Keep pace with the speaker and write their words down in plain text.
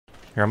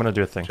Here, I'm gonna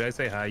do a thing. Should I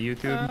say hi,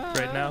 YouTube,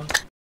 right now?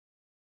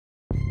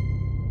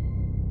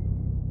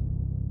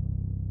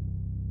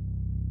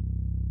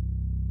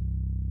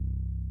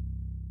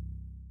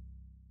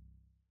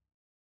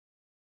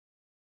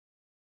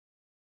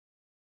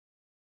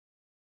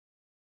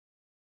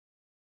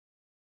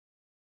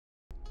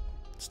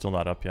 Still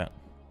not up yet.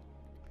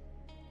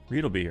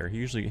 Reid will be here.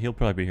 He'll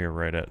probably be here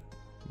right at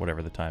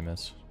whatever the time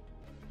is.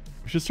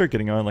 We should start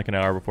getting on like an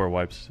hour before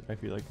wipes. I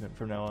feel like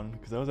from now on,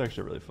 because that was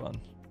actually really fun.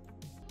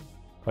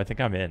 Oh, I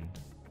think I'm in.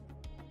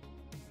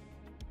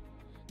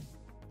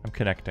 I'm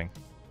connecting.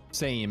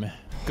 Same.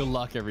 Good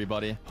luck,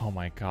 everybody. Oh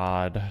my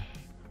god.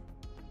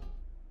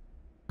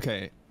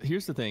 Okay,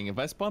 here's the thing. If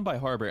I spawn by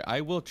harbor,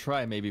 I will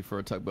try maybe for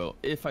a tugboat.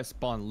 If I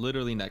spawn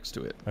literally next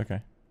to it. Okay.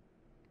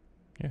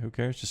 Yeah, who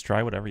cares? Just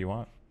try whatever you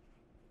want.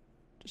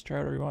 Just try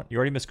whatever you want. You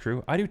already missed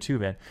crew? I do too,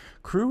 man.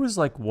 Crew is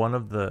like one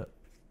of the...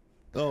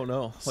 Oh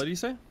no. What do you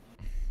say?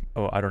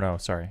 Oh, I don't know.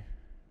 Sorry.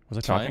 Was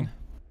I talking? Fine.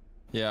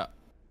 Yeah.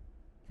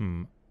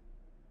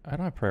 I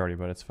don't have priority,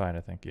 but it's fine,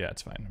 I think. Yeah,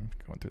 it's fine. I'm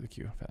going through the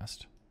queue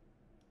fast.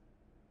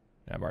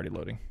 Yeah, I'm already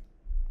loading.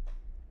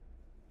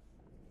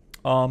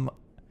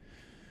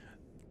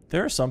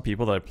 There are some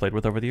people that I've played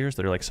with over the years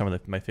that are like some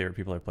of my favorite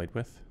people I've played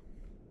with.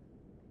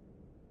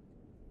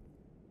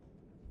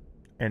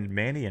 And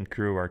Manny and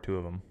Crew are two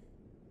of them.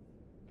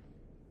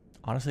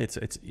 Honestly,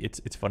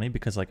 it's funny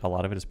because like a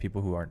lot of it is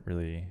people who aren't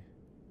really...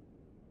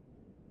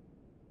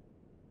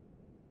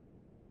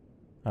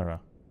 I don't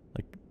know,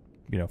 like,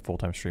 you know,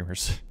 full-time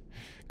streamers.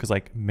 Because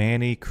like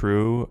Manny,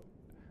 Crew,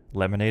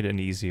 Lemonade, and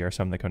Easy are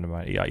some that come to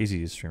mind. Yeah,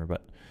 Easy is a streamer,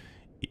 but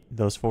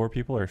those four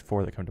people are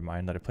four that come to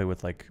mind that I play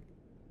with, like,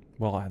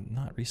 well,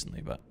 not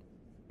recently, but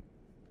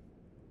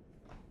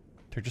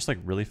they're just like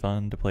really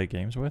fun to play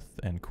games with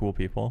and cool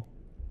people.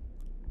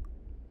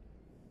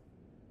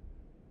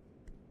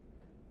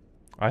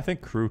 I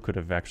think Crew could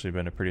have actually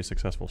been a pretty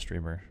successful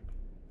streamer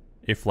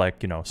if,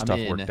 like, you know, stuff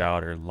worked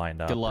out or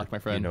lined up. Good luck, my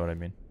friend. You know what I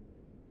mean?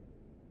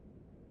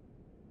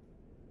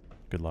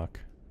 Good luck.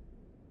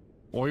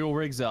 Oil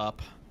rigs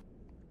up.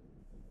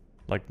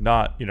 Like,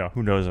 not, you know,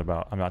 who knows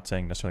about, I'm not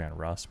saying necessarily on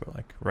Rust, but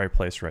like right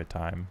place, right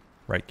time,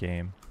 right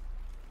game.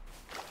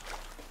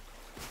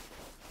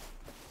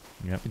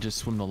 Yep. I just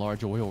swim the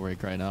large oil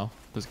rig right now.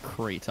 There's a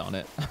crate on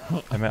it.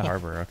 I'm at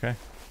Harbor, okay.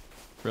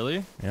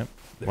 Really? Yep.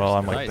 Well,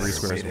 I'm like Nice.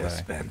 3 squares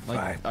away.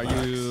 Like, are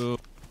you...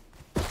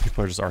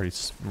 People are just already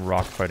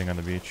rock fighting on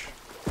the beach.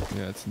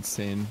 Yeah, it's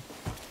insane.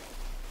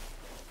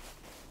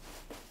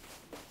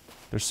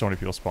 There's so many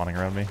people spawning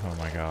around me. Oh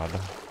my god.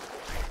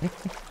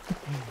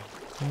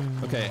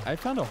 Okay, I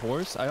found a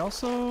horse. I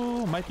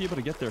also might be able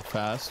to get there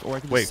fast, or I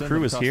can just Wait, send Crew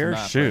them is across the here?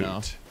 map Shoot.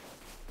 right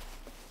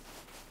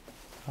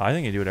now. I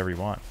think you do whatever you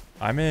want.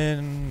 I'm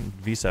in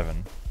V7.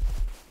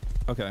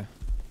 Okay.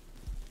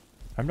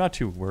 I'm not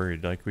too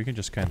worried. Like, we can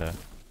just kind of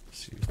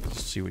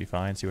see what you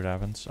find, see what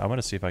happens. I want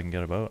to see if I can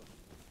get a boat.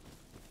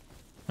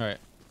 All right.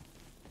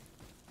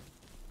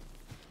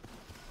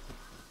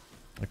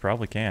 I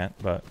probably can't,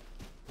 but...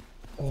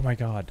 Oh my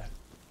god.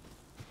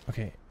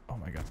 Okay. Oh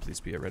my god, please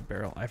be a red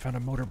barrel. I found a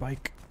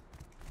motorbike.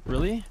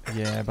 Really?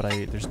 Yeah, but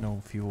there's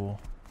no fuel.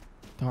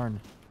 Darn.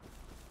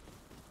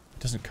 It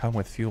doesn't come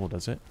with fuel,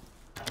 does it?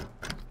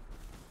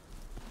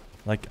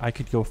 Like, I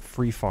could go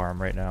free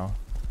farm right now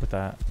with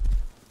that.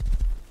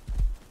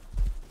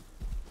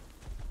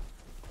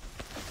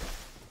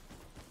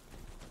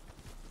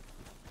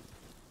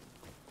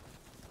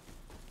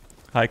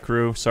 Hi,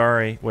 Crew.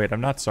 Sorry. Wait,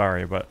 I'm not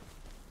sorry, but...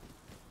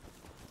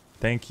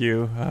 Thank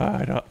you.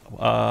 I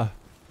don't...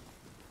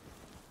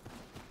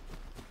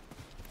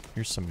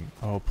 Here's some...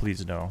 Oh,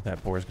 please no.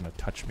 That boar is going to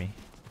touch me.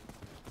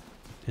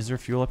 Is there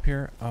fuel up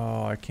here?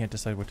 Oh, I can't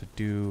decide what to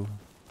do.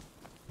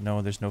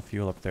 No, there's no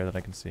fuel up there that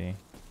I can see.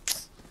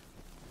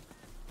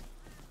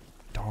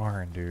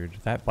 Darn, dude.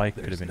 That bike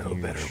could have been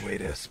huge. There's no better way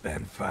to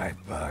spend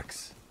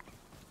 $5.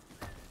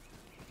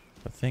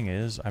 The thing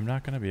is, I'm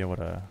not going to be able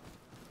to...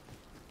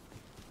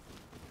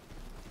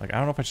 Like, I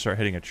don't know if I should start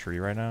hitting a tree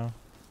right now.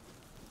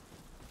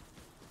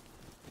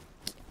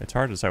 It's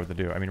hard to decide what to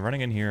do. I mean,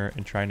 running in here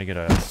and trying to get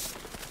a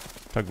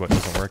tugboat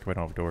doesn't work if I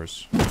don't have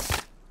doors.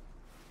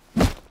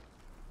 I'm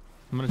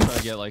gonna try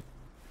to get like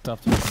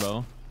stuff to make a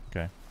bow.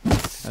 Okay.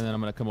 And then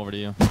I'm gonna come over to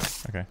you.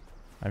 Okay.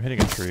 I'm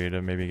hitting a tree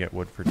to maybe get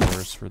wood for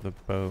doors for the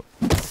boat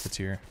if it's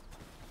here.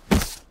 I'm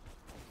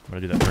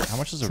gonna do that first. How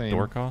much does a Same.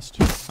 door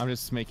cost? I'm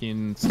just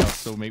making stuff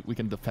so we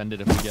can defend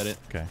it if we get it.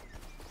 Okay.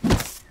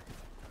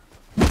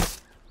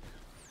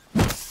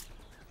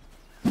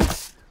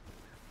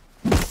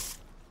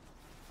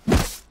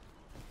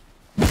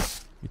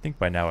 You think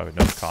by now I would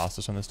know the cost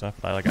of some of this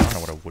stuff? I don't know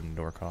what a wooden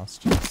door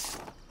costs.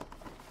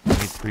 I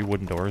need 3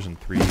 wooden doors and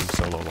 3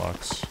 solo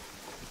locks.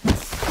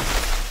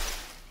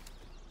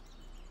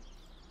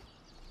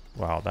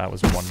 Wow, that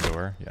was 1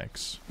 door.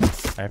 Yikes.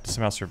 I have to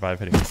somehow survive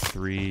hitting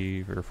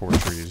 3 or 4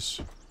 trees.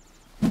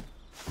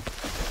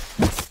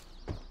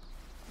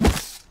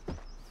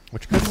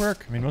 Which could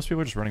work. I mean, most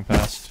people are just running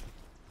past.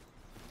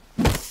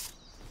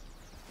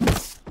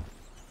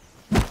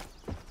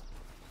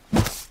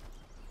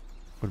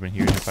 Would have been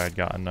huge if I had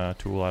gotten a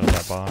tool out of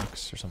that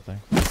box or something.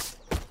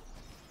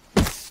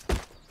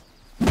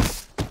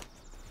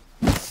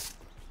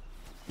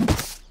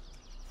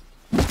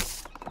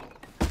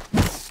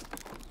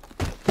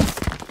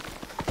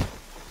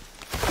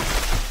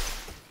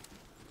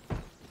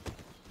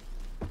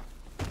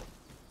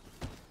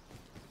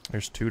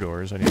 There's 2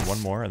 doors. I need 1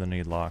 more and then I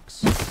need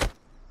locks.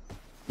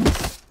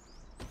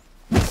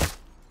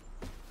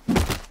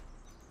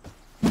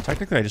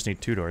 Technically, I just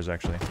need 2 doors,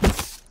 actually.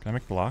 Can I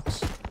make the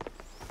locks?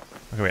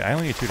 Okay, wait, I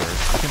only need 2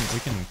 doors. We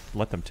can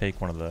let them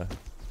take one of the...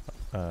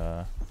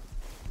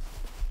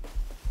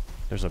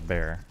 There's a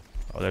bear.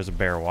 Oh, there's a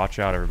bear. Watch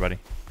out, everybody.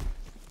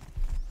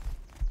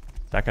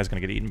 That guy's gonna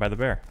get eaten by the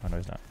bear. Oh, no,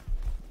 he's not.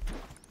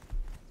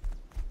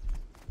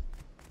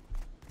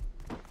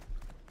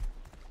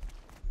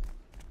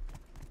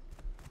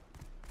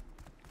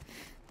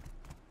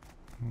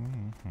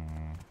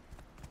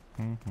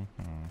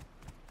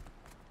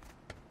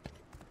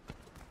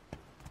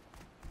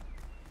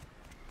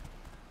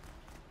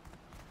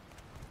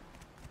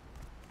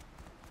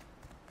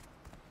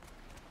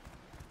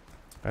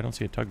 I don't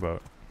see a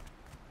tugboat.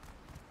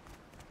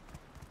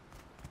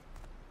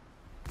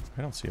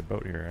 I don't see a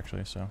boat here,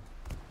 actually, so...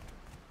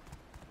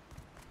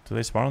 Do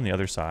they spawn on the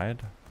other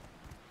side?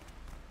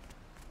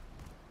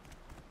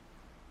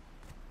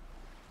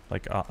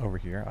 Like, over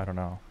here? I don't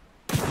know.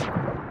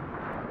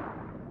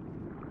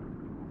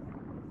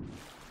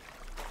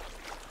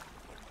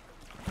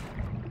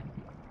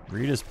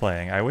 Reid is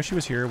playing. I wish he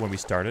was here when we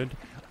started,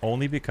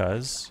 only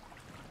because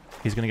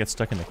he's gonna get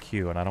stuck in the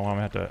queue, and I don't want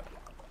him to have to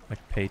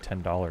like pay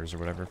 $10 or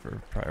whatever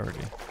for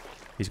priority.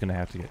 He's gonna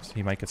have to get.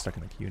 He might get stuck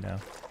in the queue now.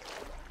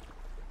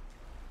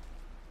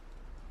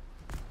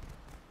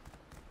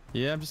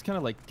 Yeah, I'm just kind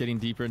of like getting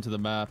deeper into the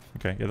map.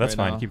 Okay, yeah, that's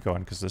right fine. now. Keep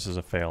going, because this is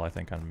a fail, I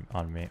think,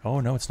 on me. Oh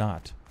no, it's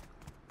not.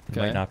 It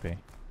might not be.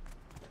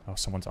 Oh,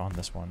 someone's on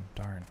this one.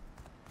 Darn.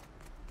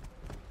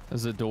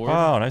 There's a door.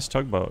 Oh, nice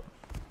tugboat.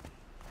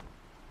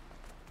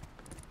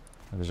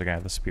 There's a guy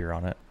with a spear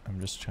on it. I'm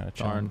just trying to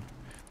chill. Darn.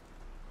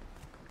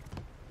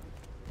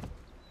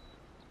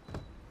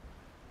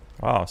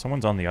 Wow,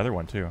 someone's on the other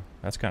one too.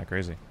 That's kind of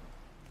crazy.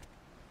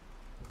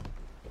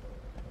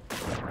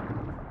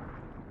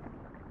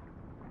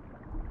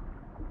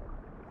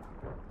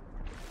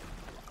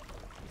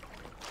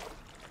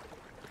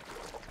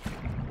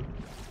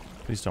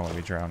 Please don't let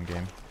me drown,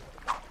 game.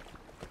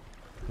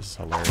 This is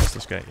hilarious.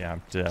 This guy, yeah,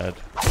 I'm dead.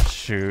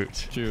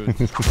 Shoot. Shoot.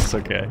 It's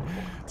okay.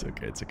 It's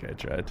okay. It's okay. I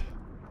tried.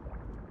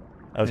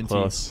 That was NT.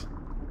 close.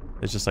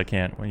 It's just I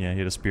can't. Well, yeah, he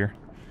had a spear.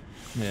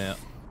 Yeah.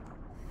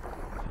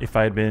 If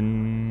I had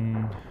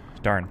been...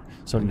 Darn.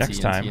 So next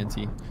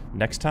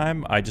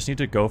time, I just need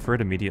to go for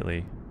it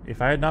immediately.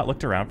 If I had not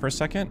looked around for a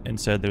second and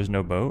said there's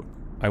no boat,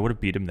 I would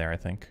have beat him there, I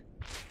think.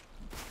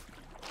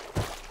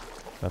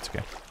 That's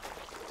okay.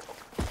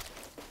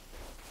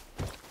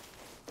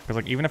 Because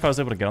like, even if I was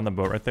able to get on the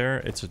boat right there,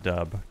 it's a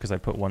dub. Because I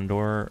put 1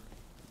 door...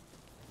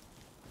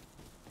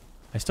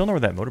 I still know where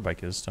that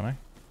motorbike is, don't I?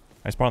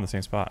 I spawned in the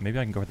same spot. Maybe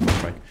I can go with the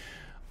motorbike.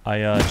 I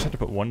just have to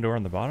put 1 door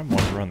on the bottom,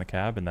 1 door on the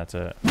cab, and that's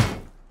it.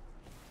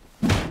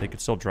 They could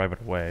still drive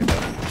it away,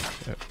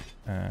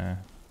 but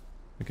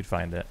we could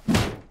find it.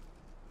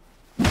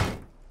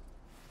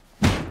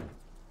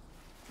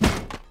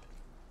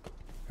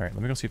 Alright, let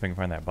me go see if I can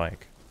find that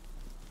bike.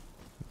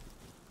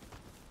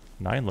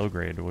 9 low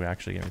grade would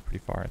actually get me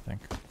pretty far, I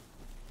think.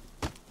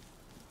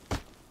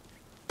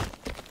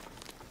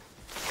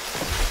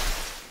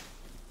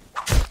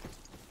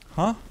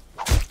 Huh?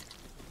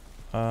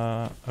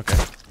 Okay.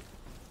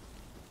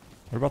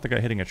 What about the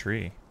guy hitting a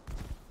tree?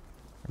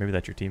 Or maybe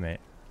that's your teammate.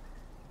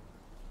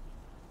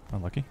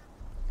 Unlucky.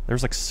 There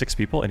was like 6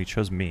 people and he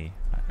chose me.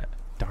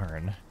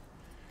 Darn.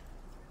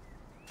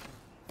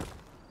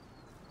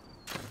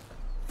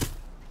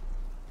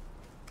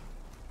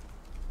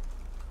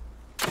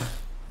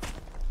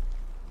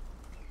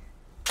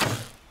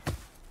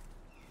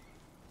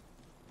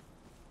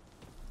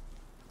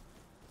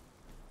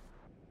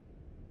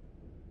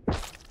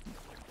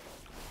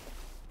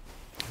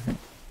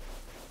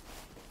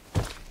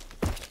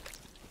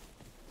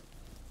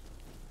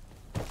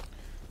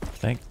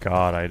 Thank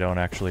God I don't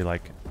actually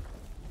like,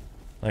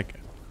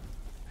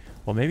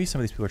 well, maybe some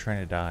of these people are trying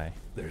to die.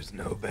 There's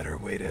no better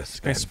way to This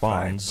guy spend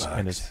spawns $5.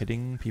 and is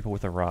hitting people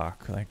with a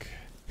rock. Like,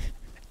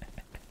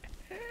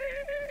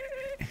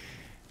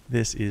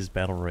 this is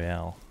Battle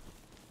Royale.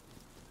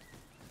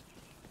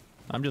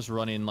 I'm just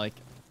running like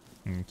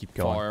Keep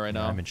going. far right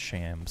now. I'm in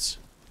shams.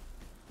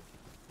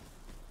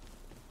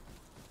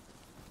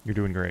 You're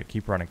doing great.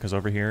 Keep running, because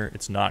over here,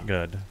 it's not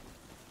good.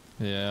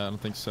 Yeah, I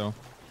don't think so.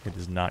 It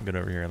is not good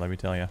over here, let me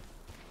tell you.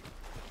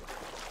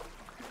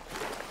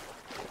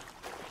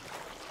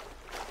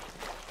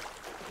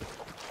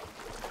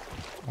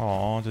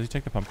 Oh, does he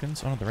take the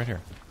pumpkins? Oh no, they're right here.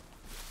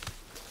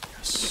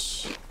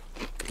 Yes.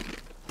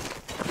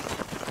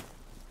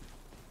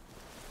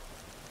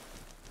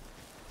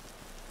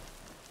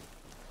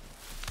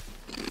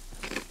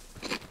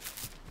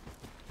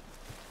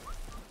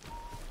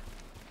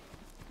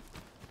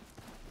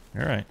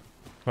 Alright.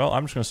 Well,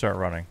 I'm just going to start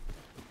running.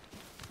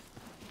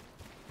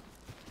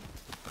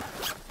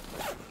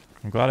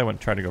 I'm glad I went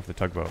and tried to go for the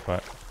tugboat,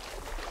 but...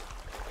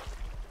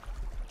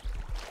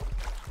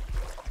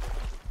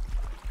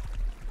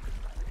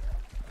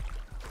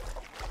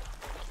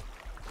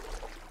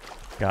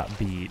 got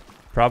beat.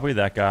 Probably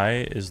that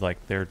guy is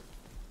like there.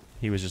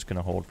 He was just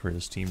gonna hold for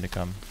his team to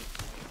come.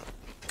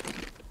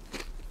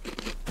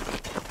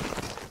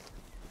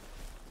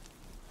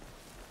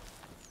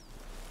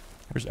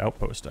 Where's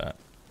Outpost at?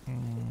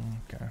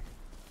 Okay.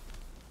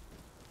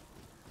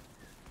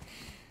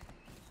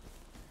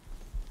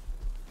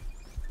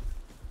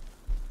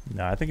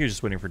 No, I think he was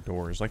just waiting for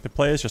doors. Like the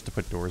play is just to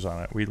put doors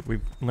on it.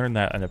 We've learned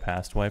that in a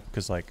past wipe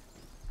because like.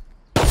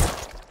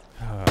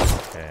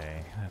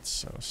 Okay, that's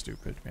so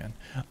stupid, man.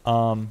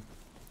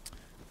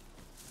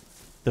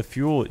 The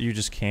fuel, you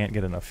just can't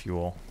get enough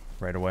fuel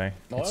right away.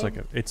 Hello?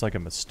 It's like a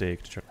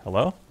mistake.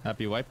 Hello?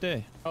 Happy wipe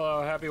day.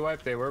 Hello, happy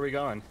wipe day. Where are we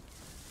going?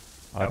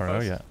 I don't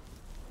know yet.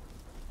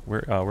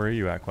 Where are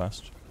you at,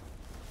 Quest?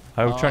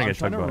 I was trying to get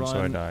tugboat,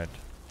 so I died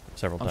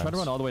several times. I'm trying to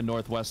run all the way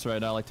northwest right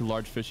now, like to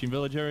large fishing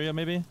village area,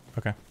 maybe.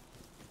 Okay.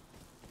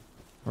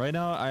 Right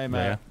now, I am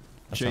at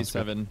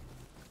J7.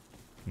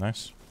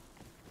 Nice.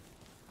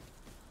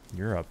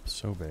 You're up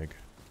so big.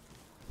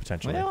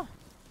 Potentially. Well,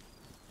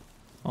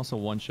 also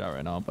one shot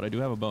right now, but I do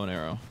have a bow and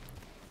arrow.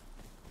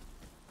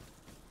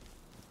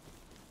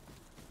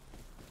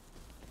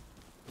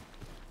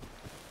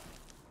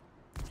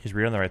 He's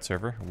Reid on the right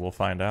server. We'll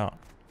find out.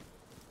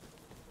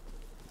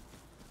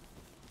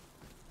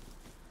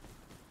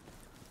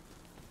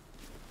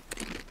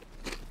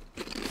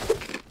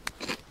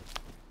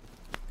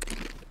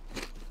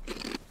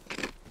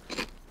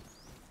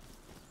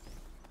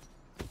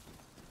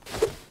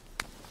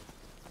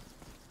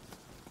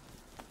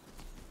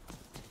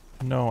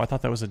 No, I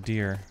thought that was a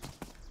deer.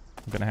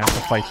 I'm gonna have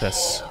to fight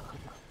this.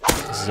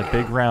 This is a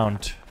big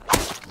round.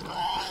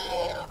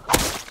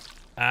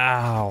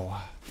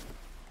 Ow.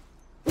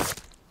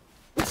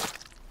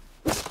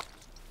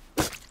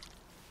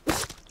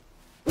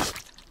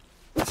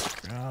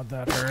 God,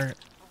 that hurt.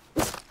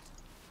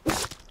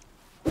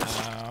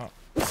 Ow.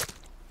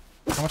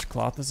 How much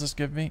cloth does this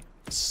give me?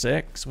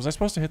 6? Was I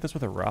supposed to hit this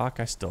with a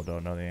rock? I still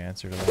don't know the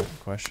answer to that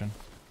question.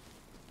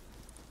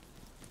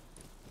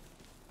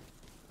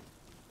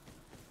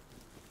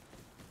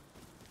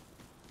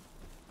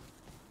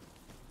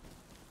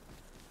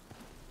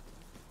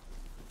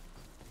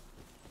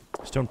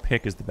 Stone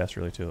pick is the best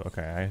really too.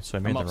 Okay, so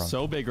I made I'm the up wrong.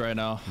 so big right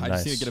now. Nice. I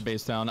just need to get a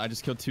base down. I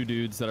just killed 2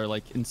 dudes that are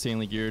like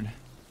insanely geared.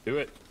 Do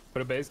it.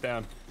 Put a base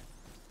down.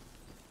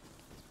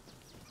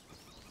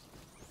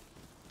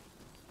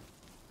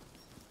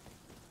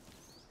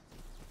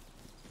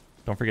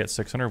 Don't forget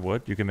 600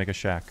 wood. You can make a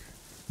shack.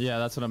 Yeah,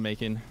 that's what I'm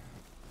making.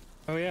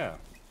 Oh yeah.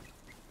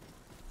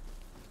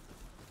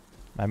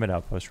 I'm at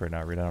Outpost right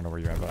now. Reid, I don't know where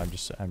you're at, but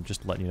I'm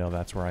just letting you know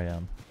that's where I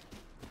am.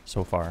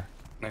 So far.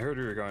 I heard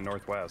we were going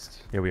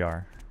northwest. Yeah, we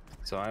are.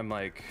 So I'm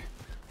like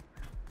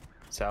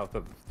south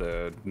of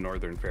the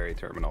northern ferry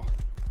terminal.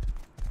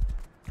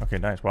 Okay,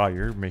 nice. Wow,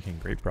 you're making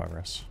great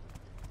progress.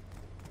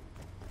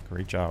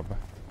 Great job.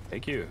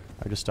 Thank you.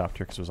 I just stopped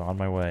here because it was on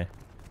my way.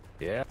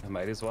 Yeah, I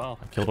might as well.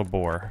 I killed a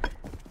boar.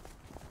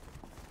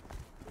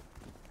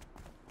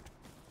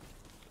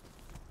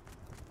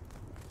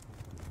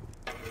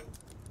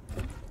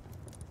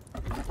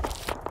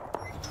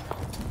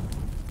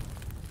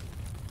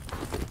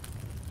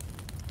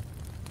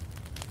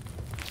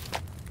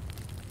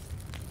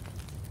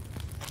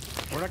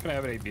 We're not gonna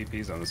have any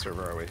BPs on the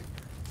server, are we?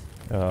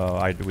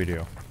 We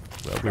do.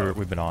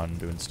 We've been on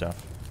doing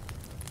stuff.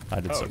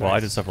 I did. Oh, Well, I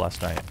nice. did stuff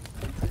last night.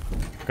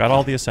 Got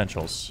all the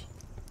essentials.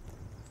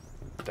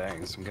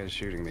 Dang, some guy's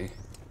shooting me.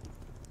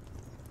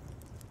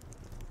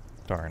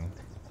 Darn.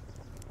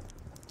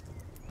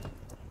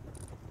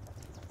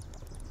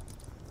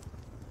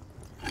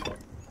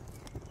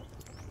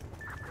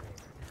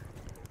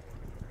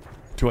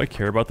 Do I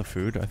care about the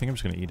food? I think I'm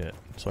just gonna eat it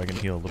so I can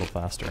heal a little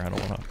faster. I don't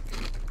wanna.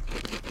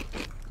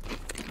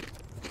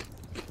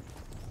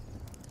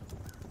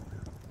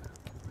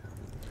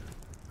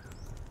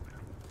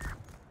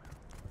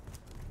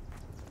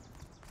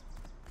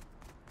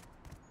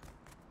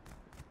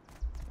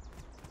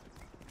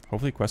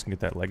 Hopefully Quest can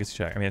get that legacy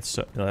shack. I mean,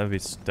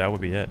 that would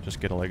be it.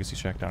 Just get a legacy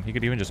shack down. He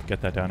could even just get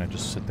that down and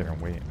just sit there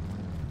and wait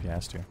if he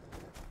has to.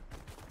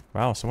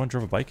 Wow, someone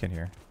drove a bike in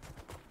here.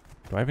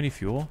 Do I have any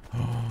fuel?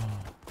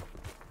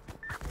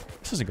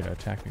 This isn't gonna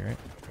attack me, right?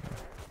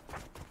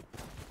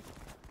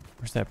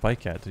 Where's that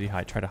bike at? Did he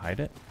try to hide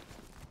it?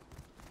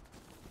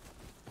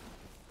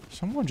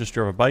 Someone just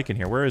drove a bike in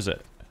here. Where is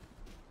it?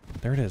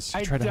 There it is.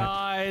 I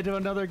died to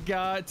another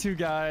guy, 2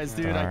 guys,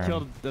 dude. Darn. I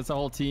killed that's a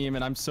whole team,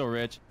 and I'm so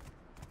rich.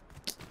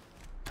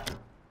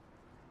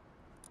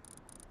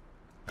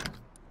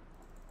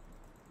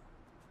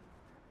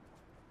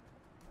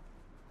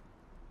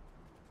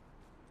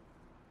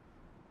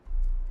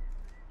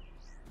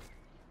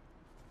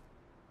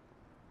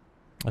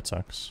 That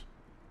sucks.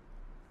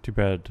 Too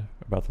bad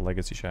about the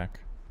legacy shack.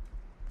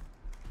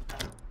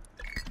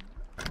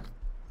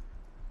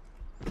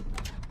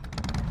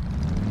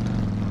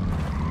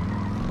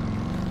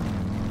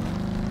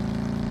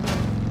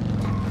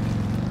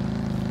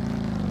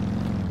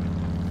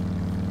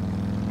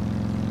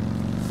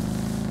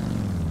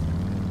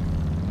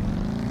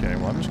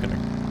 I'm just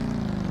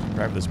gonna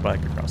drive this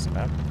bike across the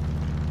map.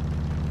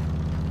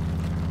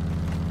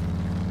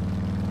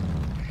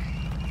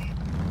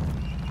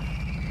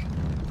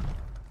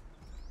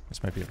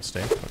 This might be a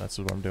mistake, but that's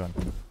what I'm doing.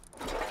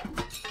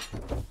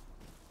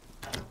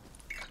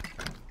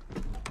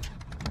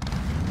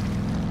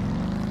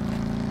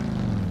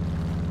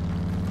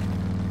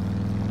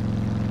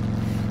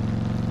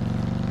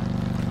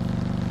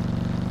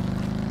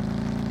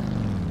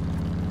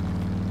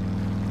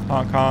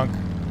 Honk honk.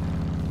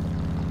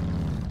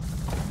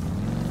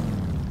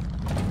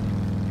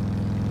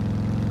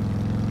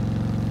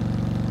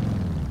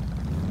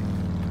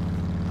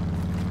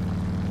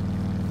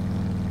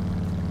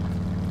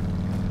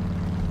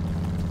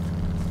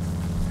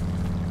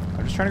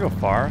 I'm just trying to go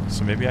far,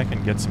 so maybe I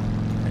can get some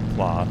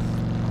cloth.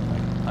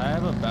 I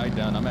have a bag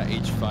down. I'm at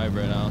H5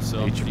 right now, so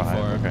I'm pretty H5,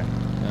 far. okay.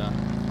 Yeah.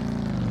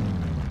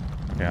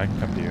 Okay, I can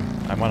come to you.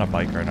 I'm on a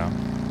bike right now.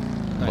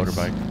 Nice.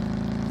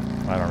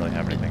 Motorbike. I don't really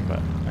have anything, but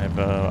I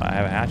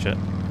have a hatchet.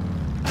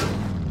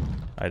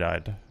 I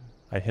died.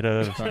 I hit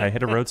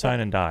a road sign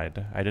and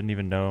died. I didn't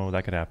even know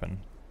that could happen.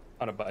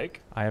 On a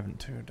bike? I haven't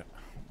tuned.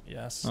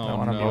 Yes. Oh, no,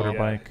 on a no.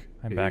 motorbike.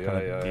 Yeah. I'm back on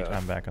the Yeah, beach. yeah.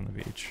 I'm back on the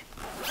beach.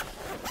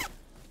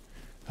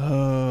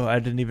 Oh, I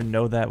didn't even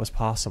know that was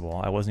possible.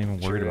 I wasn't even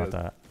worried Sure about is.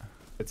 that.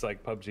 It's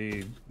like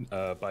PUBG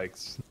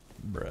bikes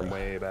from Bruh.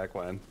 way back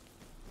when.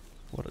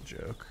 What a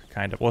joke.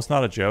 Kind of. Well, it's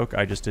not a joke.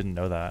 I just didn't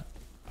know that.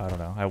 I don't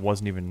know. I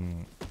wasn't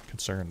even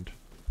concerned.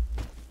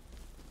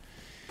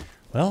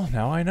 Well,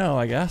 now I know,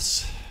 I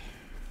guess.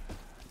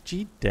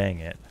 Gee dang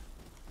it.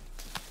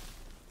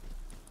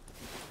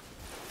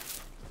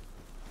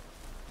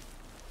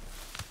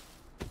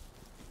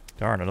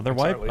 Darn, another I'm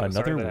wipe? sorry that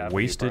happened to you,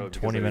 Wasted Barlow,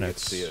 because 20 I didn't get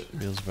minutes. to see it.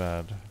 Feels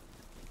bad.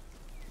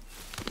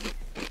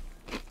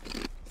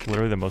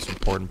 Literally the most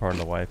important part of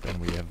the wipe, and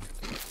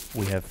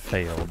we have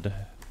failed.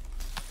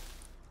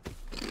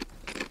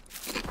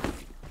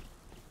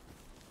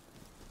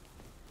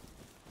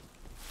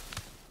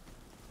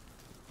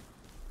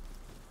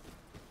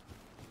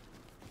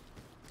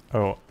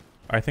 Oh,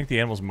 I think the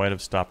animals might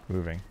have stopped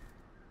moving.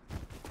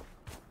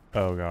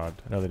 Oh god,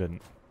 no they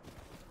didn't.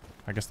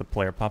 I guess the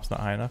player pop's not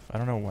high enough. I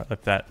don't know what,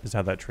 if that is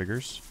how that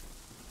triggers.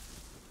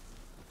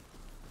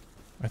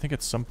 I think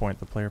at some point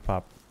the player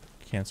pop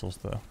cancels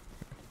the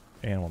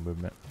animal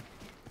movement.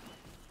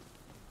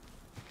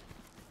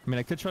 I mean,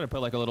 I could try to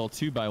put like a little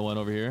 2x1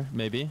 over here,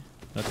 maybe, in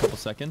a couple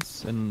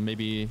seconds, and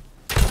maybe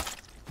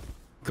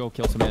go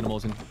kill some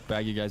animals and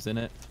bag you guys in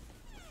it.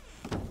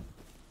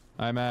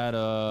 I'm at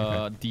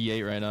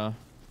D8 right now.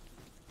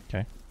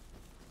 Okay.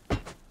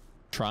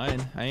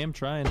 Trying. I am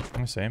trying.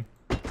 Same.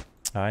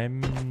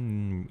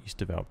 I'm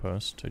east of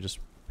Outpost. I just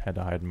had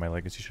to hide in my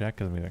legacy shack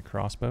because I'm getting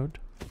crossbowed.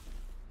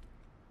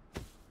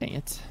 Dang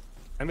it.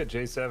 I'm at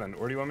J7.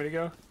 Where do you want me to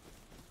go?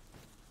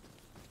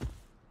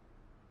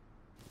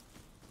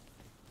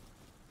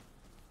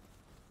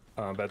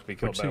 I'm about to be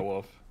killed Where'd by a you-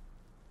 wolf.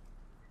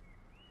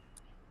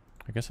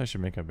 I guess I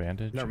should make a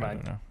bandage. Never I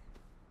mind. don't know.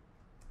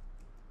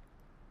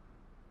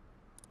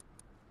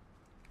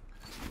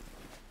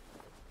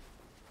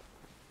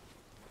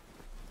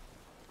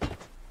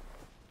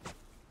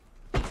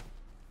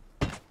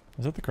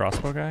 Is that the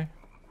crossbow guy?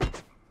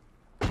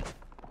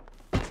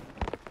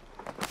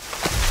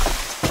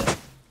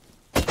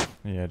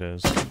 Yeah, it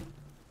is.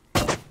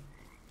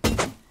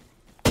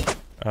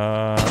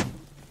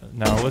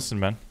 Now listen,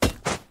 man.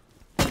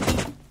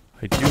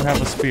 I do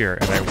have a spear,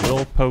 and I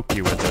will poke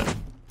you with it.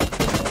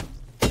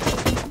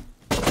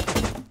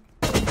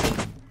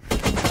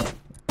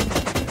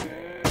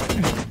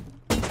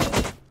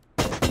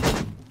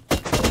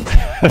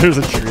 There's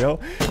a trio,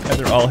 and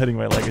they're all hitting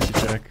my legacy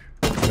check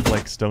with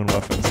like stone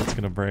weapons. It's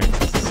gonna break.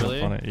 This is Really?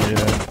 so funny.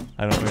 Yeah,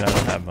 I don't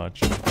have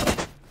much.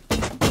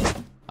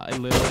 I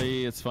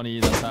literally, it's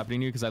funny that's happening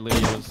to you because I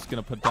literally was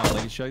gonna put down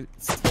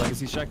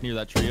legacy shack near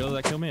that trio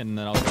that killed me, and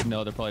then I was like,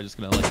 no, they're probably just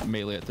gonna like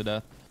melee it to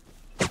death.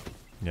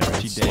 Yeah,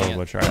 Gee, it's dang slow it.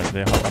 but sure.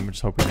 I'm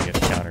just hoping to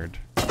get countered.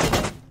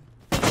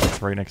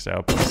 It's right next to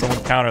Outpost.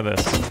 Someone counter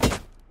this.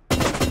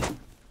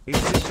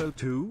 Is this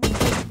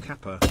O2?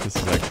 Kappa. This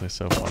is actually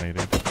so funny,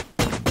 dude.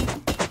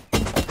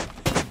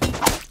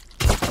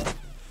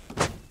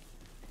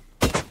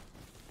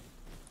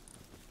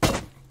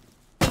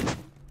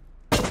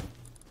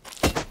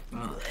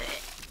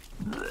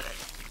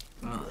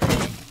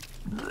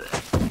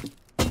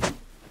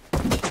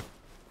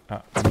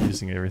 I'm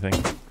using everything.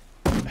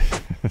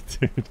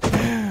 Dude.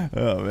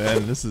 Oh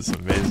man, this is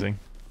amazing.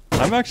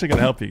 I'm actually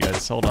gonna help you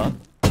guys. Hold on.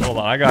 Hold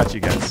on, I got you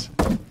guys.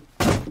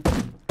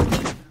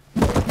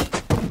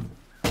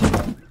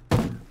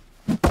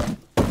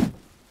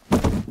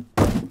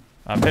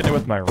 I'm hitting it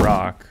with my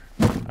rock.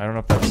 I don't know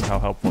if that's how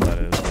helpful that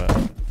is,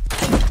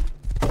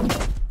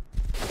 but...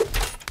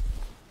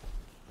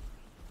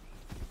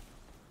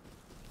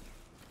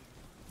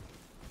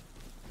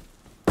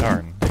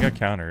 Darn, I got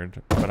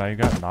countered, but I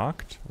got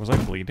knocked? Was I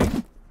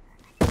bleeding?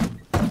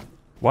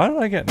 Why did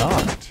I get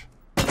knocked?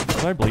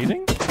 Was I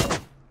bleeding?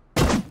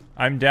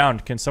 I'm down.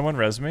 Can someone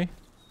res me?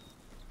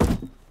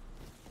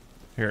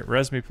 Here,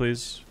 res me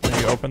please. Thank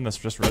you open this?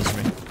 Just res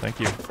me. Thank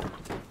you.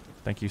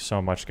 Thank you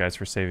so much, guys,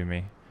 for saving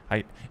me.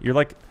 You're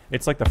like,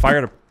 it's like the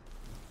fire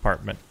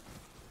department.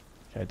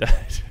 Okay, I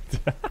died.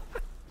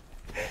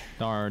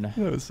 Darn.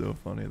 That was so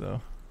funny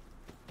though.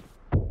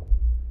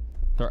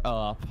 They're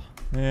up.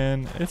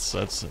 Man, it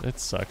sucks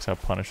how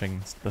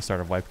punishing the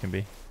start of wipe can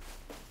be.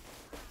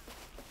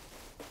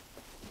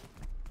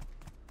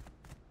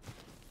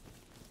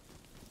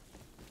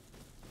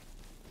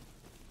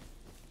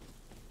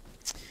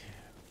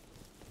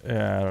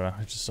 Yeah, I don't know.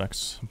 It just sucks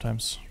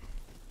sometimes.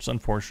 It's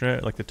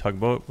unfortunate. Like the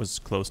tugboat was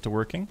close to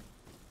working.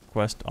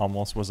 Quest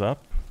almost was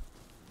up.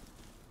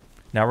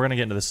 Now we're gonna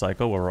get into the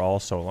cycle where we're all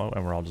solo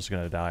and we're all just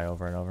gonna die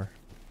over and over.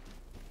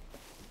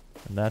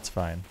 And that's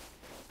fine.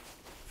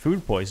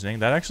 Food poisoning,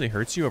 that actually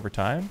hurts you over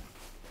time?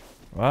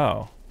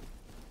 Wow.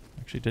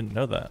 Actually didn't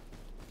know that.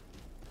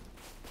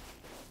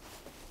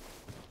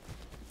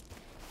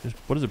 Just,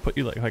 what does it put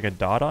you, like a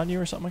dot on you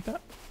or something like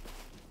that?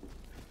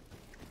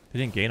 They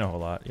didn't gain a whole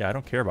lot. Yeah, I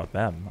don't care about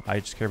them. I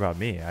just care about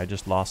me. I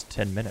just lost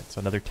 10 minutes.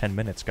 Another 10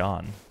 minutes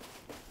gone.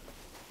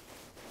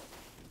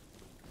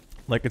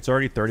 Like, it's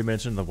already 30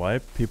 minutes into the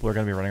wipe. People are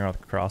going to be running around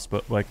with the cross,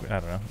 but, like, I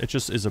don't know. It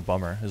just is a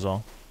bummer, is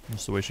all.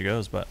 That's the way she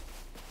goes, but...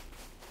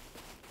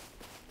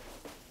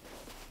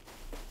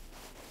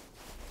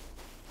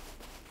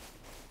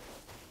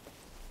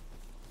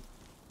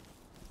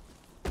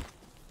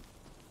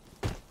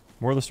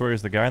 More of the story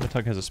is the guy in the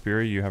tug has a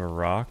spear, you have a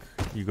rock,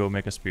 you go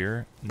make a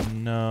spear.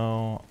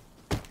 No.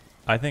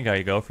 I think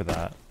I go for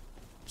that.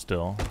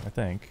 Still, I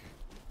think.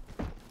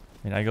 I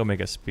mean, I go make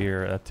a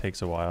spear, that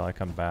takes a while, I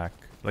come back.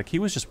 Like, he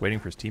was just waiting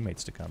for his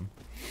teammates to come.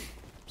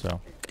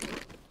 So.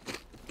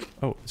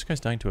 Oh, this guy's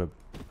dying to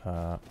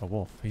a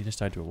wolf. He just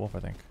died to a wolf,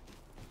 I think.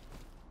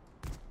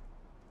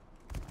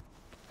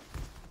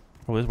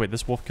 Oh, wait,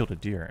 this wolf killed a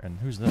deer, and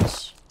who's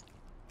this?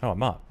 Oh,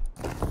 I'm up.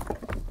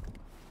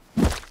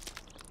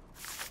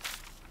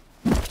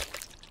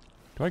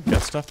 Do I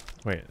get stuff?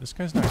 Wait, this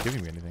guy's not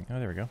giving me anything. Oh,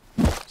 there we go.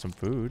 Some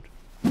food.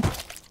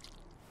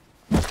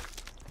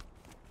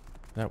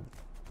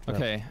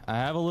 Okay, I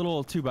have a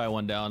little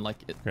 2x1 down, like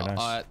Okay, nice.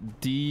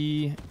 at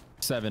D7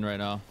 right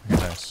now.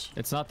 Okay, nice.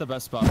 It's not the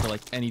best spot for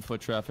like any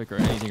foot traffic or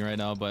anything right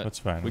now, but That's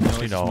fine. we We can just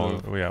always need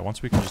just all. move. Yeah,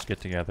 once we can just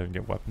get together and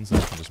get weapons, then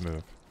we can just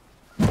move.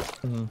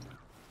 Mm-hmm.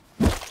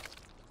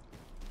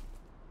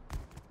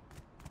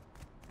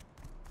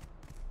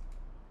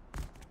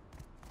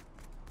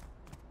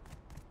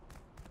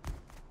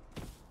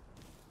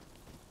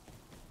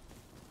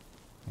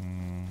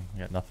 I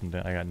got nothing.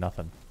 I got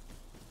nothing.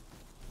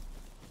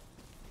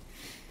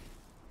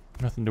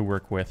 Nothing to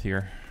work with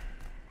here.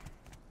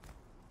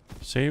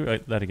 Say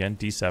that again.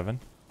 D7.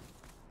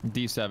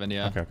 D7,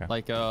 yeah. Okay, okay.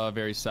 Like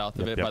very south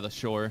of Yep, it yep. by the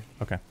shore.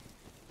 Okay.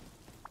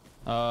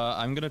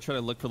 I'm gonna try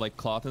to look for like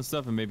cloth and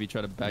stuff and maybe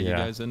try to bag you Yeah.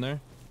 guys in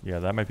there. Yeah,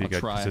 that might be I'll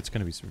good because try. it's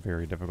going to be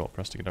very difficult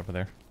for us to get over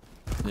there.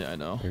 Yeah, I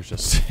know. There's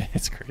just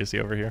it's crazy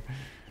over here.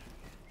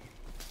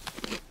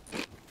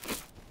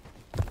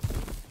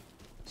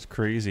 It's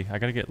crazy. I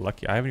gotta get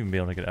lucky. I haven't even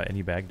been able to get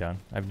any bag down.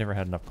 I've never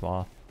had enough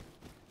cloth.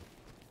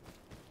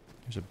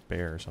 There's a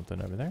bear or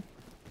something over there.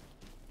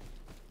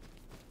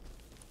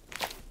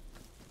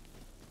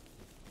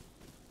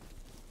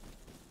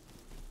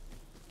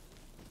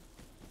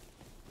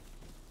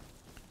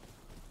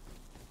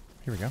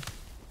 Here we go.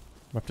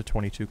 I'm up to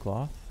 22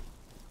 cloth.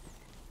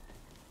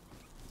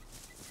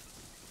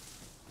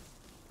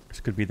 This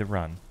could be the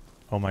run.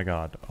 Oh my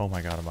god. Oh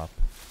my god, I'm up.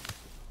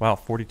 Wow,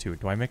 42.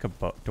 Do I make a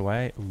boat? Do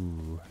I?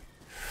 Ooh.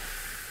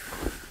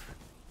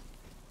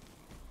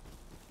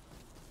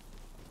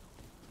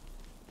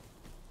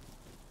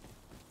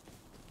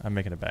 I'm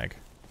making a bag.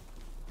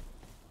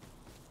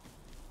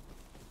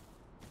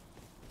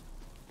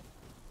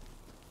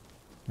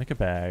 Make a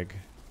bag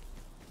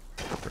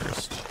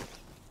first.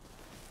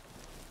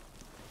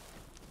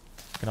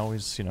 I can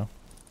always, you know,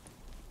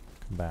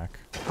 come back.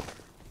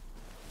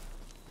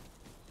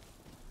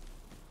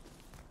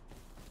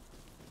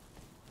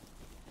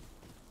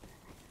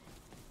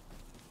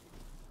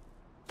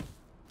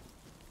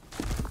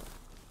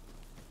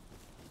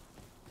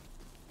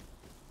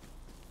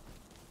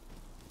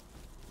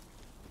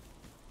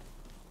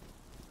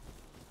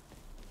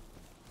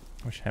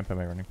 Which hemp am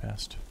I running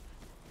past?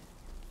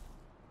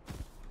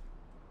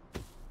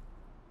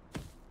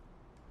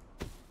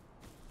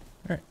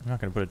 Alright, I'm not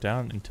gonna put it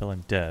down until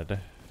I'm dead.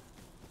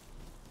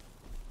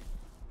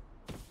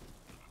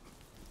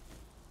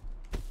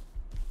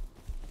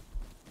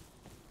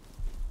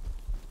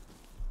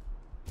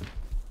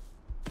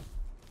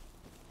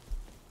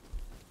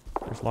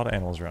 There's a lot of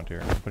animals around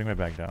here. I'm putting my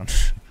bag down.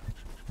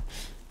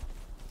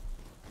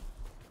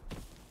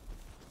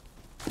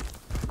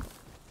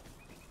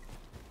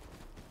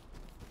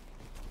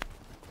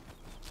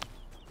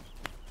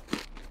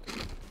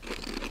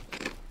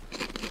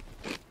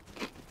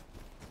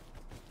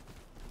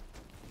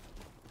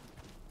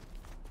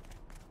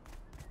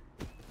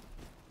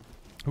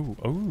 Ooh,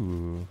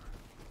 ooh.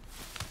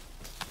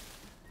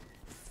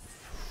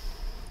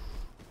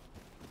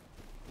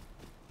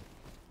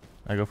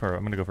 I'm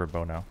gonna go for a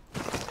bow now.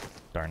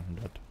 Darn, I'm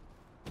dead.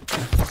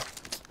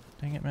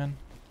 Dang it, man.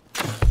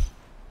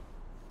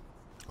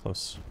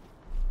 Close.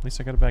 At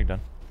least I got a bag done.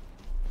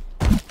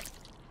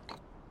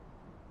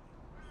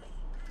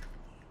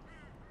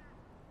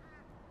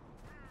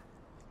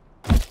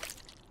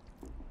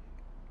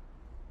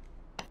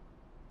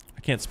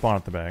 I can't spawn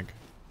at the bag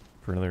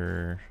for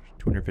another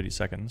 250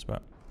 seconds,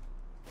 but...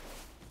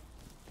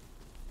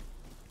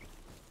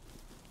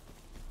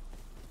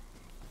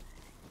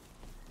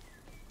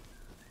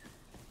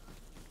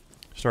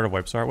 Start of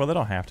wipes are... Well, they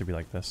don't have to be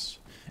like this.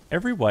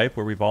 Every wipe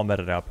where we've all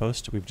met at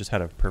Outpost, we've just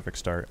had a perfect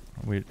start.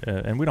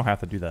 And we don't have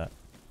to do that.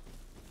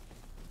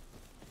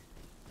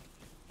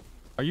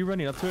 Are you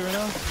running up to it right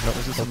now? Nope, Or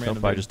is this some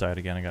random I bag? just died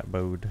again. I got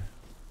bowed.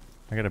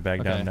 I got a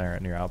bag down there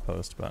near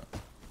Outpost, but...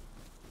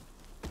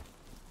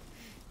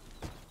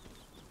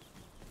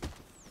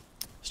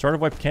 Start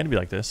of wipe can be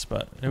like this,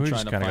 but I'm we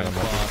trying just to kind find of a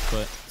got cloth,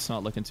 but it's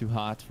not looking too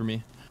hot for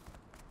me.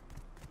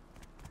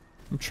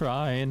 I'm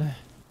trying.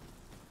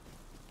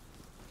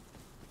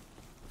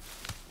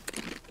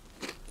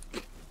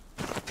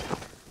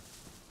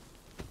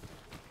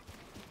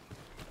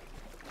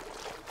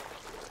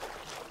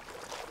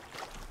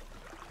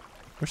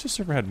 Wish this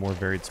server had more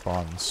varied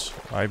spawns.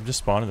 I've just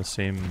spawned in the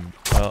same...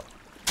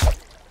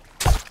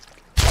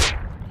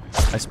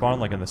 I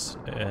spawned like in this...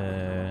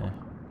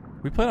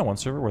 we played on one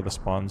server where the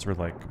spawns were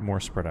like more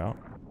spread out.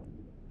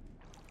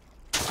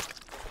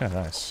 Kinda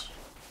nice.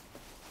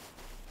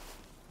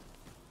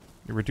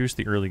 It reduced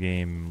the early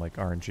game like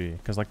RNG.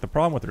 Because like the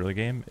problem with the early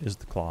game is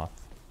the cloth.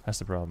 That's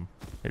the problem.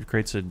 It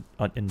creates an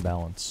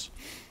imbalance.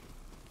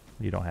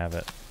 You don't have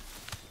it.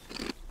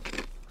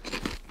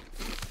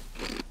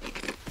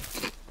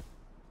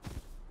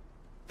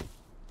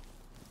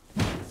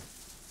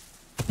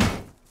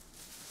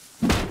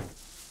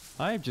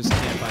 I just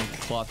can't find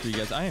cloth for you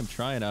guys. I am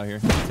trying out here,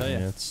 I tell you.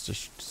 Yeah,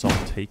 it's all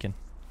taken.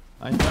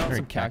 I found Very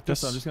some cactus,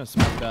 so I'm cactus. just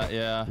gonna smack that.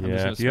 Yeah. I'm just Yeah,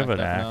 gonna if you have smack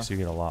an that for axe, you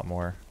get a lot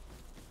more.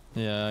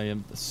 now. Yeah, I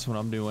am. This is what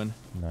I'm doing.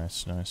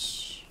 Nice,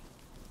 nice.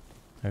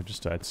 I've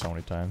just died so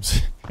many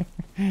times.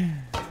 I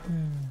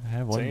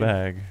have one Same.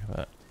 bag,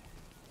 but...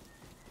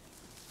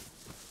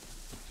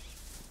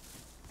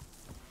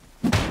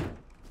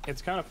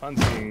 It's kind of fun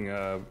seeing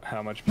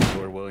how much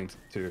people are willing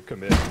to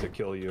commit to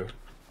kill you.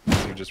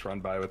 So you just run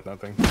by with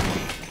nothing.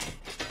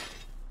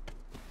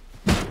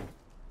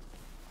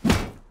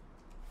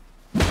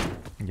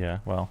 Yeah,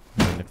 well,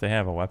 I mean, if they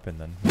have a weapon,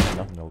 then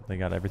nothing. They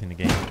got everything to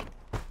gain.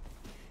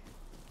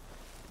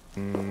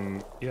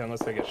 Yeah,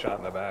 unless they get shot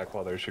in the back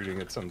while they're shooting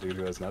at some dude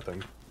who has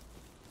nothing.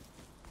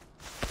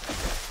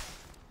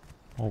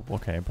 Oh,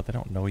 okay, but they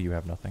don't know you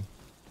have nothing.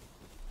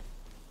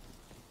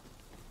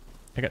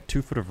 I got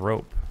 2 foot of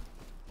rope.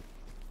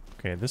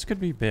 Okay, this could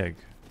be big.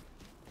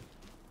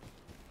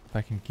 If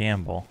I can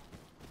gamble.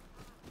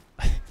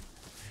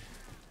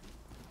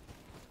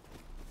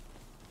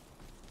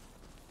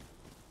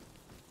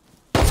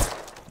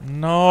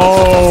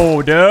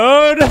 No,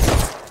 dude!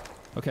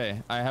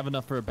 Okay, I have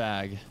enough for a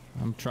bag.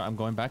 I'm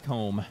going back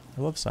home.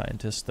 I love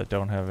scientists that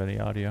don't have any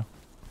audio.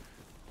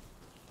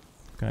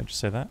 Can I just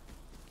say that?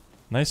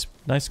 Nice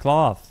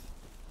cloth.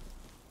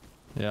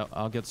 Yeah,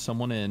 I'll get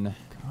someone in.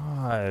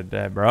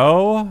 God,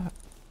 bro. I'm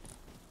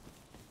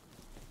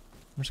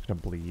just gonna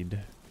bleed.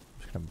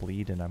 I'm just gonna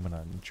bleed and I'm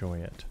gonna enjoy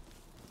it.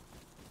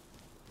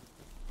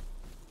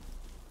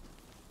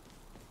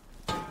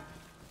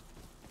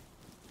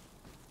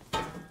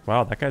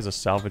 Wow, that guy's a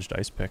salvaged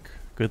ice pick.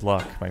 Good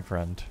luck, my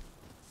friend.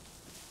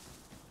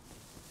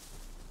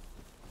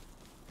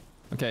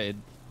 Okay,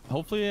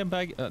 hopefully I'm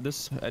bag.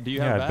 This. Do you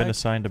Yeah, have a bag? I've been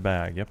assigned a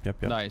bag.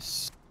 Yep.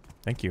 Nice.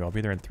 Thank you. I'll be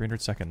there in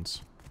 300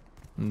 seconds.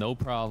 No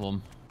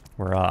problem.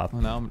 We're up.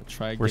 Well, now I'm gonna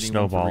try We're getting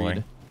one for snowballing.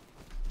 Reid.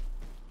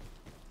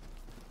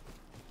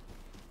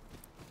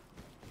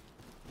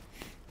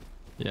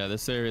 Yeah,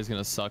 this area is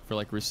gonna suck for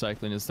like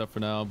recycling and stuff for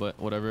now, but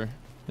whatever.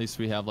 At least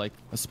we have like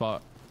a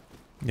spot.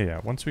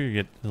 Yeah, once we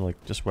get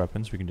like just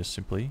weapons, we can just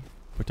simply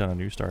put down a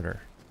new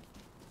starter.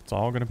 It's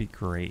all gonna be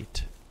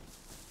great.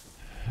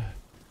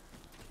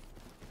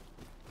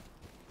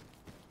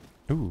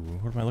 Ooh,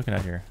 what am I looking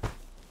at here?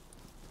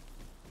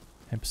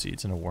 Hemp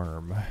seeds and a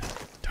worm.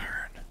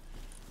 Darn.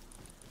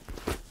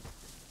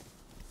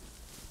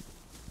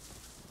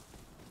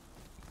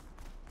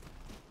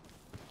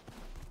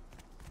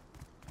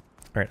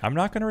 Alright, I'm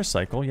not gonna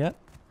recycle yet.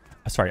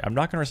 Sorry, I'm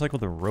not gonna recycle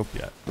the rope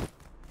yet.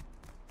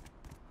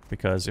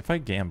 Because if I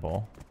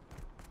gamble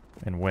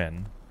and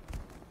win,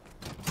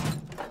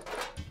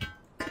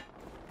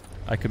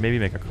 I could maybe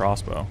make a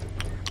crossbow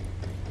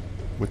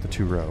with the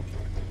 2 rope.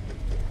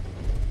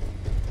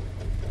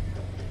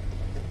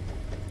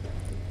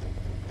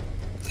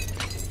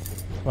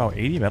 Wow,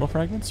 80 metal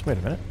fragments? Wait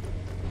a minute.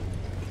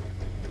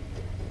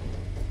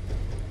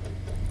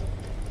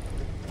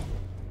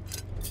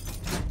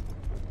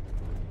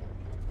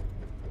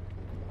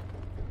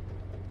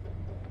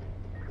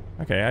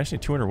 Okay, I just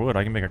need 200 wood.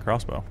 I can make a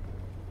crossbow.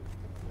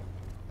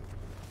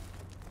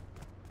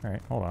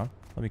 Alright, hold on.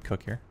 Let me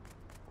cook here.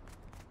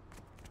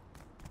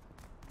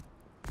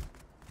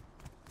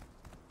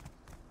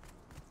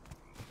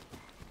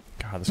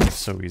 God, this is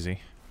so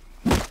easy.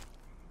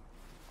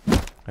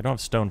 I don't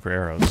have stone for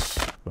arrows,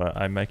 but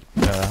I make.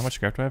 How much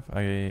scrap do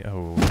I have?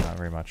 Oh, not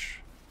very much.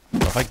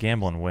 Well, if I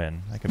gamble and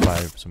win, I can buy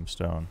some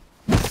stone.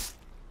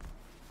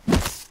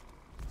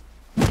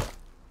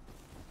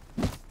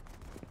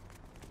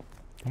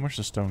 How much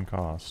does stone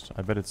cost?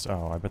 I bet it's.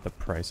 Oh, I bet the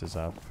price is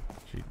up.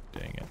 Gee,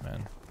 dang it,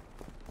 man.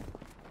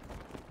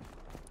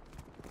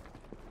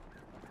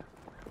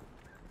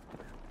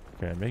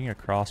 Okay, I'm making a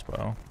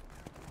crossbow.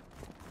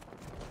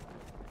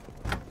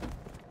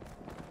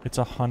 It's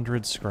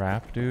 100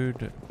 scrap,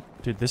 dude.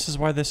 Dude, this is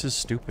why this is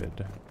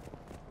stupid.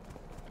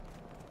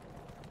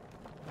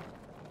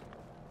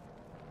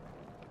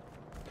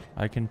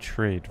 I can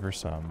trade for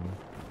some.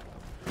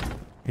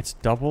 It's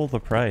double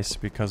the price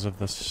because of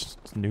this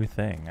new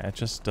thing. It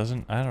just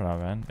doesn't, I don't know,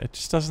 man. It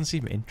just doesn't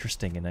seem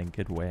interesting in a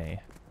good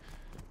way.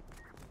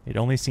 It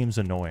only seems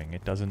annoying.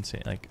 It doesn't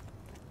seem like...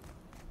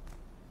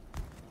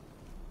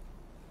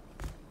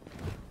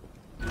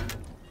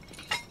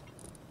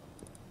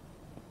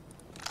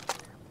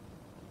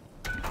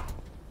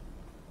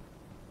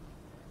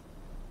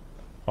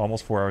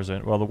 Almost 4 hours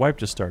in. Well, the wipe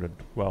just started.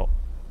 Well,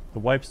 the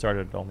wipe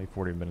started only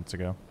 40 minutes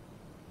ago.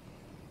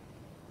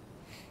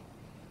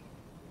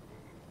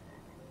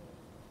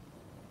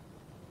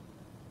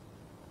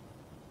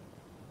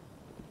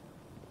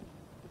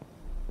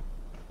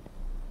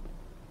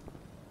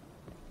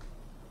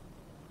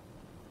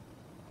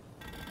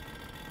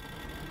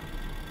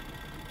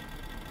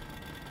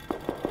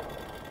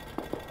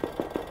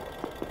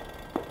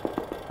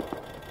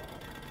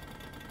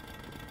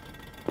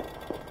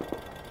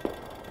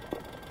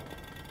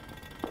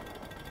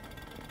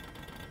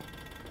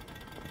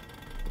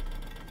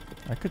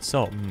 I could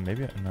sell it.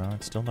 Maybe. No,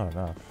 it's still not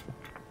enough.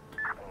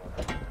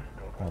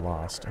 I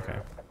lost. Okay.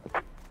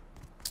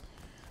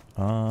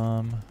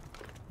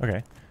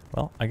 Okay.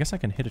 Well, I guess I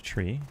can hit a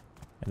tree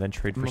and then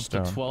trade for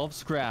stone. Up to 12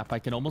 scrap. I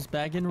can almost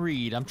bag and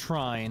Reid. I'm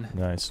trying.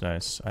 Nice,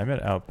 nice. I'm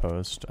at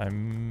outpost. I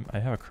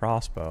have a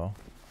crossbow.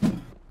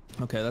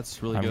 Okay,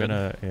 that's really I'm good.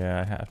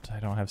 Yeah, I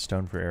don't have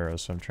stone for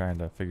arrows, so I'm trying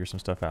to figure some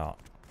stuff out.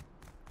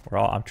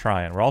 I'm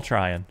trying. We're all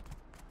trying.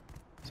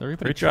 So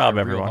everybody Great job,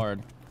 real everyone.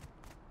 Hard.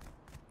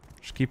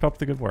 Just keep up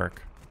the good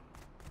work.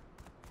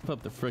 Keep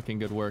up the freaking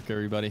good work,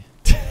 everybody.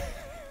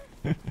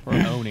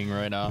 We're owning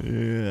right now.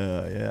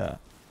 Yeah, yeah.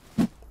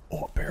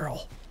 Oh, a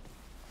barrel.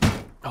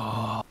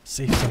 Oh,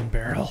 safe zone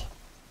barrel.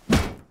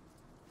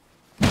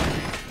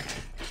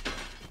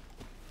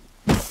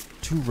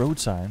 2 road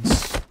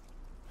signs.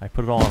 I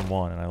put it all on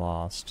one and I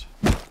lost.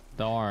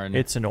 Darn.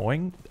 It's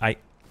annoying. I'm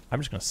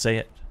just gonna say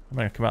it. I'm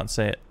gonna come out and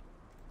say it.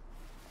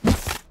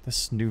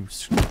 This new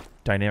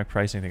dynamic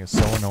pricing thing is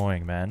so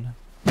annoying, man.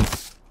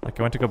 Like,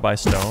 I went to go buy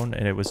stone,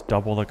 and it was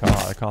double the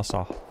cost. It cost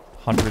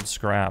 100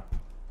 scrap.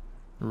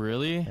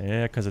 Really?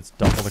 Yeah, because it's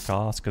double the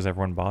cost, because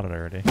everyone bought it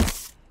already.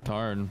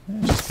 Darn. Yeah,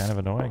 it's just kind of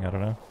annoying, I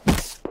don't know.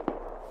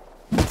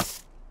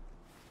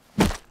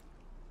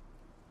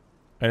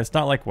 And it's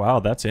not like, wow,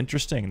 that's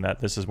interesting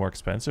that this is more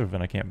expensive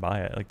and I can't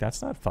buy it. Like,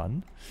 that's not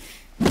fun.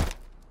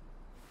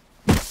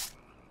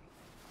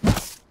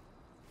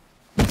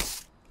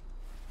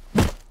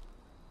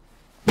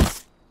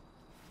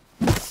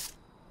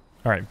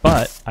 Alright,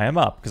 but I am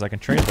up because I can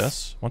trade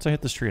this. Once I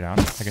hit this tree down,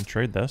 I can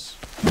trade this.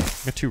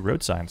 I got 2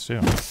 road signs too.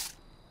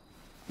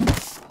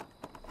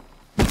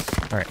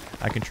 Alright,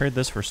 I can trade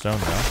this for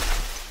stone now.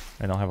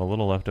 And I'll have a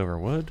little leftover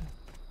wood.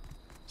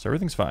 So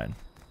everything's fine.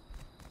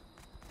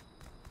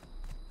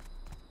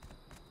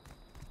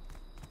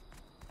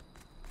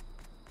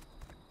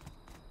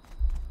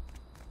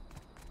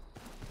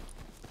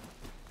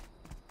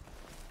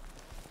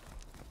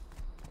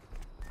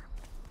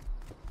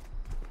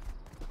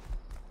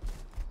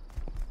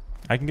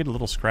 I can get a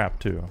little scrap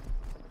too.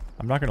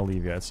 I'm not gonna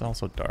leave yet, it's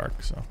also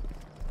dark, so.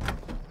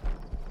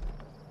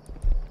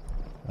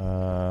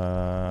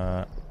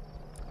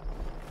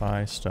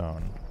 Buy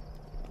stone.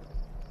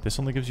 This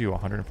only gives you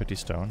 150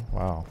 stone?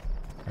 Wow.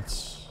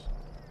 That's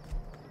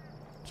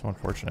so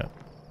unfortunate.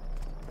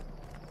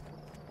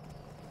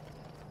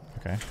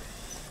 Okay.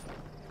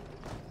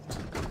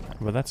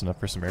 But that's enough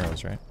for some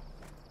arrows, right?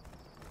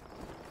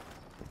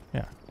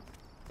 Yeah.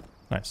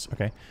 Nice,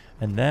 okay.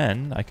 And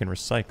then I can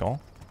recycle.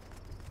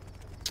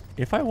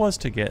 If I was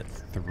to get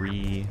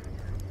 3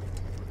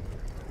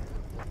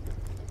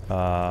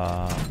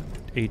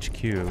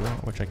 HQ,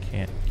 which I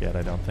can't get,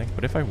 I don't think,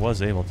 but if I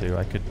was able to,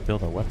 I could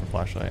build a weapon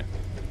flashlight.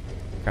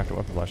 Craft a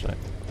weapon flashlight.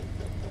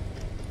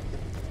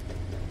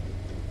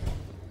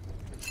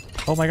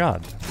 Oh my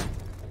god.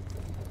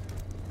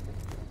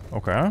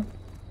 Okay.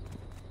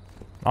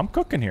 I'm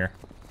cooking here.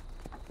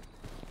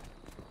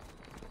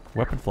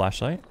 Weapon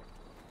flashlight.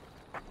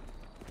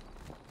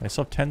 I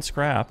still have 10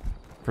 scrap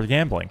for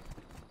gambling.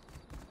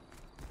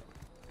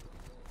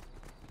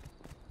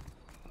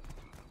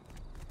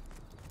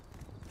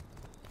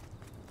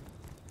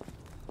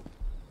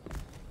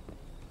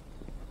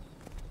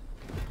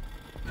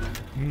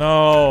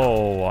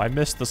 No, I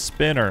missed the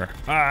spinner.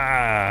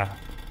 Ah.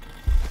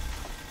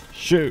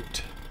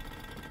 Shoot.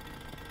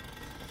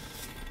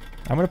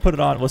 I'm going to put it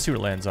on. Let's see what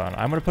it lands on.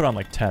 I'm going to put it on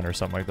like 10 or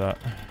something like that.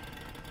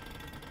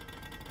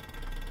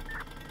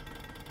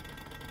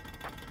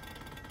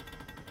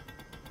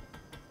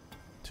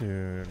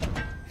 Dude.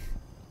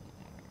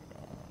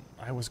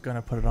 I was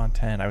gonna put it on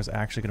 10. I was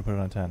actually gonna put it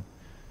on 10.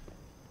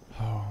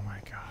 Oh my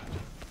god.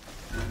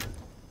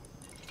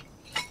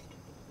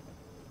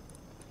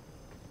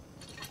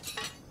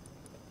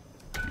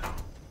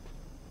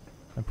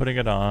 I'm putting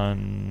it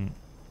on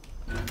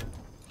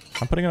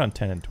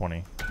 10 and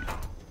 20.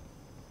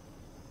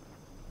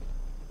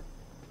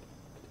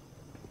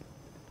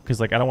 Cause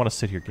like I don't want to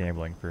sit here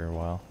gambling for a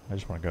while. I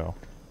just want to go.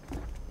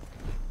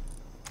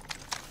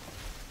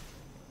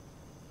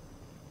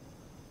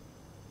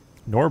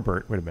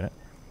 Norbert, wait a minute.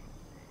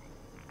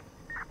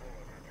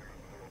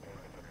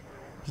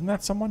 Isn't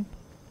that someone?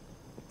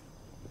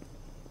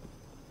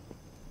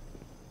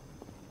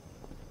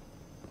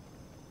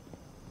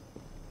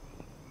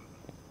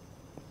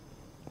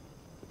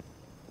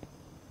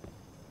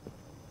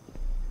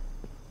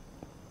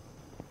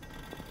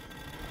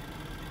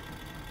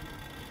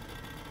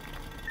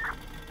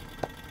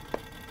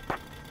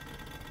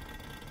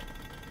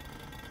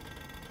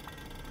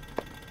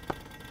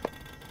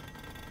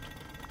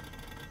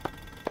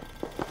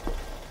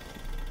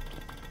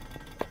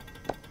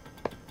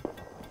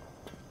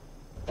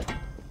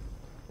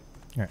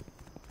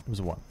 It was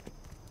a 1.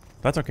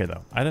 That's okay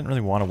though. I didn't really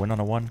want to win on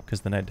a 1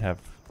 because then I'd have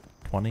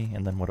 20,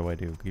 and then what do I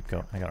do? Keep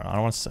going. I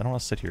don't want to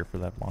sit here for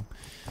that long.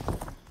 So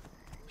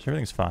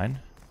everything's fine.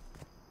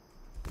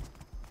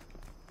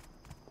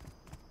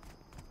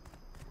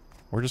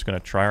 We're just gonna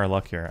try our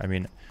luck here. I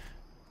mean,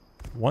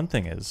 one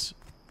thing is,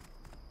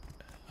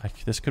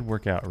 this could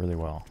work out really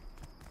well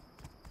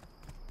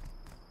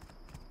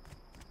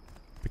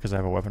because I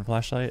have a weapon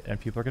flashlight,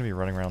 and people are gonna be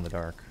running around in the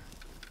dark.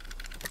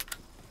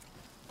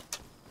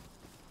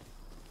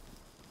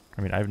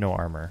 I mean, I have no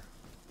armor.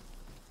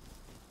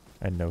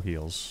 And no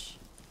heals.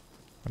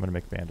 I'm gonna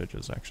make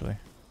bandages, actually.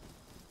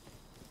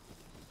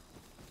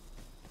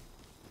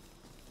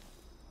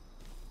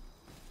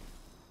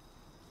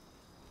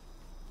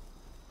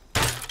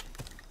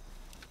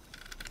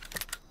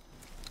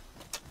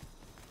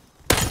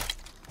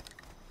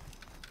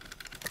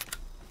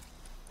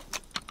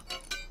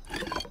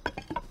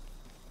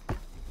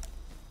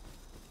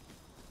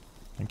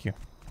 Thank you.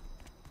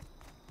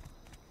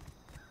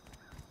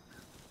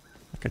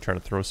 Could try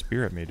to throw a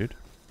spear at me, dude.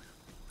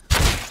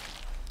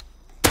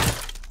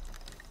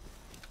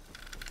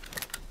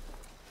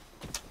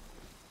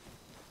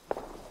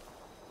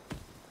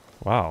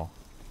 Wow.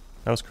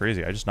 That was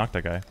crazy. I just knocked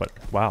that guy. But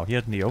wow, he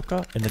had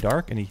Nyoka in the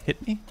dark and he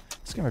hit me?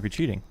 This guy might be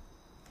cheating.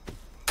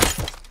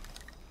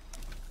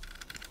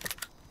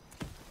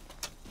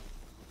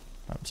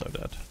 I'm so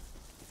dead.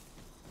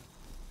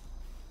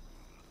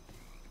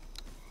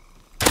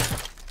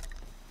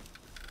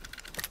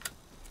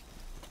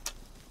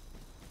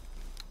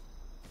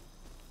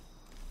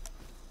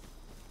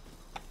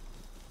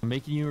 I'm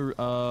making you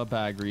a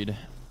bag, Reid.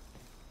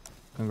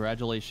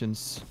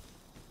 Congratulations.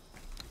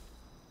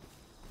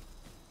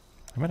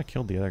 I might have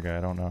killed the other guy,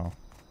 I don't know.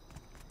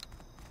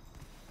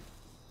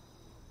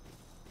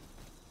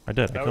 I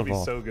did, That I would killed be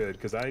all. so good,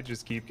 because I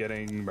just keep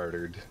getting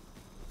murdered.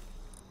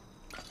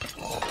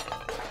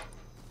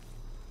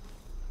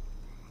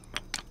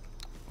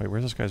 Wait,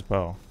 where's this guy's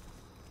bow?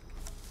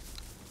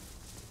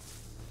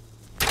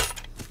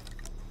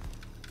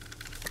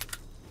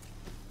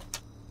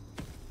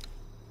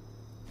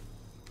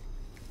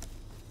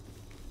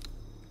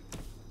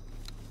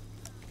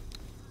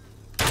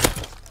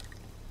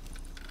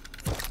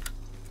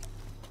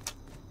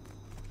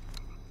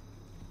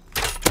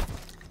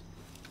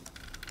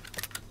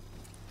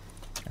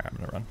 I'm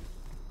gonna run.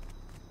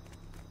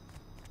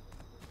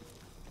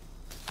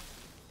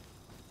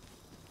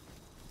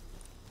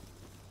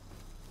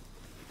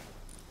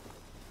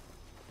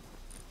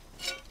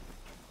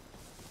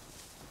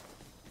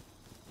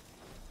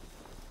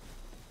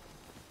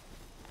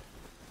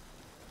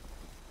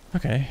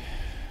 Okay.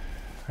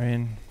 I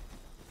mean,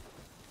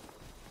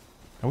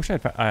 I wish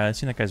I'd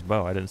seen that guy's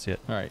bow. I didn't see it.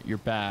 All right, you're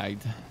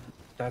bagged.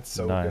 That's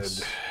so Nice.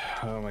 good.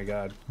 Oh my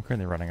god. I'm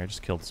currently running. I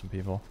just killed some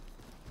people,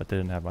 but they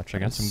didn't have much. I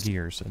got some Nice.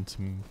 gears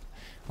and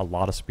a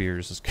lot of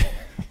spears.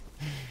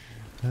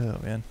 Oh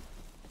man.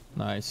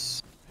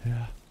 Nice.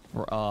 Yeah.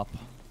 We're up.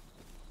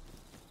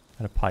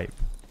 And a pipe.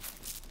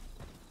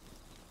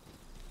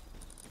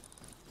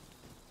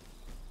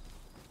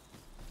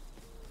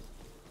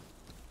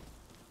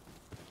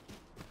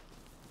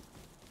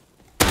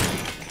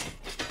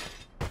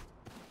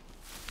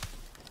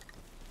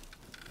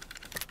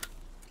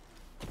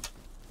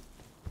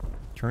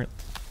 Turret.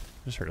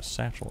 Just heard a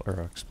satchel or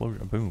a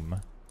explosion. A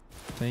boom.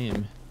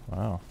 Same.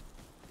 Wow.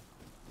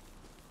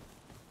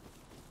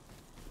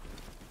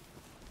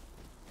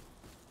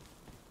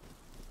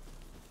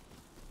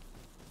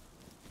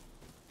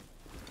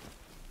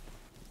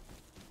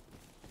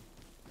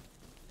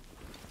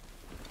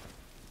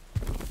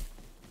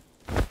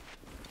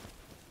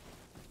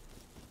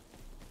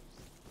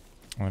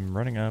 I'm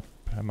running up.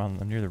 I'm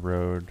near the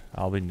road.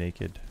 I'll be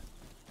naked.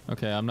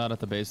 Okay, I'm not at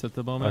the base at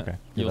the moment. Okay, yeah,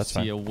 You'll that's see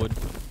fine. a wood.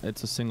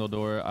 It's a single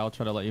door. I'll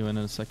try to let you in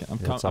a second.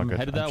 Yeah, it's all I'm good.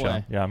 headed I'm that chilling.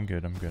 way. Yeah, I'm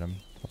good. I'm good.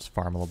 Let's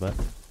farm a little bit.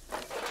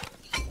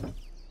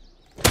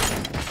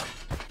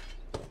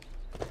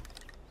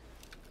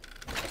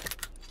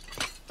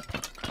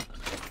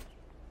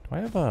 I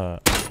have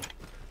a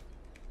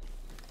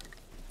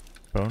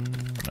bone?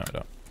 No, I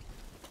don't.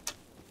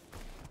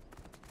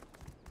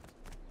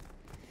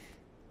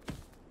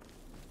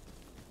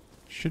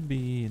 Should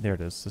be, there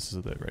it is. This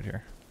is it right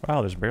here.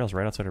 Wow, there's barrels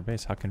right outside our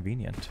base. How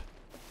convenient.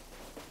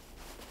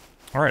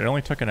 All right, it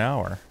only took an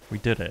hour. We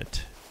did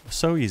it.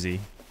 So easy.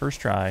 First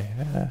try.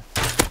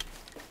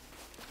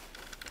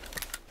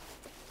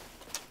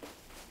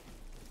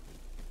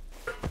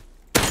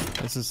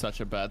 This is such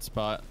a bad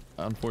spot,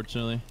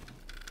 unfortunately.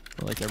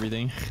 For like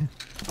everything.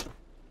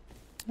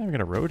 Yeah, we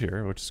got a road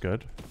here, which is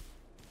good.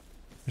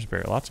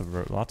 There's lots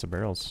of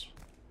barrels,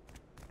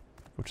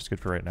 which is good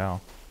for right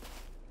now.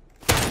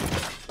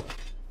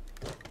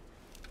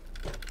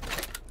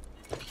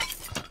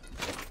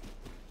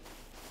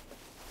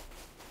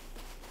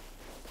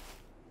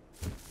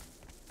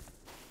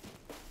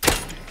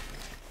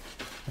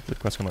 The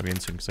quest can let me in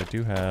soon because I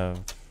do have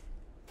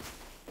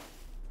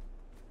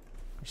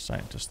a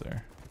scientist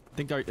there. I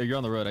think you're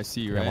on the road. I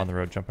see you, Yeah, right? I'm on the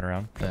road jumping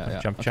around. Yeah,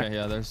 Jump okay, check.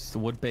 yeah, there's the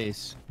wood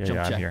base. Yeah, Jump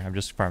yeah, check. I'm here. I'm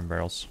just farming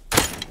barrels.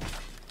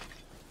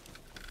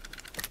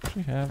 What do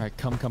we have? Alright,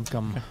 come.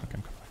 Come.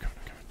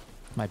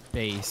 My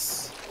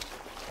base.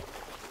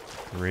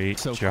 Great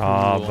So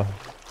job. cool.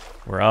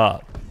 We're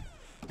up.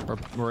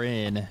 We're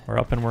in. We're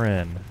up and we're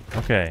in.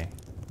 Okay.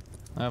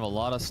 I have a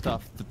lot of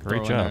stuff to Great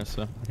throw job. in there,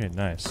 so. Okay,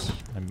 nice.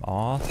 I'm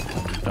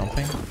off. I'm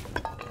dumping.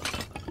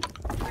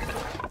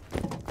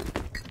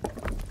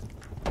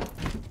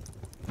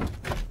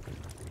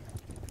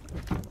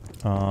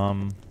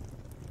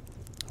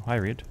 Hi,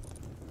 Reid.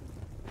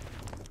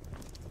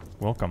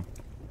 Welcome.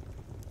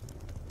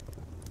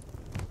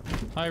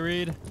 Hi,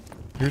 Reid.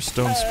 Here's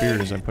stone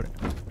spears I'm putting.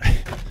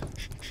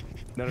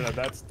 No,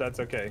 that's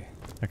okay.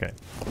 Okay.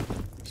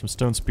 Some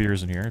stone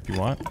spears in here if you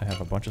want. I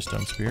have a bunch of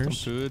stone Some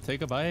spears. food.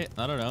 Take a bite.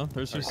 I don't know.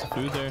 There's just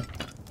food there.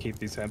 Keep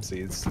these hemp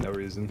seeds, no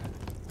reason.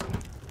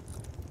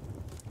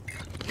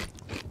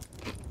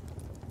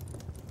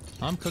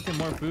 I'm cooking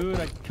more food.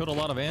 I killed a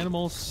lot of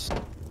animals.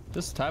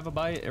 Just have a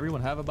bite.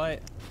 Everyone have a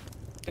bite.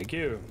 Thank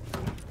you.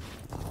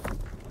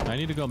 I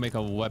need to go make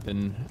a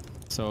weapon,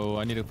 so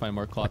I need to find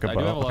more cloth. Like a I do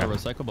bow, have a lot of okay.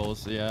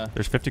 recyclables. Yeah.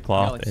 There's 50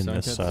 cloth like in stone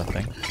this kits.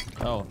 thing.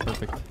 Oh,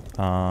 perfect.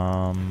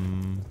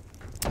 I'm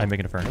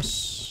making a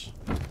furnace.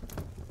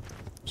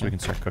 So we can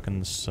start cooking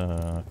this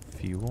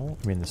fuel.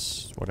 I mean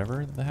this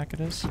whatever the heck it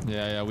is.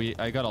 Yeah.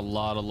 I got a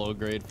lot of low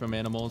grade from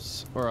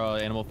animals or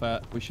animal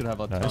fat. We should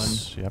have a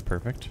Nice. Yeah,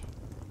 perfect.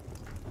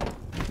 ton.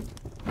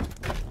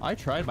 I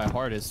tried my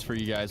hardest for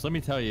you guys. Let me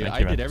tell you, Thank I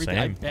you, did man. everything.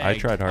 Same. I I begged.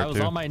 tried hard I was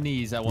too. on my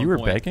knees at one You were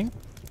point. begging?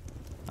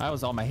 I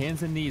was on my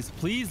hands and knees.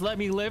 Please let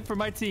me live for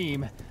my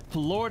team.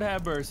 Lord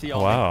have mercy on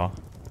me. Wow.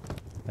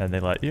 And they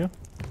let you?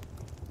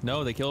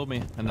 No, they killed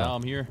me, and now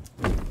I'm here.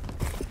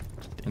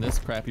 In this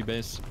crappy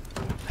base.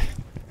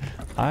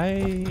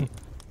 I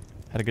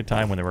had a good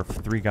time when there were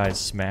 3 guys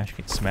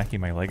smacking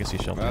my legacy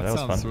shelter. That That was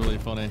sounds fun. really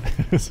funny.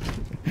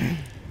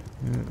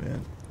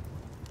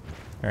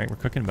 All right, we're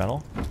cooking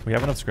metal. We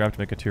have enough scrap to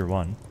make a tier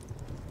 1.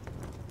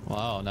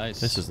 Wow, nice.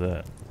 This is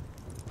it.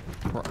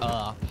 We're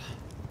up.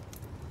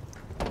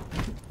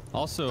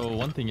 Also,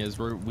 one thing is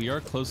we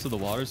are close to the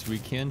water, so we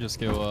can just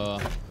go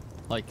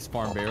like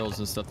spawn barrels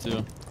and stuff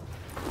too.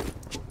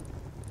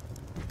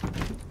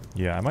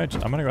 Yeah, I'm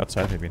gonna go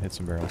outside maybe and hit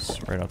some barrels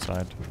right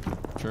outside.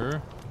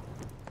 Sure.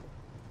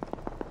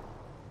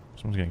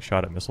 Someone's getting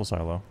shot at missile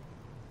silo.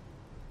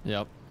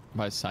 Yep.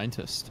 By a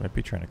scientist. Might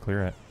be trying to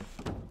clear it.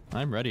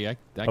 I'm ready. I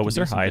Oh, can was do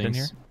there some hide in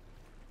things.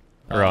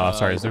 here? Or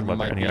sorry, is there there leather?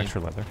 might Any be.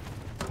 extra leather?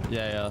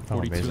 Yeah. Oh,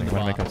 42 amazing. in I'm the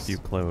gonna make a box. few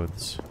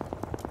clothes.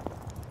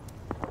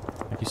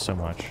 Thank you so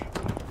much.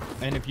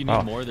 And if you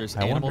need more, there's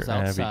animals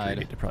That'd be outside.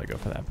 great to probably go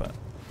for that, but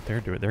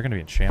they're gonna be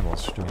in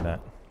shambles doing that.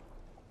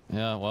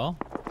 Yeah. Well,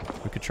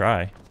 We could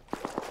try.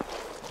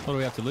 what do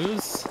we have to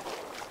lose?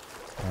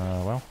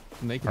 Well,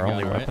 Naked our gun,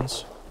 only right?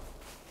 weapons.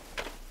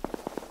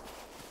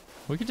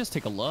 We could just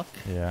take a look.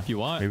 Yeah. If you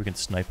want. Maybe we can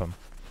snipe them.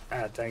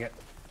 Ah, dang it.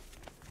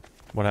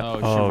 What?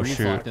 Oh,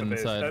 shoot! locked The base.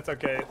 inside. That's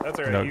okay. That's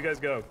alright. No. You guys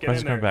go. Get Quest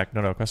is in coming there. back.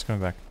 No, Quest is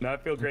coming back. No, I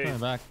feel You're great.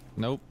 coming back.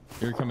 Nope.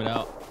 You're coming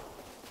out.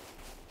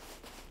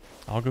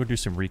 I'll go do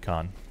some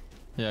recon.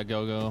 Yeah.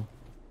 Go.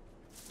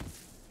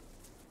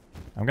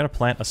 I'm gonna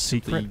plant a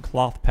secret Something-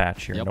 cloth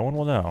patch here. Yep. No one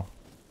will know.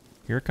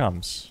 Here it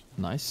comes.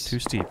 Nice. Too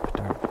steep.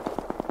 Darn.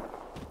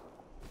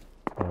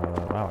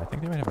 Wow, I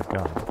think they might have a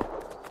gun.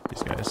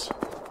 These guys.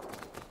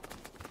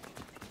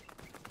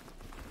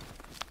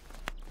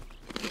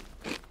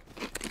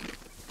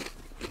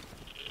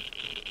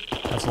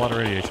 That's a lot of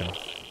radiation.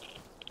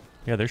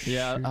 Yeah, they're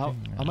Yeah.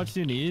 shooting. How much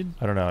do you need?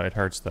 I don't know. It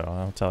hurts though.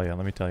 I'll tell you.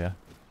 Let me tell you.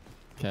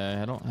 Okay.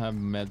 I don't have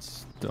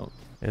meds. Don't.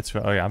 It's.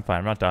 Oh yeah, I'm fine.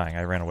 I'm not dying.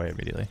 I ran away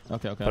immediately.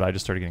 Okay. But I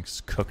just started getting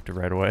cooked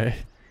right away.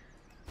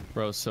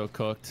 Bro, so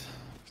cooked.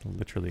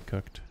 Literally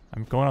cooked.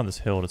 I'm going on this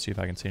hill to see if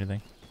I can see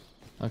anything.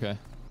 Okay.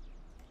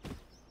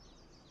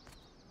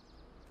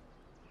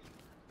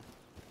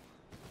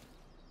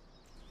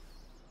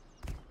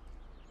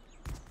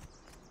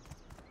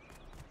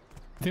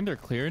 I think they're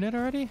clearing it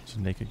already? There's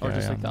a naked guy. Or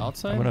just like on the me.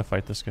 outside? I'm gonna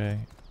fight this guy.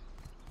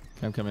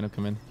 Okay, I'm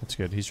coming. That's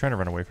good. He's trying to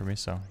run away from me,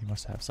 so he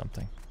must have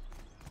something.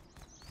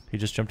 He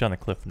just jumped down the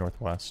cliff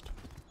northwest.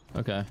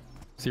 Okay.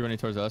 Is he running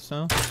towards us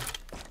now?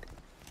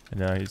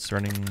 And he's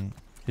running.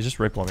 He's just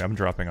right below me. I'm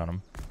dropping on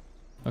him.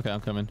 Okay,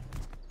 I'm coming.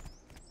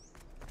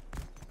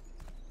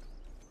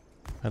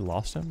 I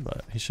lost him,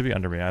 but he should be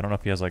under me. I don't know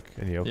if he has like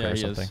any yoke or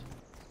something. Is.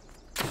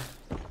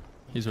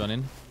 He's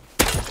running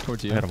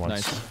towards you. I hit him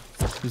once.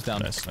 Nice. He's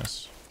down. Nice,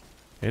 nice.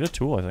 He had a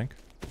tool, I think.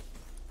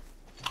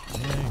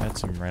 Yeah, he had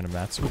some random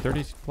mats. Ooh,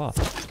 30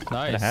 cloth.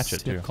 Nice. And a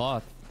hatchet too.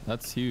 Cloth.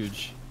 That's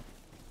huge.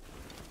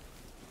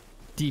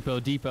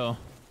 Depot.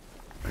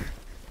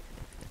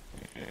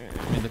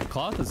 I mean, the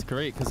cloth is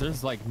great because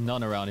there's like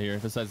none around here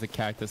besides the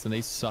cactus, and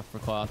they suck for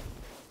cloth.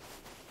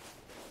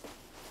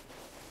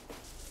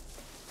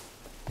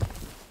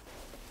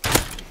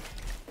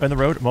 In the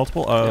road,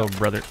 multiple. Oh, Yep.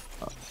 brother.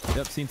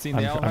 Yep, seen.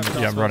 They all have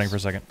I'm running for a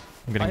crossbows. second.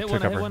 I'm I getting hit to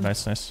one, I hit cover. one.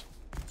 Nice, nice.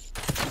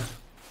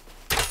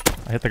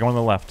 I hit the one on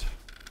the left.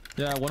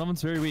 Yeah, one of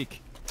them's very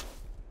weak.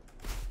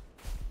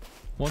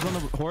 One's on the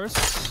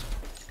horse.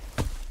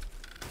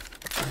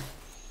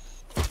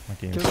 My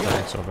game Kill is the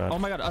guy. so bad. Oh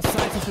my god, a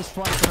scientist just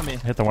flying in front of me.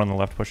 I hit the one on the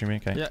left pushing me.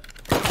 Okay. Yeah.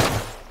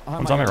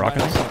 One's on my rocket.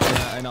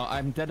 Yeah, I know.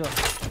 I'm dead.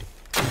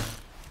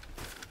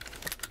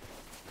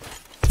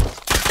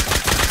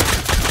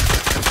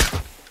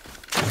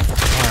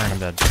 Darn, I'm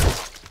dead.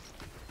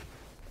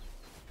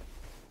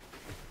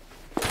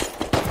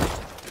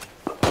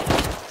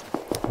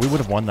 We would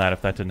have won that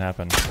if that didn't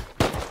happen.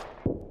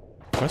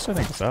 Quest, I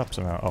think it's up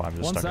somehow. Oh, I'm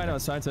just One stuck side in of a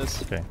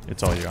scientist. Okay,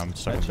 it's all you. I'm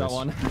stuck in Headshot this.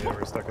 one. Yeah,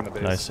 we're stuck in the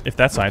base. Nice. If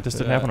that scientist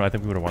didn't Yeah. happen, I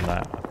think we would have won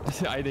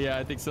that. Yeah,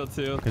 I think so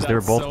too. Because they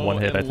were both so one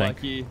hit, I think.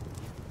 unlucky.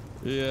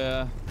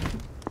 Yeah.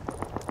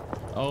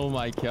 Oh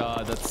my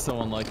god, that's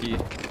so unlucky.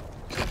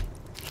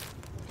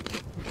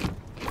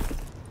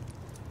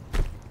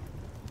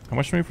 How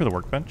much do we need for the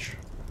workbench?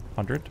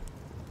 100?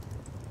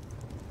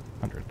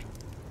 100.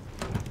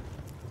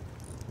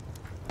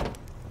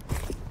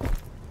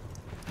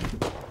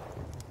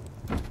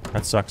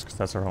 That sucks because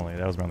that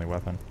was my only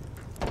weapon.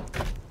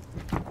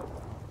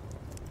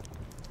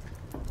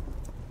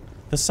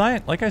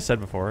 Like I said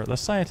before, the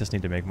scientists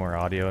need to make more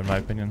audio in my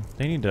opinion.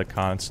 They need to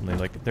constantly,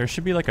 like, there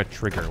should be like a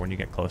trigger when you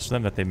get close to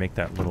them that they make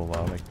that little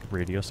like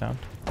radio sound.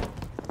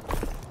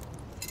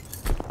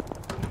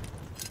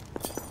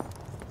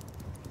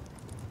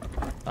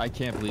 I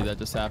can't believe that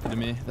just happened to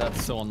me.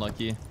 That's so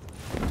unlucky.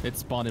 It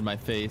spawned in my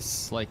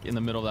face, like in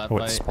the middle of that Oh,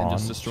 it fight, spawned? and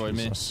just destroyed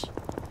Jesus.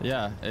 me.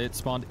 Yeah, it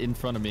spawned in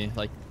front of me,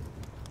 like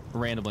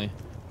randomly,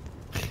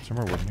 Is there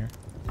more wood in here?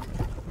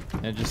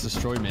 and it just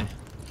destroyed me.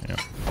 Yeah.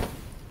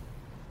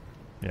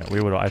 Yeah,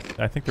 we would. I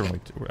think there were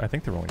only. I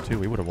think there were only two.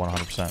 We would have won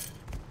 100%.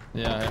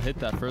 Yeah, I hit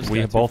that first. We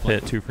guy both too.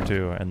 hit 2 for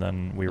 2, and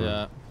then we were.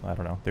 Yeah. I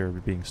don't know. They were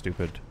being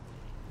stupid.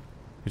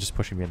 You're just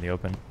pushing me in the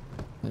open.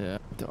 Yeah,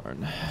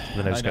 darn.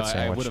 Then I just got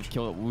I would have sandwiched.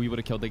 killed. We would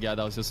have killed the guy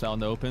that was just out in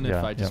the open if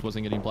Yeah, I just yeah.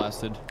 wasn't getting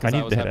blasted. I 'Cause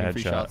need was to hit a having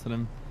free headshot. shots at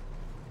him.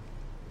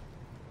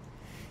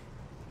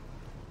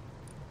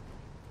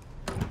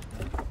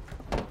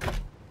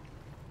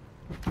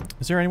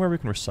 Is there anywhere we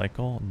can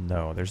recycle?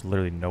 No, there's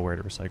literally nowhere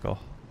to recycle.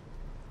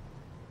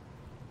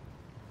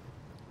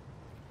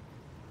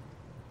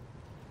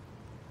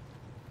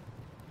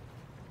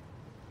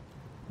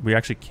 We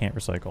actually can't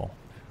recycle.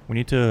 We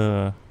need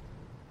to...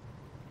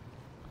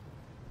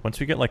 Once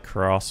we get like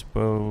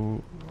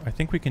crossbow... I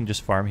think we can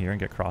just farm here and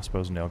get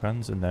crossbows and nail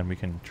guns, and then we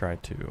can try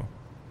to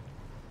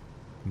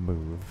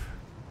move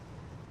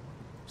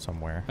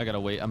somewhere. I gotta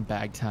wait. I'm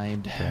bag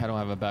timed. Okay. I don't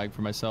have a bag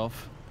for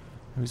myself.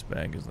 Whose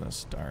bag is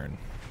this? Darn.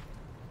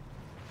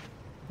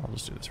 I'll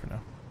just do this for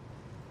now.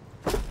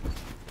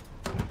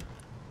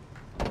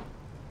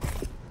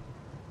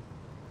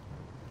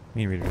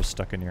 Me and Reid are just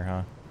stuck in here,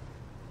 huh?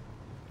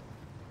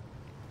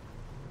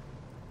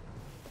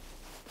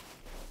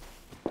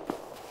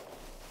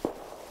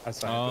 A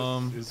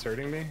scientist is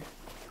hurting me?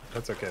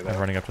 That's okay. I'm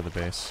running up to the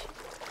base.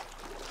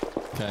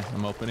 Okay,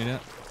 I'm opening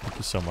it. Thank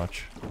you so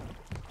much.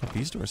 Oh,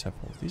 these doors have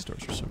holes. These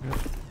doors are so good.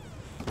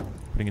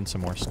 Putting in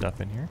some more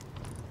stuff in here.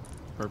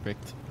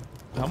 Perfect.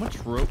 How much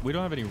rope? We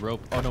don't have any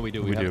rope. Oh no, we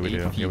do. We have do, we 8 do.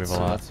 Yeah, feet, we have a so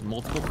lot. that's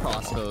multiple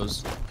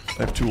crossbows. I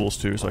have tools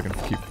too, so I can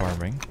keep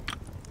farming.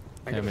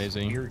 I got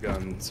Amazing. a spear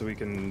gun, so we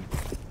can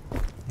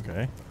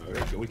Okay.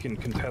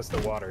 contest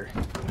the water.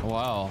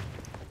 Wow.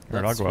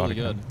 Alright, I'll That's go out really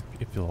again,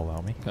 good. if you'll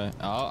allow me. Okay.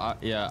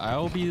 Yeah,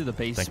 I'll be the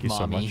base Thank you so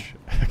mommy. much.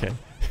 Okay.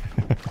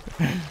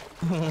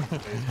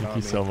 Thank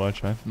you so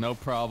much, man. No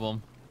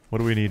problem. What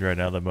do we need right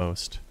now the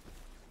most?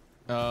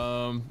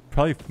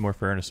 Probably more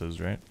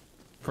furnaces, right?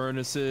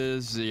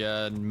 Furnaces,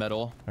 yeah, and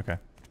metal, Okay.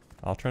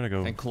 I'll try to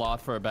go... and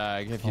cloth for a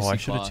bag. If you Oh, see I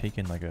should have cloth.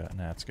 taken like a...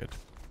 Nah, that's good.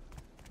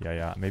 Yeah,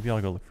 yeah. Maybe I'll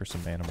go look for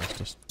some animals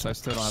just So I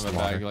still don't have a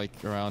slaughter. bag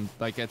like around,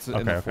 like it's in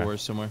Okay, the okay.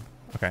 forest somewhere.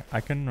 Okay,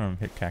 I can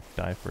hit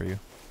cacti for you.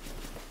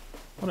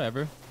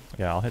 Whatever.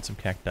 Yeah, I'll hit some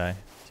cacti so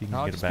you can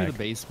I'll get just a be bag. the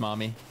base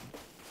mommy.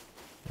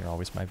 You're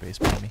always my base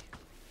mommy.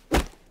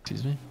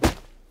 Excuse me.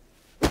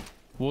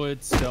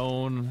 Wood,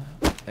 stone,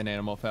 and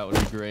animal fat would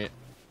be great.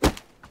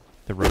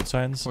 The road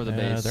signs? For the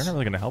base. They're not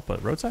really going to help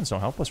us. Road signs don't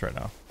help us right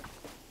now.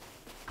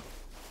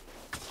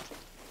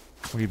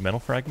 We need metal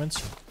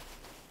fragments?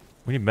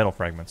 We need metal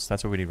fragments.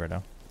 That's what we need right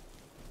now.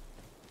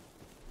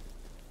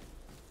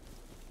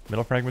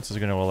 Metal fragments is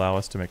going to allow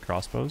us to make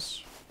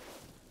crossbows.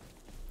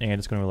 And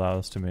it's going to allow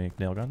us to make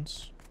nail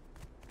guns.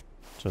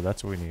 So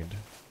that's what we need.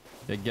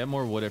 Yeah, get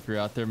more wood if you're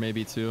out there,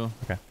 maybe too.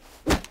 Okay.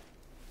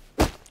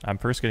 I'm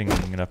first getting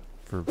enough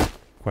for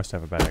Quest to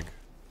have a bag.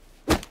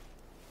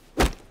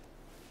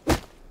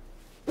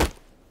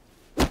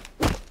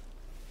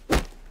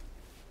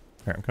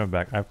 Alright, I'm coming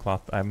back. I have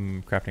cloth.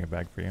 I'm crafting a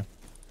bag for you.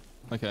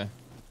 Okay.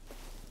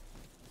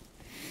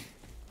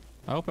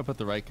 I hope I put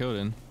the right code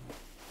in.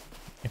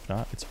 If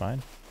not, it's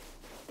fine.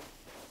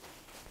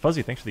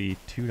 Fuzzy, thanks for the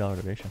 $2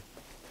 donation.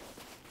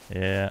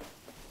 Yeah.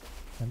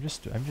 I'm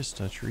just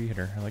a tree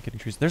hitter. I like hitting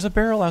trees. There's a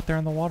barrel out there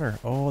in the water.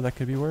 Oh, that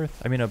could be worth.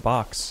 I mean, a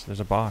box. There's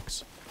a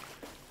box.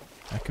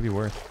 That could be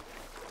worth.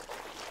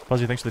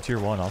 Fuzzy, thanks for the tier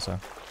 1 also.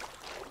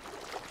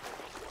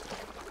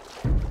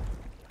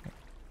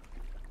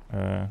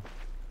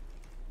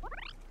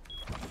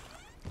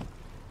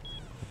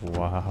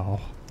 Wow.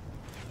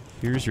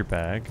 Here's your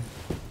bag.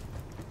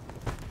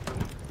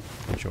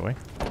 Enjoy.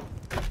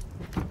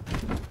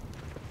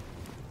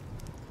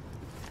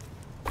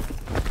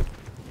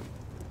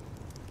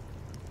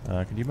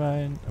 Could you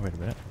mind? Oh, wait a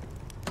minute.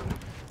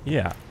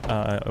 Yeah.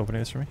 Opening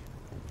this for me.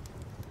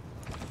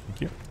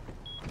 Thank you.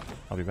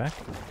 I'll be back.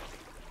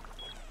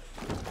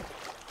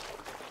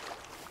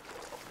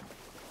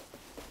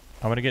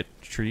 I'm gonna get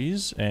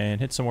trees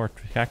and hit some more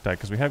cacti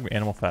because we have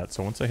animal fat.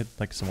 So once I hit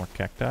like some more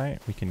cacti,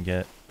 we can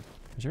get.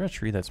 Is there a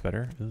tree that's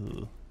better?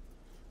 Ooh.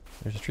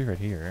 There's a tree right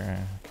here.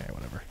 Okay,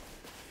 whatever.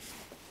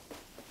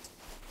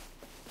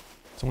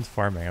 Someone's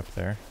farming up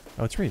there.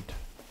 Oh, it's Reid.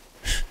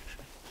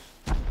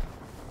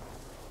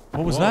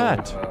 What was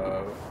that?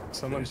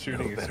 Someone's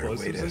shooting no better way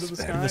explosives to into the spend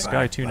sky? In the sky,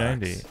 5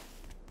 290. bucks.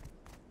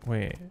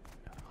 Wait.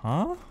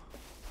 Huh?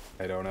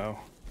 I don't know.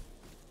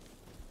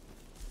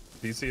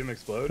 Do you see him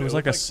explode? It was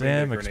like a looked maybe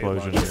SAM grenade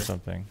explosion or launcher.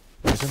 something.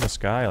 It was in the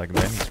sky, like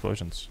many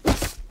explosions. I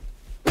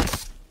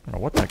don't know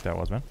what the heck that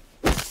was, man.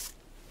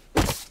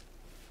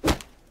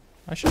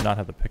 I should not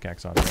have the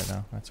pickaxe on right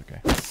now. That's okay.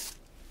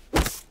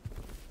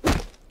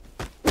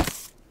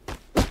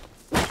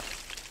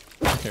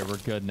 Okay, we're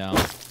good now.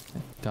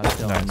 Got it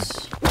done.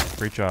 Nice.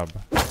 Great job.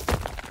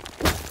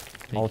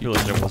 Thank All the you. people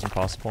that said it wasn't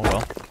possible.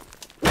 Well,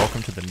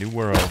 welcome to the new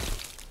world.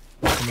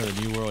 Welcome to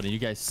the new world, and you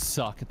guys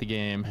suck at the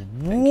game.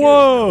 No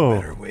Whoa!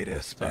 better way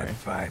to spend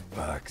Sorry.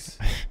 $5.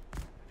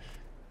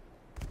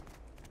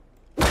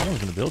 I was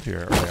gonna build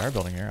here, or they are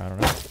building here. I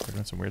don't know. They're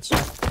doing some weird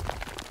stuff.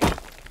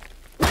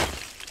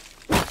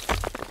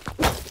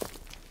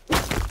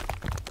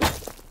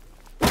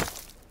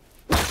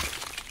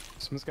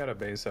 Someone's got a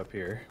base up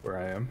here where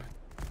I am.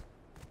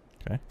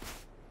 Okay.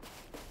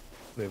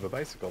 They have a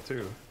bicycle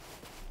too.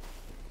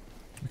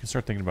 We can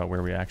start thinking about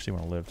where we actually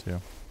want to live too.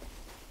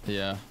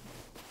 Yeah.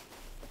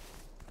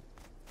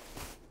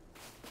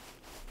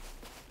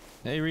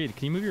 Hey, Reid,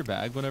 can you move your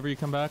bag whenever you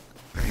come back?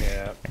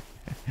 Yeah.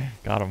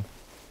 Got him.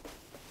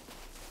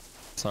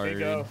 Sorry,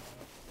 Bingo. Reid.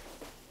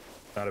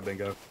 Not a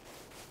bingo.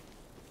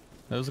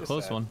 That was a Just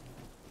close sad. one.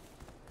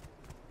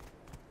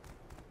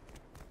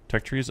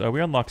 Tech trees.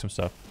 We unlocked some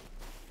stuff.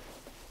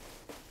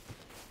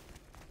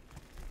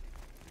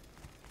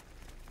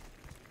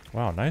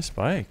 Wow, nice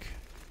bike.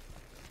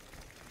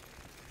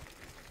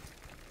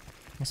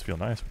 Must feel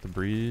nice with the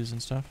breeze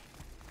and stuff.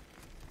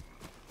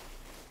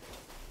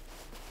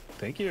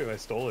 Thank you. I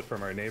stole it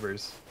from our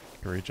neighbors.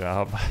 Great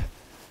job.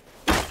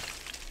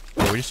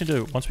 Yeah, we just need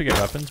to, once we get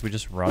weapons, we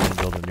just run and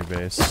build a new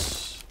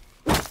base.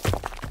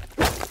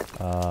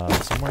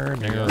 Somewhere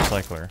near Yeah. a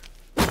recycler,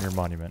 near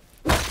monument.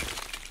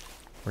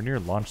 We're near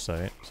launch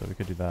site, so we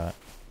could do that.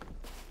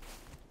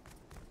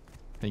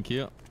 Thank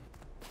you.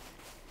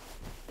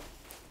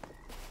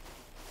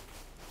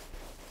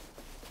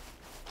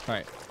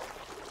 Alright.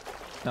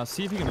 Now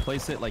see if you can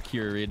place it like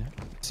here, Reid.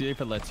 See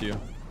if it lets you.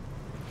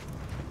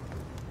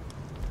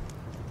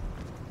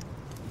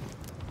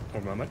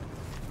 One moment.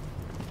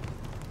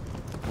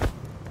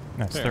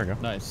 Nice, there we go.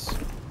 Nice.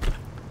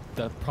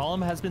 The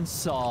problem has been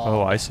solved.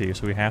 Oh, I see.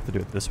 So we have to do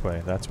it this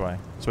way. That's why.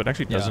 So it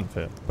actually Yeah. doesn't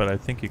fit, but I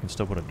think you can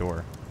still put a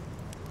door.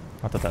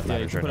 Not that that Yeah, you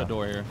matters can right put now. a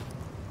door here.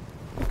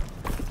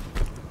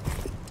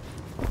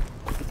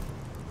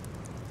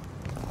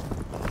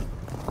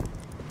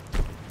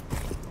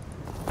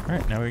 All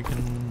right, now we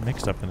can make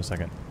stuff in a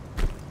second.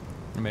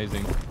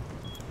 Amazing.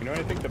 You know what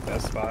I think the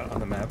best spot on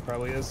the map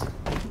probably is?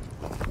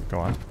 Go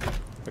on.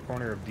 The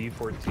corner of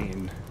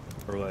D14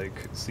 or like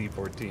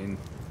C14.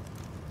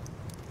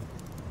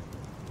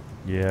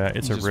 Yeah,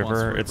 it's He a just wants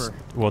river. a It's river.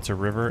 well, it's a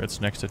river. It's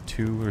next to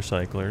 2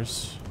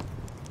 recyclers.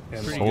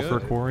 And Pretty Sulfur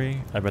good.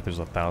 quarry. I bet there's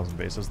 1,000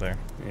 bases there.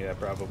 Yeah,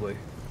 probably.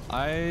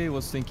 I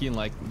was thinking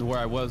like where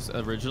I was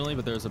originally,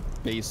 but there's a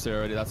base there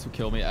already. That's what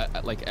killed me.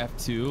 At like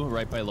F2,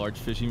 right by Large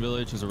Fishing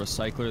Village, there's a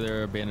recycler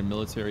there, abandoned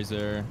militaries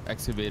there,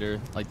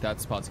 excavator. Like that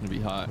spot's gonna be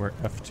hot. We're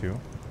F2.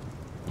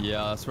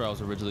 Yeah, that's where I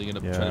was originally gonna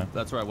try. Yeah.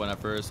 That's where I went at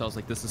first. I was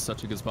like, this is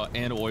such a good spot,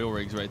 and oil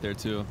rigs right there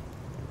too.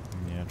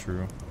 Yeah,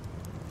 true.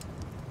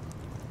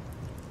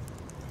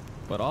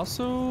 But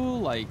also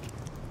like,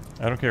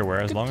 I don't care where,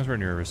 as long as we're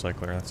near a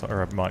recycler, that's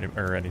or a monument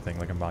or anything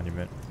like a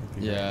monument. would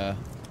be great. yeah,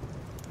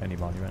 Any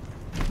monument.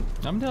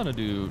 I'm down to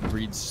do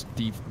Reid's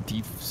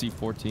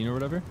DC14 or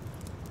whatever.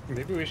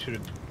 Maybe we should.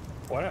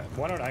 Why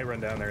don't I run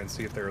down there and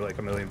see if there are like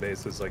a million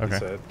bases, like you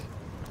said?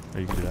 Oh,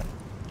 you can do that.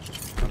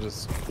 I'll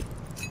just.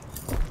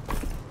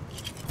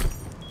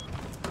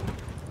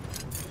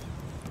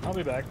 I'll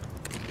be back.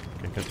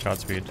 Okay, good.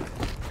 Godspeed.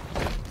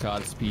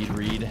 Godspeed,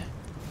 Reid.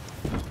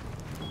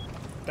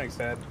 Thanks,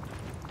 Dad.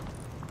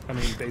 I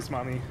mean, base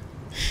mommy.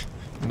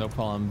 No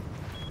problem,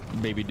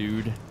 baby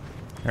dude. All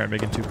right,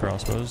 making 2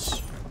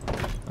 crossbows.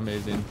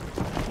 Amazing.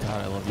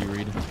 God, I love you,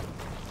 Reid.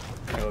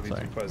 I love you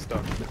Sorry. too, Quest.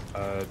 Don't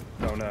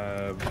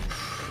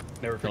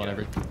never forget. Don't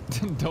ever,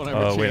 don't ever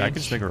Oh change. wait, I can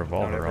just make a Don't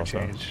revolver ever also.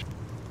 change.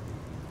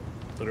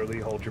 Literally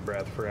hold your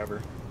breath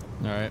forever.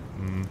 All right,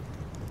 Mm.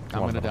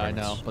 I'm Lot of gonna die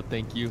fragments. now, but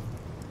thank you.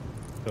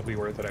 It'll be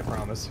worth it, I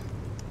promise.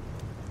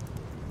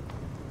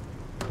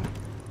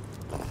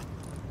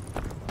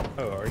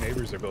 Oh, our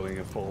neighbors are building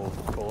a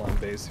full-on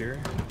base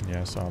here.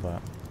 Yeah, I saw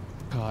that.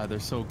 God, they're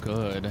so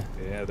good.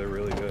 Yeah, they're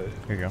really good.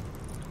 Here you go.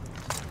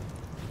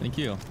 Thank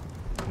you.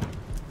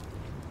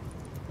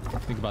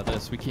 Think about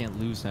this. We can't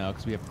lose now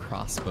because we have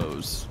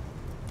crossbows.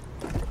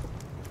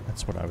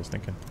 That's what I was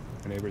thinking.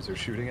 Our neighbors are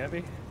shooting at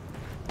me.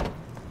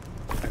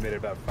 I made it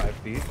about 5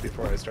 feet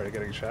before I started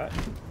getting shot.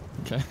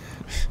 Okay.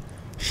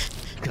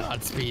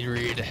 Godspeed,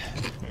 Reid.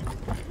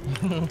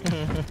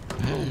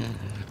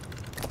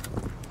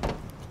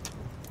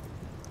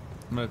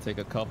 I'm gonna take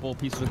a couple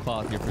pieces of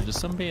cloth here for just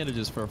some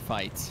bandages for a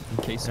fight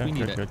in case Yeah, we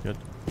need good, it. good.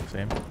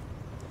 Same.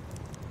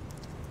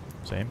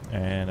 Same.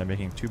 And I'm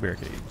making 2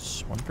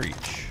 barricades, 1 for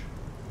each.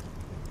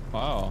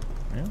 Wow.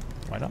 Yeah,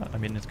 why not? I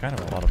mean, it's kind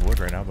of a lot of wood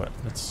right now, but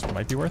it's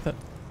might be worth it.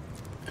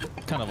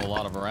 Kind of a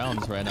lot of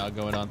rounds right now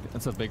going on.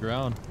 That's a big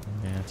round.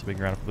 Yeah, it's a big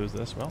round if we lose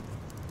this. Well,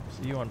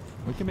 see you on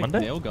We can make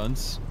Monday? nail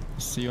guns.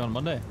 See you on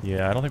Monday.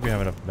 Yeah, I don't think we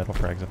have enough metal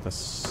frags at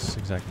this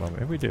exact moment.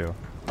 Maybe we do.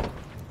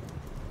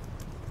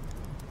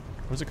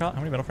 What's it called? How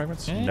many metal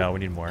fragments? Eh, No, we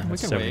need more. we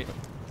That's can 70. wait.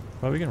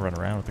 Well, we can run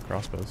around with the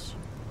crossbows.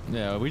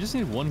 Yeah, we just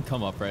need one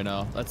come up right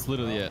now. That's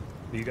literally it.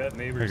 You got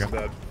neighbors There you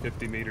go. about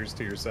 50 meters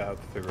to your south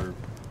that are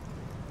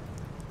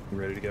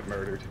ready to get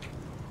murdered.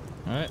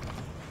 All right.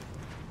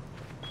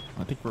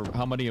 I think we're.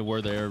 How many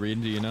were there,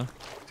 Reid? Do you know?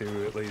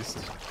 2 at least.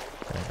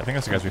 Okay, I think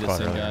that's the guys we The fought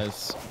same earlier.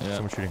 guys. Yeah.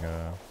 Someone shooting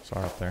a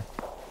SAR up there.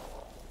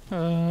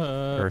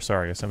 Uh, Or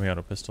sorry, a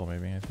semi-auto pistol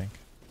maybe, I think.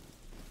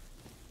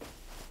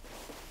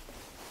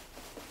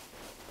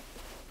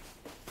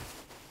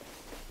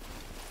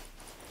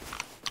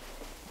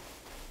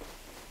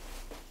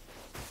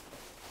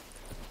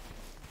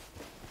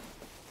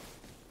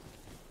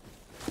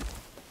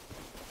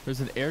 There's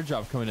an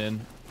airdrop coming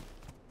in.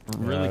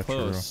 Really Yeah, true.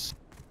 close.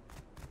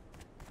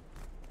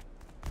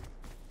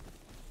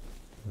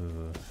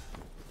 Ugh.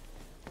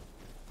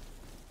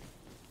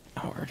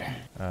 Howard.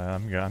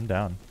 I'm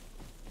down.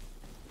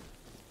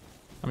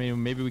 I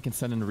mean, maybe we can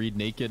send in Reid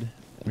naked and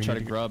We try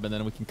need to to grub, and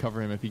then we can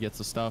cover him if he gets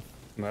the stuff.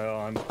 Well,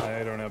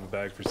 I don't have a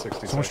bag for 60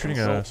 Someone's seconds. shooting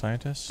a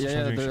scientist? Yeah, Someone's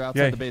yeah, getting they're sh-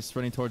 outside yeah, the base,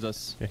 running towards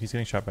us. Yeah, he's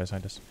getting shot by a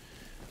scientist.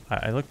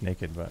 I look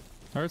naked, but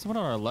I heard someone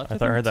on our left. I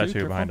thought I heard that too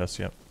careful. behind us.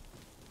 Yep.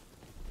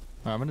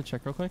 Alright, I'm gonna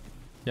check real quick.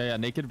 Yeah, yeah,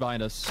 naked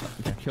behind us.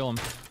 We can kill him.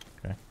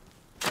 Okay.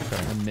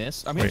 I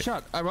missed. I'm getting Wait.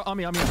 shot. On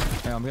me.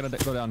 Yeah, I'm gonna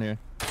go down here.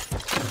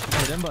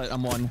 Hit him, but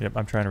I'm one. Yep,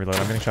 I'm trying to reload.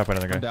 I'm getting shot by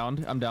another guy. I'm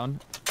down. I'm down.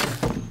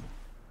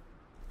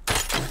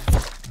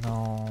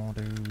 No,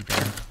 dude.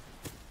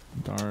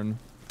 Darn.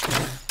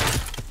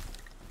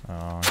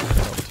 Oh, I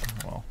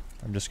failed. Well,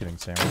 I'm just getting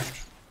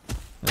sandwiched.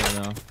 I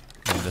know.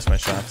 I missed my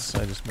shots.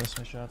 I just missed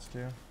my shots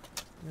too.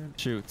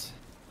 Shoot.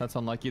 That's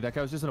unlucky. That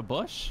guy was just in a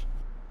bush?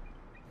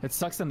 It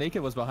sucks the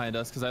naked was behind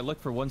us because I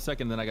looked for 1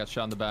 second, then I got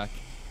shot in the back.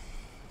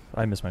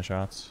 I missed my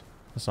shots.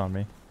 It's on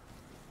me.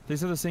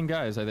 These are the same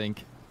guys, I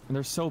think. And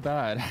they're so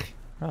bad.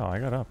 Oh, I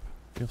got up.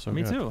 Feel so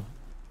Me good. too.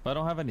 But I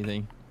don't have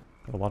anything.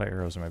 Got a lot of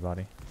arrows in my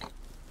body.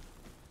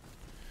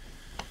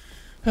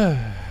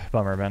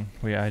 Bummer, man.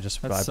 I That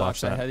botched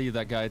sucks. I that. headed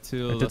that guy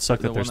too. It did suck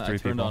that the there's one 3 I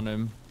turned people. on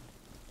him.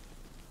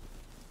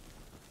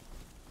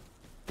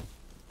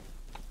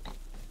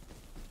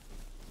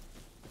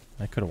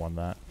 I could have won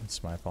that.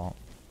 It's my fault.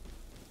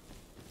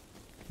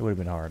 It would have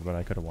been hard, but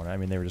I could have won it. I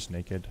mean, they were just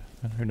naked.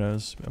 Who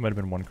knows? It might have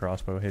been 1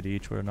 crossbow hit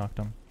each would have knocked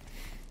them.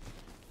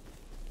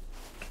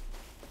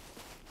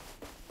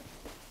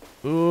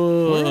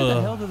 Where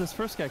the hell did this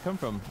first guy come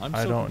from?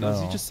 I don't Was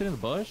know. he just sitting in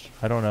the bush?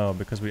 I don't know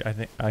because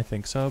I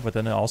think so, but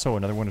then also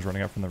another one was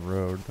running up from the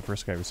road. The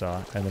first guy we saw,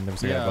 and then there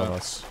was a guy Yeah. above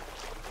us.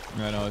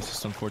 I know, it's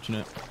just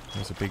unfortunate. It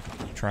was a big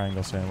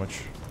triangle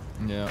sandwich.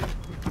 Yeah.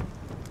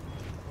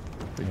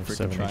 Big have freaking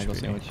 7 triangle HP.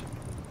 sandwich.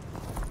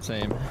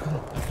 Same.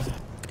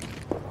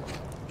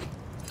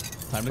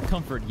 Time to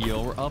comfort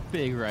heal. We're up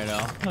big right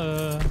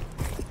now.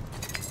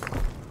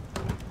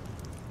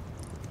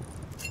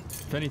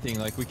 If anything,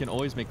 like, we can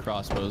always make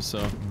crossbows,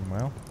 so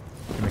Well,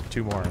 we can make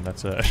 2 more, and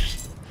that's it.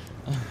 'Cause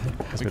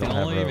we don't can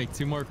have only rope. make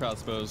 2 more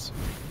crossbows.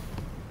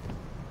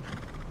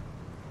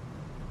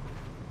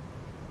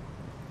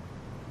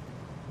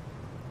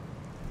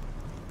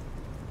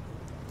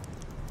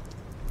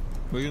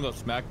 We can go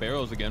smack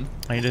barrels again.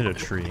 I needed a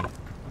tree.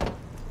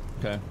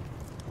 Okay.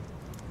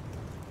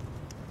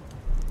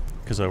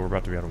 Because we're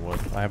about to be out of wood.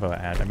 I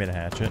made a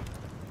hatchet.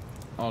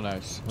 Oh,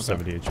 nice. Okay.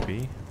 70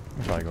 HP.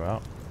 I'll probably go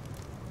out.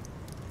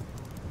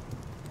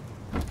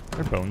 Are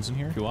there bones in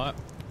here? If you want.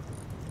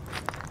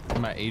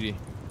 I'm at 80.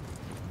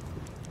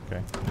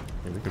 Okay.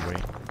 Yeah, we could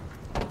wait.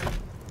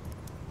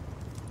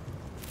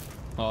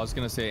 Oh, I was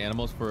gonna say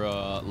animals for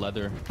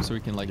leather, so we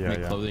can like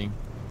make clothing.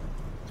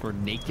 We're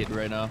naked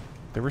right now.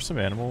 There were some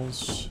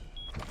animals.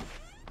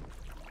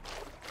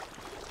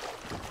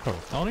 Oh,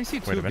 I only see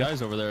two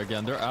guys over there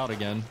again. They're out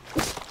again.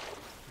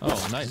 Oh,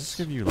 nice. Does this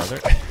give you leather?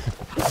 I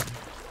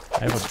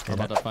have We're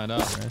about to find out.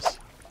 Nice.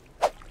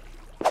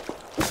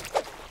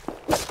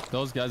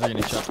 Those guys are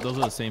getting shot. Those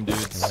are the same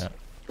dudes. Yeah.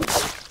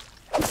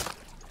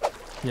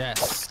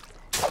 Yes.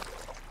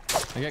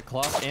 I get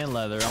cloth and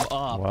leather. I'm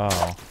up.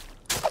 Wow.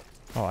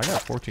 Oh, I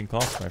got 14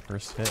 cloth my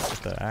first hit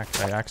with the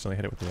axe. I accidentally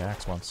hit it with the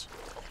axe once.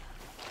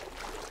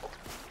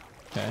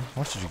 Okay.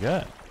 How much did you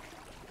get?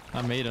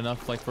 I made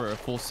enough like for a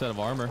full set of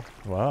armor.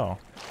 Wow.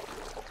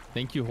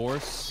 Thank you,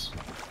 horse.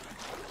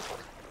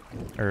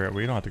 Or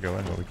we don't have to go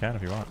in, but we can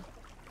if you want.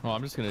 Oh,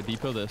 I'm just gonna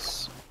depot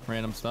this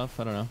random stuff.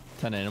 I don't know.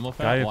 10 animal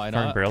fat. Guy Why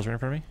firing not? barrels right in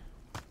front of me.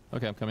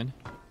 Okay, I'm coming.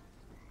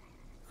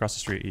 Across the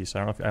street east.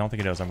 I don't think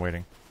he does. I'm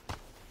waiting.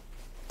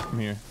 I'm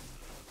here.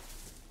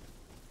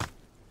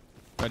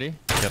 Ready?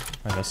 Yep,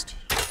 I missed.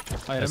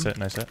 I hit him.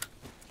 Nice hit.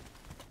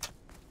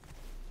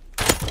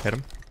 Hit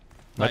him.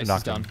 Nice, He's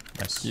knocked down. him.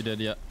 Nice. You did,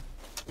 yeah.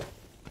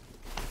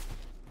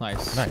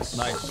 Nice. Nice.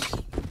 Nice.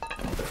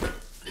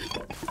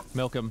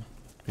 Milk him.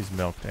 He's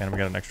milked, and we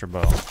got an extra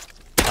bow.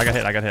 I got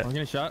hit. I'm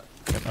getting shot.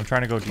 Yep, I'm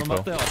trying to go From depot.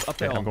 up the hill. Up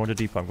the hill. I'm going to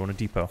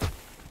depot.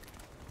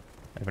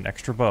 I have an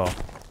extra bow.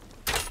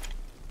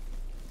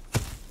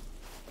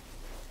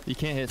 You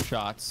can't hit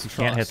shots.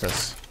 Can't hit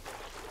this.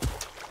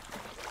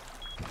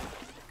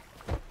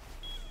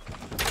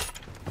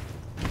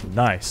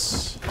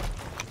 Nice.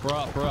 We're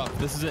up. We're up.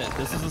 This is it.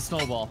 This is the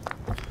snowball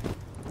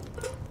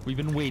we've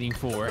been waiting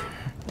for.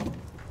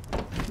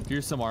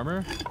 Here's some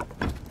armor.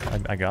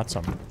 I got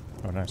some.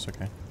 Oh, nice.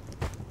 Okay.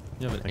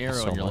 You have an Thank you arrow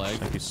so in your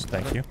much. leg.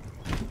 Thank you.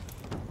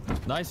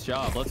 Nice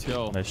job. Let's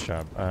go. Nice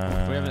job. Do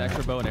we have an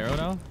extra bow and arrow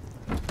now?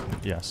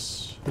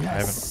 Yes. Yes. I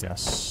haven't.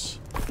 Yes.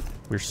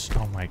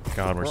 Oh my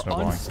God, we're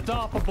snowballing.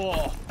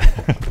 Unstoppable.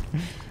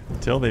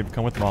 Until they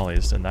come with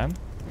mollies, and then.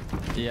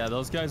 Yeah,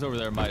 those guys over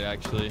there might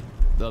actually.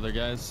 The other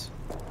guys.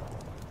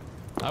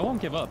 I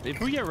won't give up. If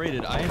we get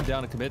raided, I am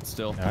down to commit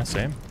still. Yeah,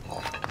 same.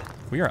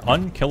 We are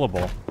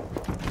unkillable.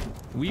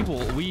 We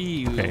will.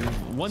 Okay.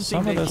 One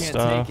Some thing of they this can't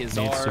stuff take is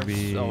needs our. to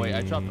be- Oh wait,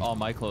 I dropped all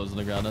my clothes on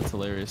the ground. That's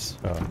hilarious.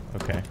 Oh,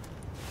 okay.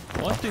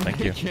 One thing thank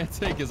they you. can't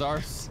take is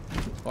our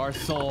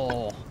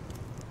soul.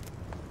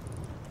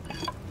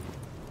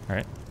 All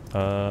right.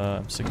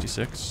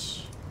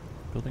 66.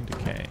 Building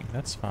decaying.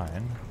 That's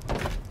fine.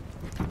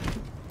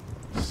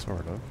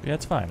 Sort of. Yeah,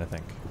 it's fine. I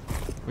think.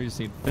 We just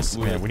need This.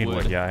 wood. Yeah, we need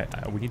wood. Yeah,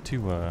 we need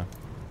to.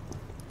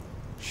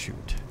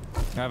 Shoot.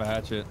 I have a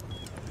hatchet.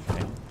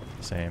 Okay.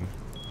 Same.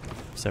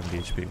 70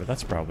 HP, but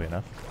that's probably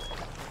enough.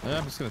 Yeah,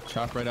 I'm just gonna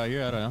chop right out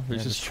here. I don't know.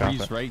 There's Yeah, just just chop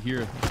trees it. right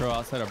here. Throw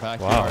outside our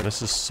backyard. Wow,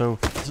 this is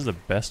the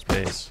best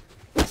base.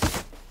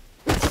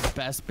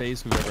 Best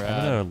base we've ever I'm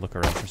had. gonna look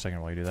around for a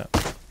second while you do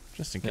that,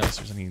 just in Yeah. case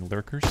there's any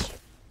lurkers.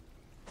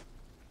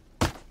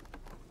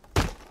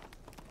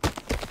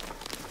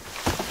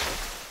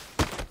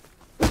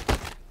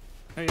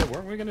 Hey, yeah,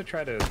 weren't we gonna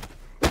try to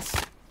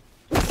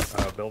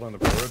build on the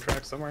railroad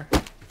track somewhere?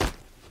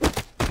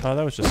 Oh,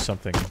 that was just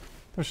something.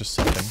 That was just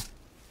something.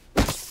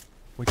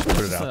 We just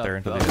put it out there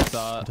into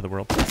the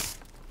world.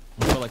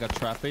 For like a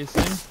trap base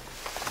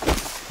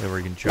thing. Where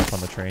you can jump on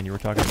the train you were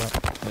talking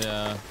about.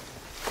 Yeah.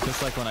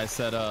 Just like when I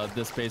said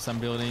this base I'm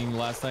building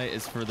last night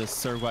is for this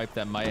Zerg wipe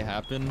that might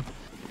happen.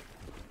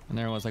 And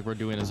everyone's like, we're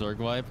doing a Zerg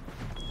wipe.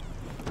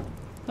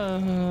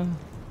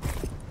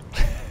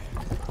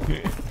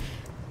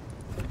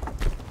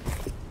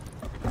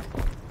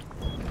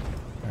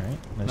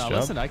 Alright, nice Now job.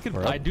 listen,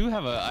 We're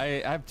up.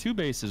 I have two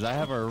bases. I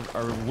have our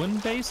win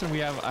base and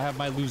I have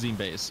my losing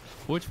base.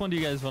 Which one do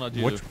you guys want to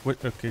do?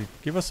 Okay,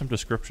 give us some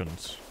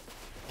descriptions.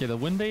 Okay, the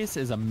win base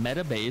is a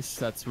meta base.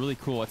 That's really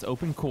cool. It's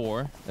open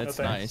core. That's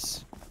thanks.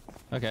 nice.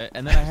 Okay,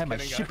 and then I have my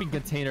Kidding, guy. shipping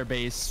container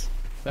base.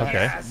 That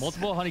Okay. has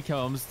multiple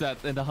honeycombs.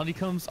 And the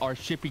honeycombs are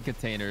shipping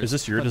containers. Is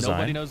this your but design?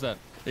 Nobody knows that.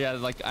 Yeah,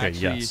 like Okay,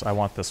 actually. yes, I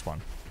want this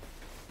one.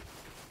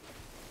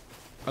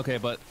 Okay,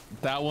 but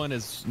that one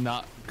is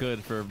not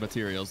good for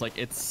materials. Like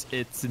it's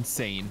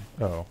insane.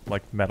 Oh,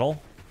 like metal?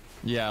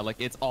 Yeah, like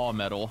it's all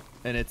metal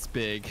and it's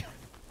big.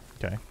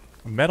 Okay.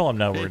 Metal I'm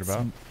not worried It's-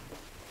 about.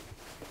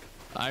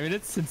 I mean,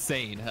 it's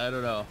insane. I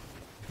don't know.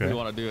 Okay. We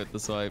want to do it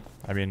this way.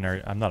 I mean,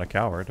 I'm not a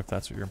coward, if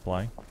that's what you're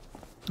implying.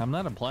 I'm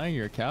not implying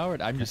you're a coward.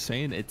 I'm just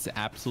saying it's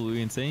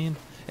absolutely insane.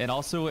 And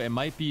also, it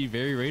might be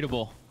very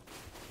rateable.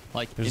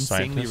 Like, There's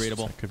insanely a scientist.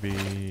 rateable. It could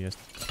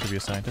be a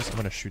scientist. I'm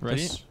gonna shoot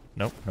Ready? this.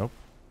 Nope, nope.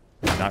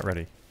 I'm not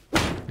ready.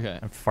 Okay.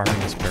 I'm farming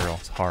this barrel.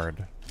 It's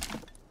hard.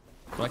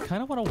 But I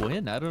kind of want to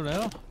win. I don't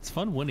know. It's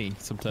fun winning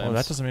sometimes. Oh,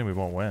 that doesn't mean we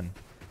won't win.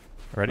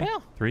 Ready?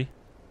 Well. 3,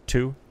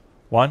 2,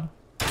 1.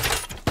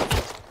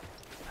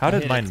 How I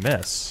did hit mine it.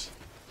 miss?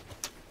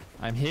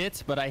 I'm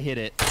hit, but I hit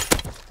it.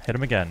 Hit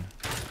him again.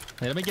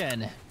 Hit him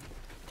again.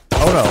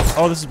 Oh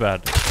no. Oh, this is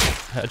bad.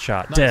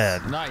 Headshot. Nice.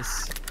 Dead.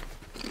 Nice.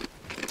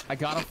 I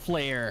got a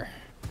flare.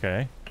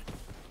 Okay.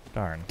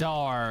 Darn.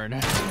 Darn.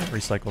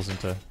 Recycles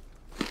into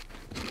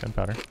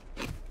gunpowder.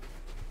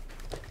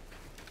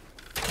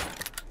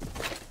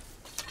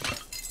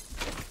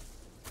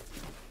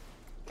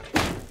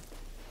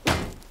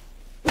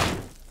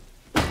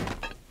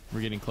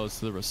 We're getting close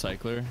to the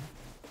recycler.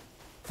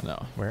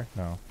 No. Where?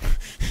 No.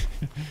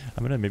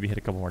 I'm gonna maybe hit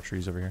a couple more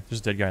trees over here. There's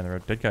a dead guy in the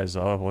road. Dead guys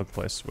all over the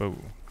place. Whoa. Oh,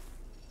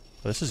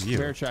 this is you.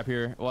 Bear trap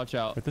here. Watch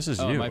out. But this is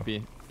oh, you. It might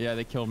be. Yeah,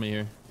 they killed me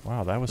here.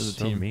 Wow, that was There's a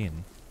so team.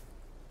 mean.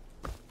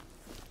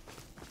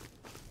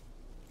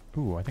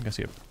 Ooh, I think I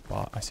see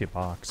a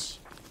box.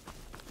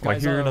 Oh, I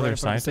Guys, hear right another in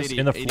front of us, scientist 80,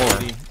 in the 80,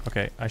 floor. 80.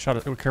 Okay, I shot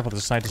it. Oh, careful,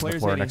 there's a scientist in the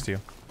Players floor 80. next to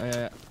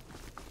you.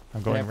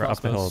 I'm going cross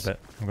up the hill a those. bit.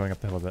 I'm going up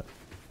the hill a bit.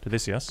 Did they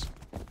see us?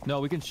 No,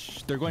 we can.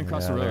 They're going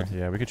across the Yeah, road.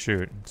 yeah, we could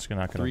shoot. It's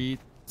not gonna. 3,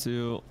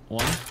 2,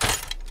 1.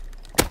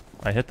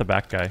 I hit the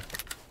back guy.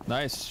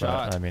 Nice But,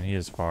 shot. I mean, he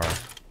is far.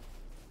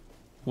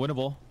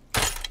 Winnable.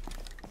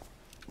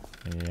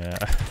 Yeah.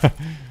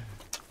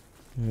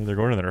 Yeah, they're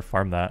going to there to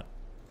farm that.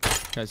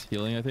 Guy's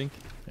healing, I think.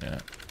 Yeah.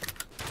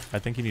 I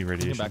think you need We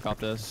radiation. can back off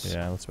this.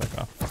 Yeah, let's back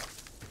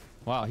off.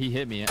 Wow, he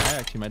hit me. I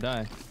actually might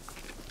die.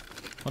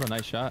 What a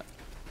nice shot.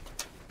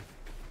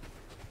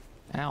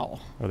 Ow.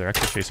 Oh, they're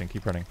actually chasing.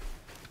 Keep running.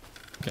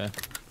 Okay.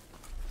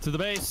 To the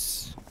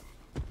base.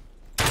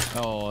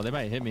 Oh, they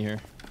might hit me here.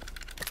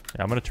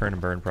 Yeah, I'm gonna turn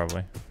and burn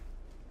probably.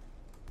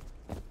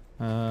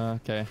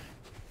 Okay.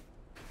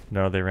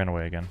 No, they ran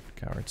away again.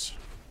 Cowards.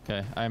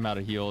 Okay, I'm out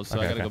of heals, so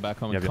Okay, I gotta okay. go back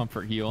home Yeah, and yeah.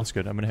 comfort heal. That's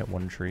good. I'm gonna hit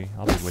one tree.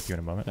 I'll be with you in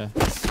a moment.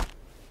 Okay.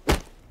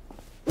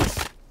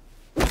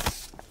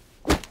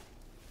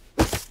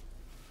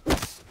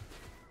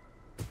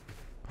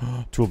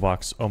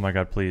 Toolbox. Oh my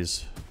god,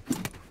 please.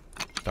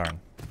 Darn.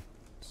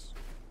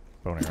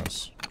 Bone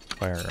arrows.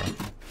 Fire arrow.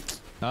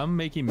 I'm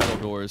making metal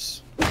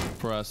doors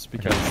for us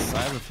because I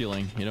have a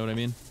feeling, you know what I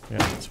mean? Yeah,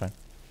 that's fine.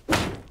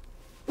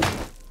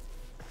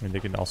 I mean, they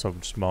can also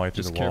just molly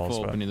through Just the careful walls.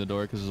 But... opening the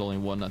door because there's only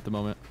one at the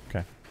moment.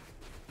 Okay.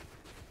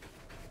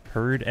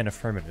 Heard and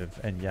affirmative,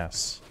 and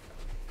yes.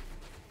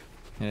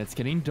 And it's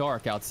getting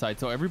dark outside,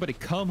 so everybody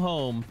come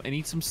home and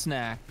eat some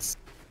snacks.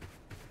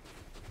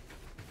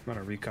 I'm on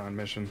a recon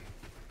mission.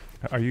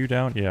 Are you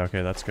down? Yeah,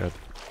 okay, that's good.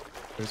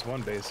 There's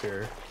one base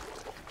here,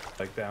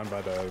 like down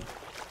by the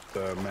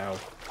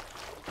mouth,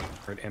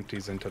 where it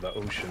empties into the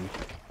ocean.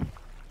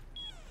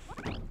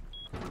 Thank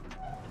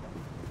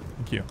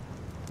you.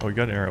 Oh, you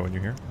got an arrow when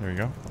you're here. There you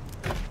go.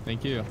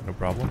 Thank you. No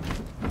problem.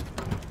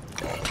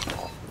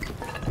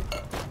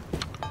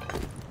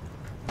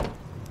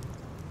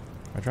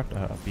 I dropped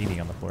a beanie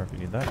on the floor if you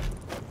need that.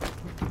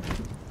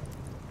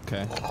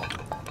 Okay.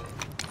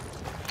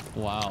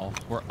 Wow,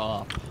 we're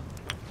up.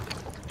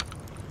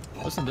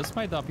 Listen, this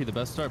might not be the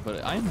best start,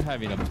 but I'm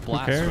having a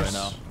blast cares? right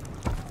now.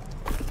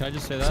 Can I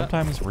just say that?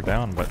 Sometimes we're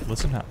down, but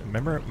listen,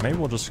 remember, maybe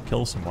we'll just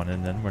kill someone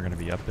and then we're gonna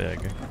be up big.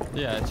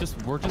 Yeah, it's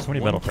just we're just How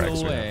many one metal kill frags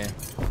do we away.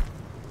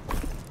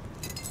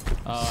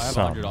 I have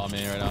Some. 100 on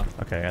me right now.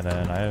 Okay, and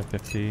then I have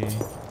 50,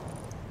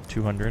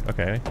 200.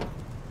 Okay.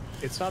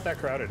 It's not that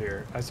crowded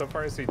here. So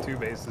far I see 2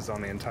 bases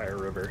on the entire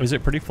river. Is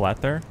it pretty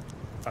flat there?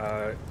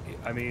 I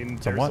mean,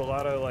 Somewhat? there's a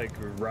lot of like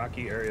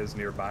rocky areas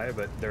nearby,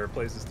 but there are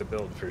places to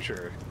build for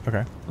sure.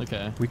 Okay.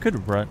 Okay. We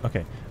could run.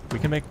 Okay, we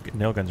can make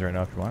nail guns right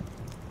now if you want,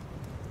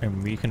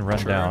 and we can run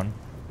Sure. down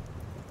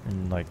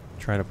and like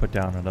try to put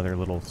down another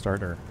little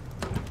starter.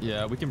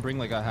 Yeah, we can bring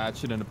like a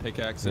hatchet and a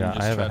pickaxe and Yeah,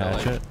 just I have try a to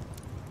hatchet.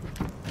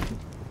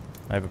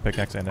 I have a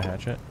pickaxe and a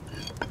hatchet.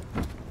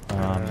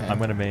 I'm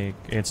gonna make.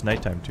 It's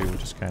nighttime too,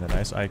 which is kind of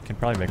nice. I can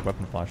probably make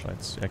weapon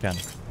flashlights. I can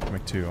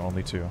make 2,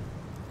 only 2.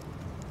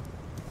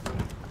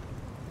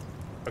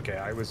 Okay,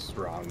 I was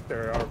wrong.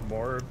 There are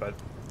more, but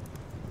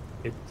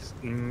it's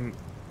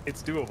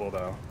doable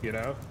though, you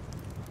know?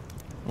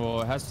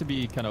 Well, it has to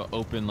be kind of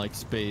open like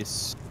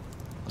space,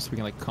 so we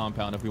can like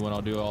compound if we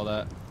want to do all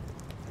that,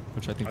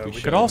 which I think we we It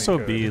should. could also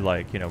could. be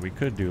like, you know, we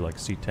could do like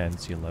C10,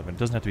 C11. It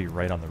doesn't have to be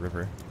right on the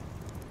river.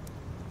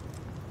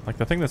 Like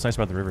the thing that's nice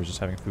about the river is just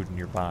having food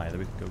nearby that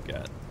we can go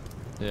get.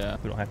 Yeah.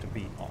 We don't have to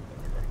be on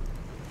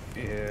the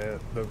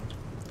river. Yeah,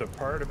 the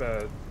part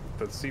about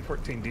the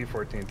C14,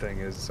 D14 thing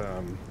is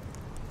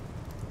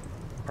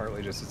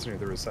partly just it's near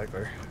the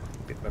recycler.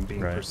 I'm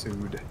being Right.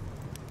 pursued.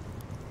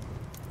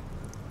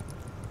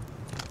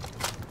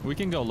 We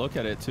can go look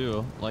at it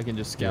too, like and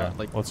just scout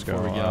like let's go.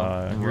 before we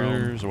go. and roam.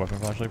 Here's a weapon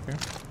flashlight for you.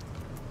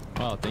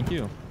 Wow, thank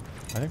you.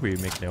 I think we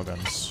make nail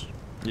guns.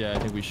 Yeah, I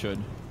think we should.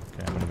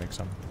 Okay, I'm gonna make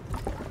some.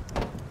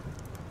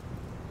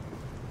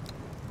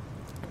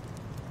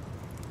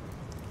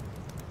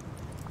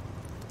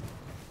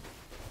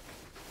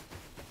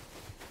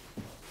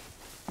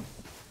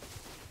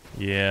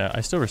 Yeah,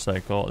 I still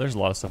recycle. There's a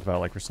lot of stuff about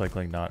like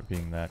recycling not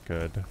being that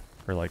good.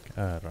 Or like,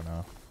 I don't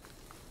know.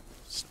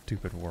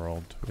 Stupid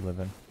world we live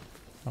in.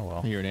 Oh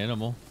well. You're an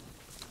animal.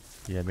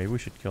 Yeah, maybe we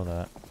should kill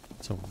that.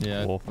 It's a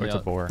Yeah. wolf. Or it's a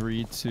boar.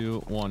 3, 2,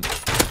 1.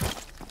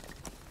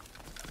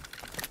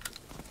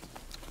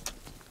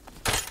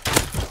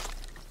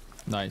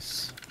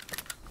 Nice.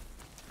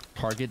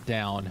 Target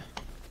down.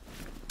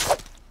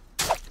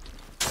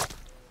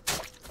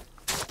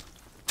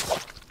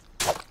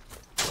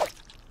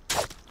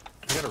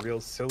 I got a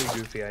real silly,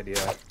 goofy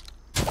idea.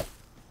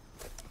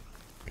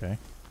 Okay.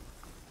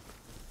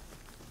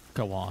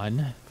 Go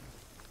on.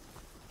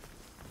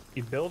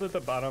 You build at the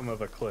bottom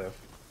of a cliff,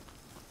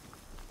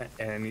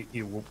 and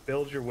you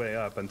build your way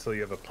up until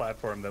you have a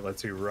platform that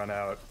lets you run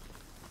out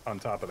on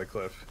top of the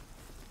cliff.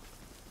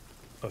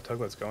 Oh,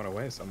 Tugboat's going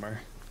away somewhere.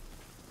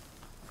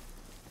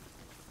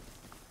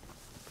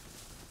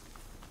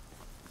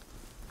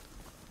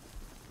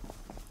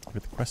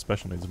 With the quest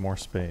special needs more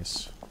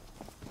space.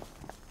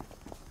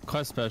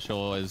 Quest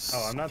special is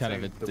Oh, I'm not kind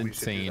saying of that we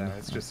should do insane. that.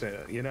 It's just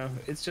a, you know,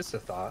 it's just a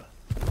thought.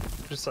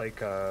 Just like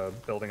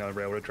building on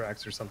railroad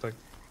tracks or something.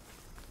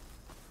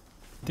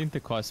 I think the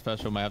quest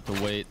special might have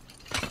to wait,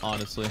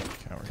 honestly,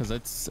 Coward.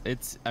 because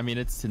I mean,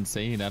 it's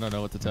insane. I don't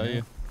know what to tell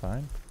you.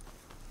 Fine.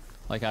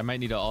 Like, I might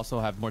need to also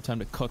have more time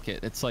to cook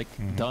it. It's like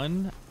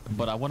done,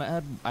 but I want to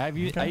add.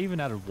 I even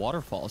added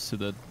waterfalls to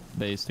the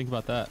base. Think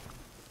about that.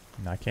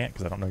 No, I can't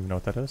because I don't even know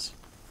what that is.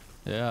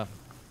 Yeah,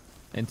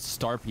 and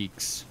star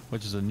peaks,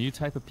 which is a new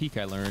type of peak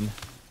I learned.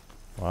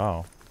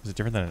 Wow. Is it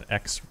different than an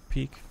X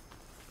peak?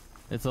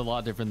 It's a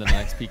lot different than an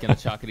X peak and a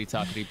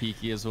chocoTaco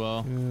peaky as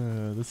well.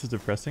 This is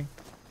depressing.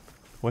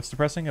 What's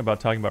depressing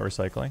about talking about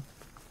recycling?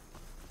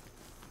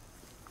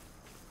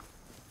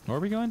 Where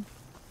are we going?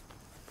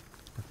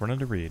 We're running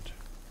to Reid.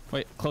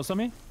 Wait, close on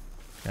me?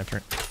 Yeah,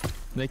 turn.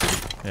 Naked?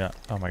 Yeah.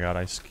 Oh my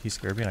god, he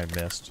scared me and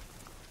I missed.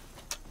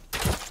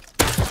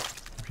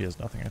 He has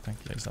nothing, I think.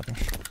 Yeah, he's nothing.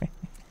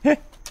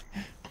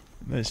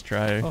 Nice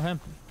try, Oh, him.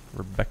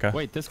 Rebecca.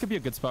 Wait, this could be a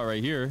good spot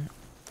right here.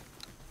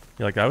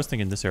 Yeah, like I was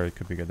thinking this area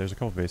could be good. There's a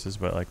couple bases,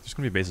 but like there's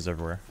gonna be bases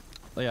everywhere.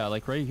 Yeah,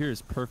 like right here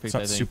is perfect. It's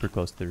not I think. super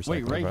close to the recycling.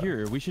 Wait, right but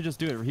here. We should just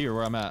do it here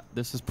where I'm at.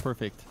 This is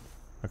perfect.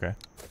 Okay.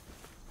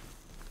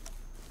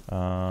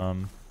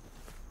 Want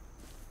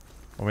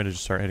me to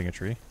just start hitting a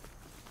tree?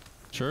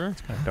 Sure.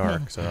 It's kind of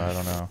dark, so I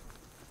don't know.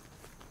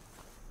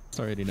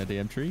 Start hitting a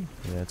damn tree.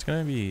 Yeah, it's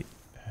gonna be.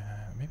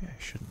 Maybe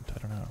I shouldn't. I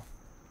don't know.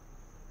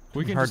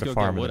 We can hard just to go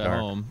farm get in the wood at dark.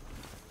 home.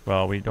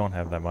 Well, we don't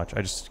have that much.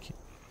 It's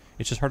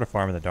just hard to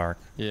farm in the dark.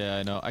 Yeah,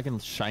 I know. I can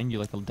shine you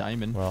like a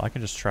diamond. Well, I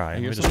can just try. I Let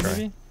hear me just something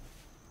try. maybe?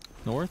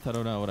 North? I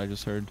don't know what I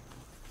just heard.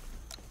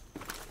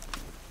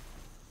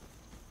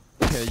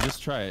 Okay,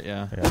 just try it,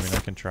 yeah. Yeah, I mean I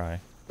can try.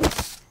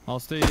 I'll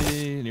stay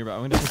nearby.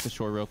 I'm gonna take the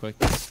shore real quick.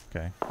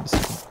 Okay. It's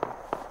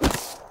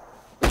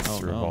It's oh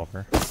a no.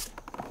 revolver.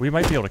 We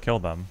might be able to kill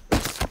them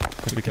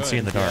because we can see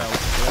in the could, dark. Yeah, we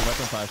have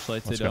weapon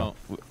flashlights. Let's They go.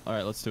 don't.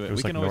 Alright, let's do it. It was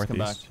We like can always come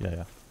back. northeast. Yeah,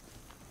 yeah.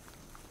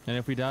 And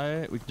if we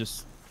die, we can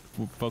just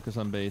focus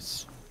on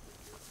base.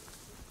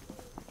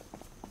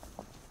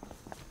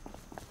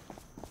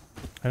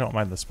 I don't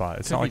mind the spot.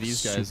 It's Could not be like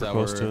these guys super that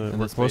close were to. in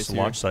We're this close base to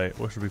here. launch site,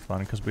 which would be fun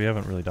because we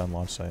haven't really done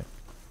launch site.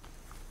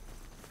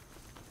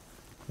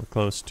 We're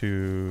close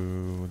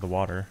to the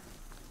water.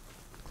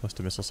 Close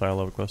to missile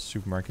silo. We're close to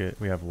supermarket.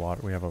 We have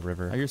water. We have a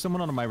river. I hear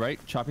someone on my right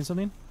chopping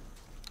something.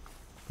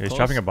 Yeah, he's close?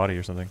 chopping a body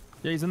or something.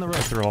 Yeah, he's in the road.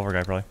 That's the revolver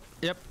guy, probably.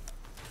 Yep.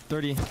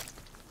 30.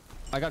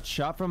 I got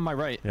shot from my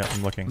right. Yeah, I'm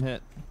I'm looking.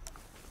 hit.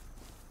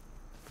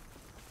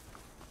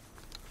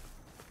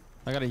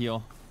 I gotta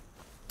heal.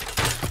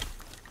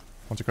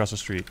 One's across the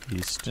street,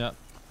 east. Yep.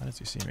 How does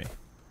he see me?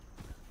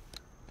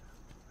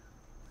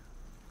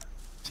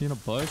 Seeing a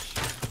bush.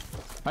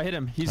 I hit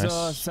him. He's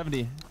Nice.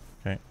 70.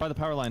 Okay. By the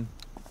power line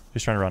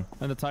He's trying to run.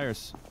 and the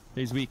tires.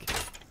 He's weak.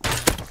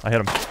 I hit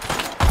him.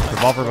 Nice.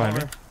 Revolver behind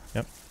me.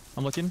 Yep.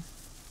 I'm looking.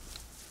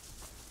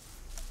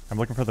 I'm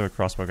looking for the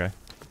crossbow guy.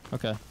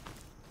 Okay.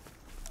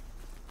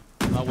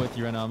 I'm not with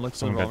you right now. I'm looking for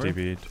Someone got revolver.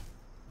 DB'd.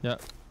 Yeah.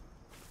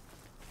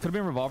 Could have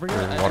been revolver here.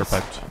 Or water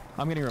piped.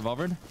 I'm getting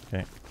revolvered.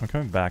 Okay. I'm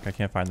coming back. I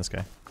can't find this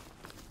guy.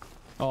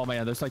 Oh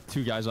man, there's like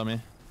 2 guys on me.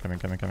 Coming,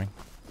 coming, coming.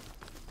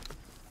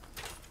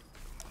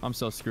 I'm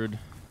so screwed.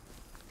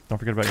 Don't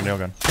forget about your nail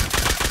gun.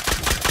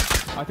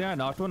 I think I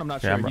knocked one. I'm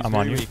not Yeah, sure. He's I'm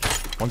on very you.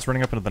 weak. One's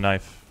running up into the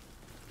knife.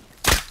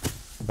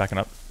 I'm backing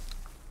up.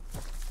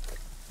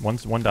 One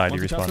died. He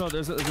Once you pass respawned. out,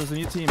 there's a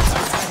new team.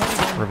 I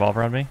hit him.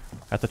 Revolver on me.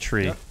 At the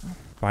tree. Yep.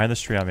 Behind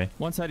this tree on me.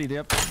 One side,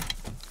 yep.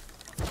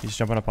 He's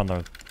jumping up on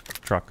the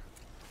truck.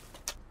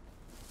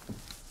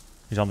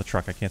 He's on the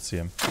truck. I can't see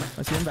him.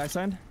 I see him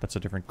backside. That's a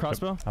different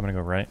Crossbow? I'm gonna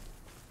go right.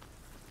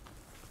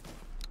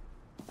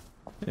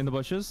 In the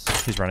bushes.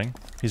 He's running.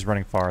 He's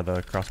running far.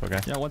 The crossbow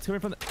guy. Yeah, one's coming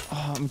from the.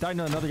 Oh, I'm dying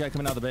to another guy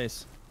coming out of the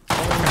base.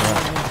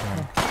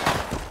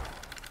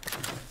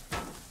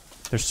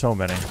 There's so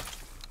many.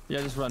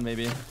 Yeah, just run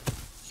maybe.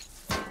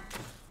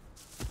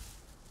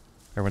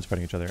 Everyone's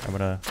fighting each other. I'm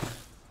gonna.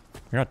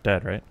 You're not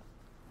dead, right?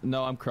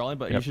 No, I'm crawling,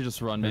 but you Yep. should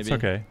just run maybe. It's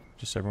okay.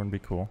 Just everyone be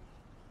cool.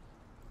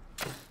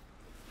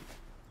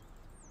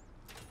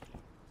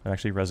 I'm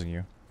actually rezzing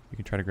you. You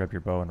can try to grab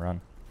your bow and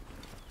run.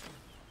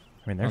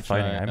 I mean, they're I'll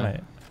try fighting. it, I yeah.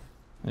 might.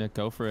 Yeah,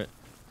 go for it.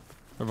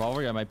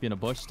 Revolver guy might be in a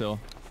bush still.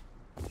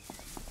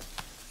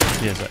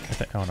 He has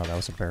a, oh no, that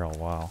was a barrel.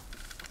 Wow.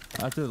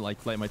 I have to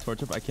like light my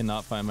torch up. I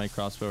cannot find my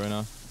crossbow right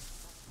now.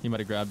 He might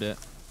have grabbed it.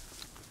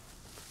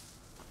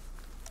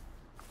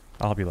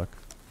 I'll help you look.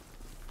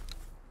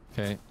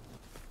 Okay.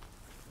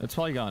 It's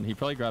probably gone. He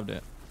probably grabbed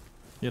it.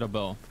 He had a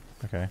bow.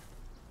 Okay.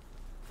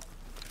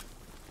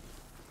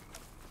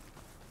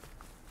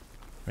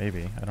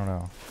 Maybe. I don't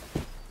know.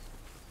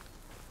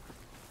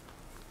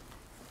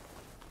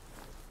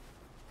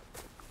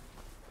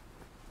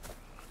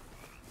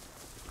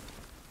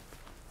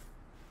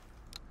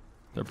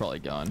 They're probably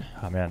gone.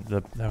 Oh man,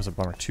 that was a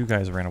bummer. 2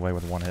 guys ran away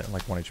with 1 hit,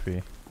 like 1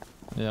 HP.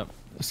 Yep.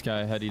 This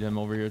guy headied him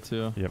over here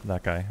too. Yep,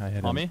 that guy. I hit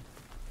him. On me?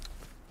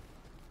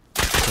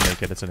 It's a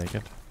naked. It's a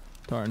naked.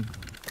 Darn.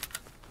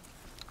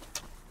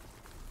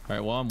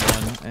 Alright, well I'm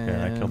 1 and...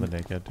 Okay, I killed the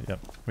naked. Yep.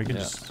 We can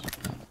just...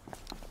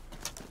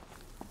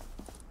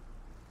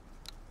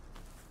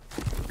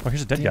 Oh,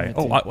 here's a dead Damn guy. it,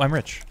 Oh, dude. I'm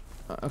rich.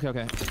 Okay,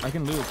 okay. I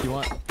can loot if you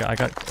want. Yeah, I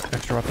got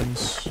extra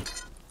weapons.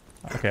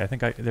 Okay, I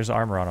think there's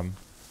armor on him.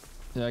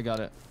 Yeah, I got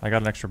it. I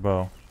got an extra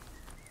bow.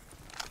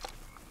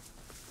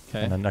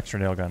 Okay. And an extra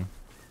nail gun. You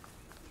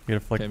get a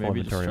full Okay, maybe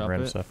inventory just of drop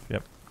random it. stuff.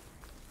 Yep.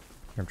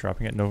 I'm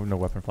dropping it. No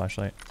weapon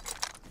flashlight.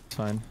 It's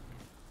fine. Do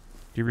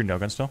you have your nail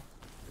gun still?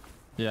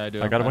 Yeah, I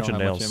do. I got a bunch don't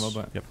of have much nails.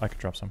 ammo, but... Yep, I could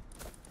drop some.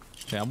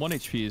 Okay, I'm 1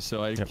 HP,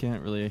 so I Yep.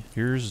 can't really...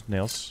 Here's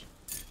nails.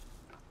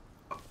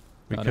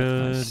 We Got it.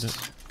 could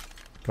Nice.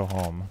 go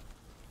home.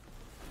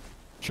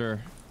 Sure.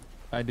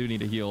 I do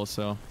need a heal,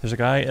 so... There's a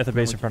guy at the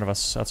base in front of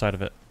us, outside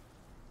of it.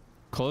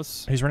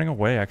 Close? He's running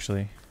away,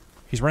 actually.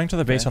 He's running to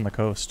the base Okay. on the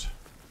coast.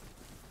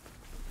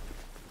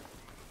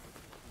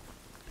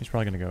 He's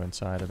probably gonna go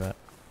inside, I bet.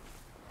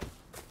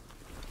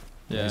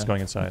 Yeah. He's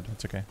going inside.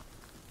 It's okay.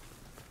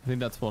 I think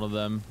that's one of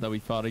them that we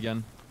fought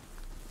again.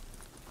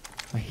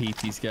 I hate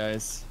these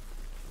guys.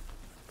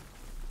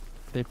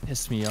 They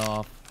piss me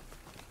off.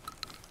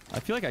 I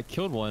feel like I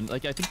killed one.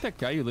 Like, I think that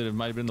guy you looted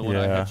might have been the one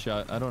I Yeah.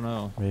 headshot. I don't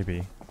know.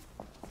 Maybe.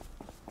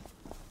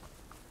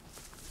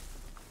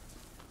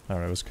 I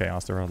don't know, it was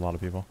chaos. There were a lot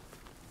of people.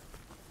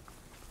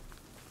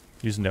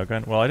 Use the nail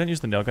gun. Well, I didn't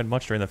use the nail gun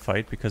much during the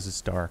fight because it's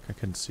dark. I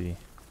couldn't see.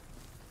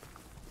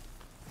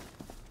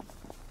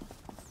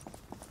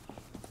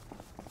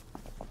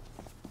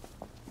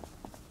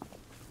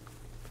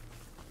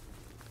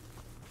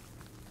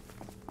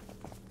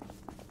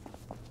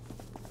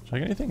 Did I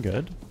get anything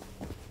good?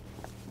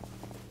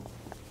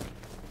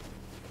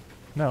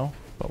 No.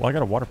 But, well, I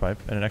got a water pipe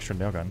and an extra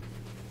nail gun.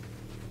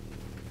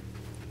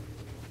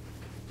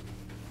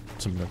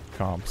 Some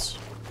comps.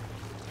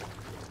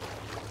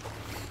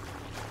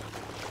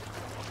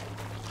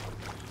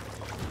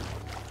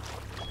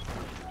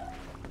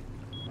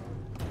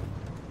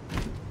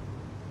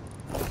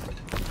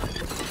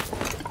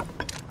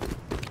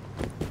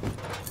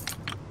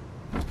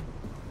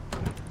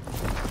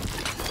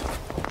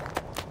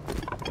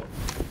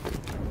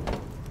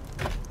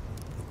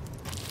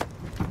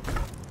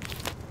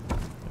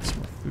 Get some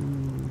more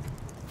food.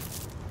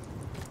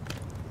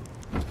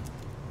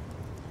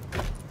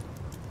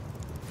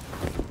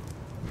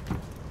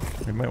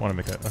 We might want to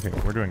make a... Okay,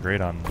 we're doing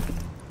great on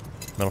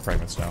metal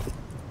fragments now.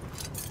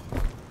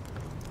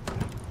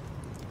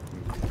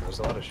 There's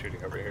a lot of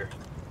shooting over here.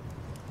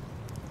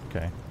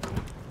 Okay.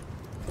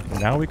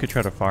 Now we could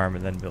try to farm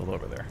and then build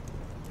over there.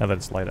 Now that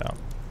it's light out.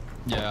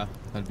 Yeah,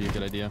 that'd be a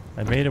good idea.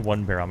 I made a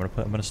 1 barrel. I'm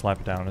gonna slap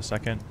it down in a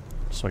second,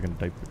 so I can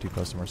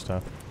depot some more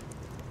stuff.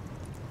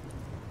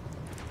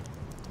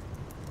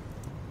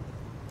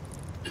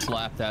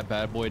 Slap that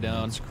bad boy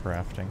down. It's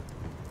crafting.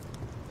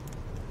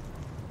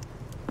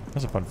 That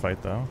was a fun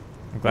fight, though.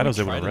 I'm glad I was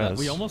able to res.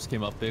 We almost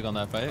came up big on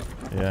that fight.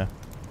 Yeah.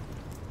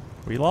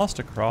 We lost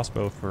a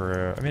crossbow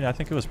for... I mean, I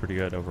think it was pretty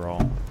good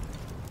overall.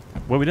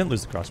 Well, we didn't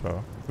lose the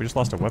crossbow. We just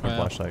lost a weapon Yeah,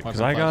 flashlight. Because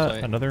weapon I got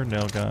flashlight. another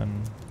nail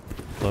gun,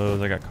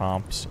 clothes, I got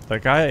comps. The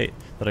guy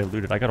that I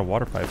looted, I got a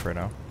water pipe right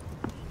now.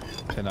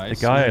 Okay, nice.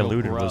 The guy I Little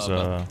looted was,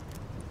 grub.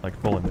 like,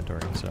 full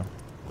inventory, so...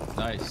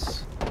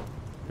 Nice.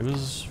 It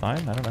was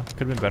fine. I don't know.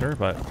 Could have been better,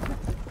 but...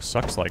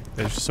 Sucks, like,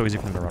 it's just so easy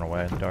for them to run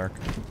away in the dark.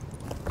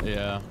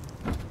 Yeah.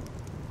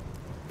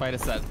 Fight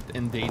us that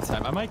in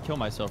daytime. I might kill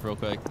myself real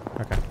quick.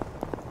 Okay.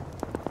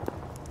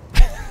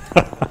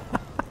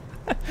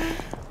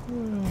 Oh,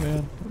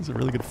 man. That was a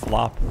really good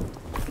flop.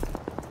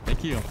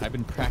 Thank you. I've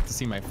been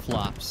practicing my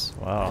flops.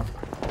 Wow.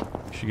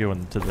 You should go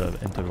into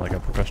like a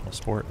professional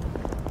sport.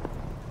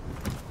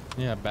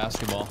 Yeah,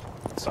 basketball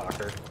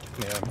Soccer.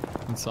 Yeah.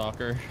 and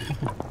soccer.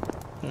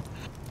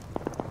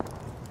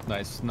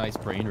 Nice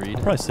brain read.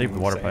 I'll probably save the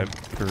water Insane. pipe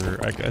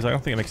for... I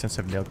don't think it makes sense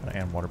to have nail gun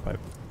and water pipe.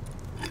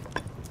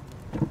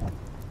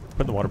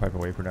 Put the water pipe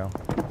away for now.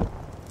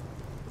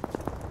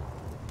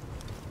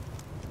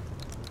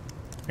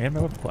 And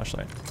my weapon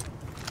flashlight.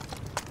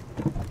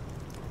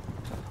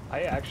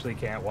 I actually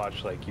can't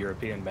watch like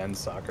European men's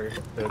soccer.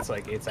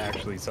 It's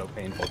actually so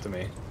painful to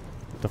me.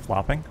 The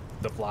flopping?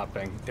 The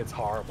flopping. It's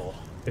horrible.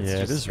 It's Yeah, it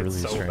just, is really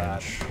it's so strange.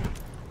 bad.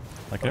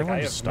 Like, Like, I everyone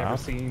have just never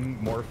stop. seen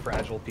more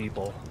fragile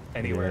people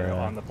anywhere Yeah.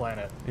 on the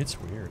planet. It's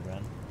weird,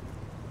 man.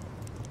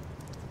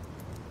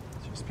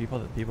 It's just people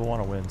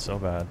want to win so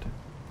bad.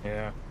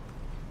 Yeah.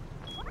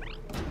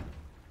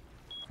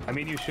 I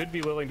mean, you should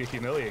be willing to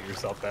humiliate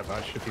yourself that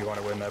much if you want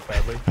to win that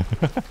badly.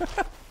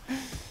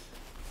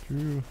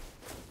 True.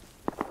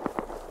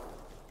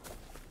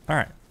 All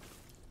right.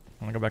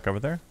 I'm gonna go back over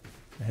there.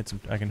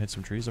 I can hit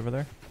some trees over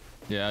there.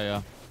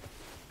 Yeah.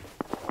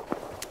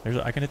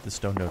 I can hit the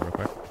stone node real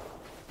quick.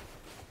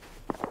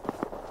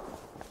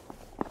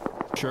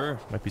 Sure.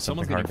 Might be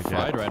Someone's something hard getting to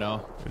fried get. right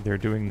now. They're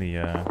doing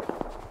the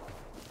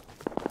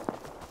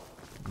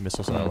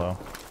missile silo.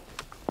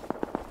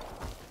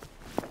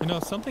 You know,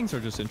 some things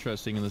are just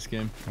interesting in this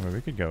game. I mean,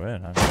 we could go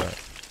in. I'm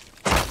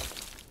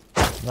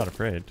not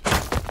afraid.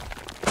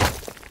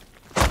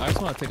 I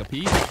just want to take a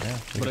peek. Yeah.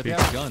 But if they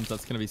have guns,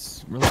 that's going to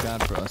be really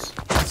bad for us.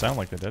 It sounded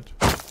like they did.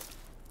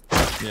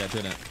 Yeah, it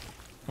didn't.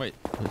 Wait.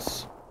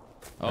 This.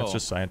 Oh. That's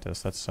just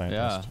scientists. That's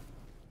scientists.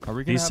 Yeah. Are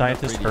we gonna These have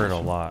scientists enough hurt a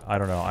radiation? lot. I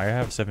don't know. I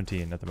have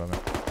 17 at the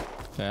moment.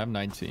 Okay, I have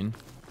 19.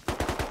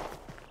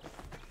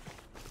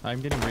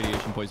 I'm getting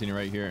radiation poisoning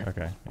right here.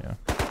 Okay, yeah.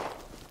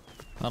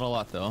 Not a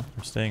lot, though.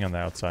 I'm staying on the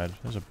outside.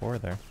 There's a boar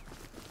there.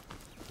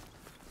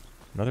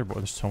 Another boar.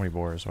 There's so many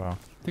boars. Wow.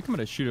 I think I'm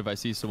gonna shoot if I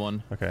see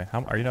someone. Okay.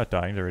 Are you not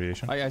dying to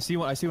radiation? I see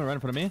one. I see one right in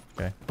front of me.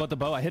 Okay. But the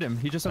bow, I hit him.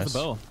 He just has Nice. a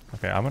bow.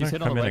 Okay, I'm gonna He's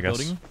hit on come the in, I right guess.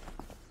 building.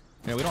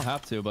 Yeah, we don't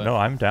have to, but No,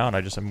 I'm down.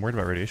 I'm worried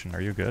about radiation.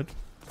 Are you good?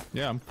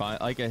 yeah, I'm fine.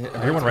 Like I hit.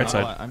 Everyone right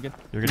side. I'm good.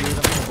 You're Dude, getting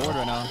I'm getting bored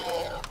right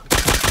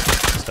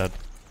now. dead.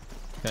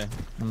 Okay.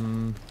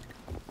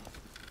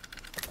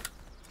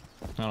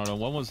 I don't know.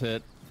 One was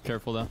hit.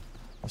 Careful though.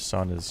 The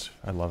sun is.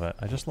 I love it.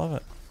 I just love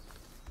it.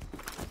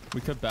 We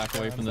could back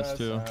away from this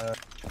too.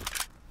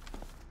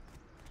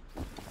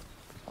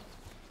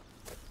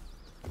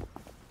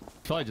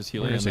 Probably just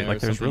healing Where in is he? there. Like, or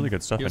there's something. really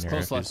good stuff He was in here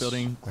close if left he's-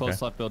 building. Close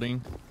okay. left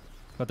building.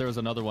 But there was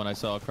another one I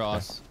saw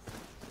across.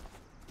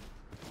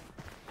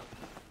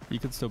 You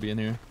could still be in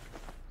here.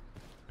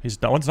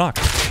 That one's knocked.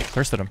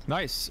 Thirsted him.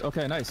 Nice.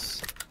 Okay,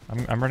 nice.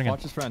 I'm running in.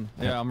 Watch his friend.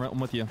 Yeah. Yeah, I'm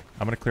with you.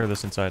 I'm gonna clear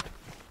this inside.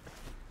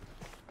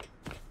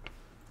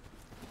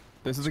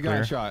 This is the guy I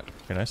Clear. shot.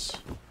 Okay, nice.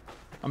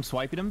 I'm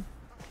swiping him.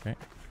 Okay.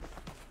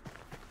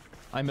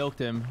 I milked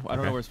him. I don't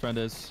Okay. know where his friend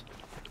is.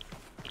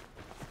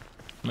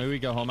 Maybe we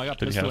go home. I got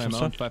Did he pistol have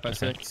some ammo. stuff?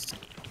 5.56.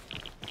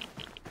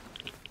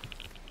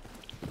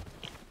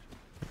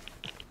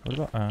 What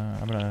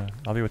about?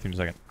 I'll be with you in a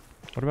second.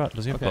 What about?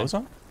 Does he have Okay. clothes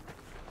on?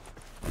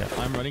 Yeah.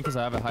 I'm running because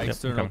I have a high Yep,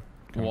 external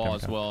come, wall come,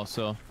 as come. well.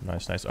 So.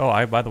 Nice, nice.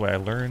 Oh, by the way, I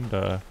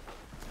learned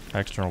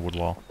external wood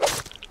wall.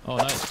 Oh,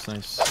 nice,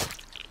 nice.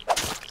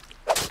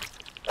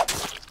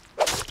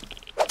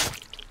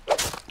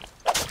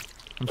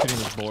 I'm shooting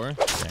this boar.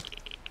 Okay.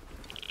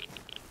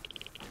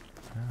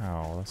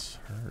 Ow, this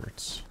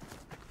hurts.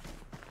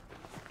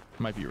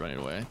 Might be running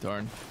away.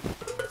 Darn.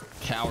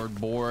 Coward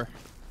boar.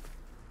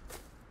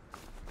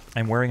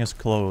 I'm wearing his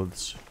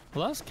clothes.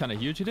 Well, that's kind of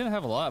huge. He didn't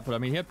have a lot, but I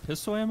mean, he had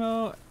pistol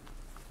ammo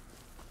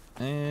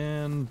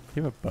and Do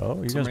you have a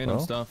bow? You some guys random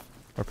bow? stuff.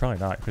 Or probably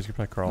not, because you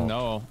probably crawl.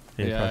 No.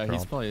 Yeah, he Yeah,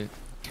 probably he's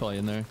probably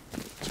in there.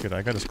 It's good.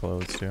 I got his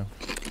clothes too.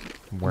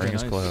 I'm wearing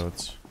his nice.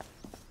 clothes.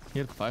 He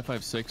had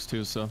 5.56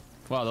 too, so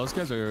wow, those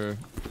guys are.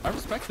 I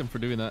respect them for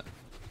doing that.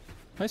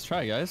 Nice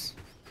try, guys.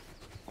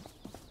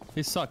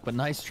 They suck, but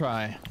nice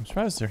try. I'm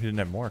surprised he didn't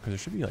have more, because there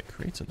should be like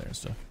crates in there and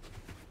stuff.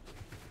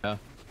 Yeah.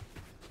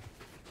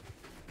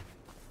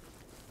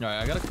 All right,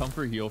 I got a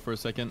comfort heal for a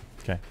second.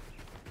 Okay.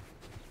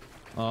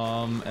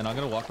 And I'm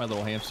gonna walk my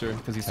little hamster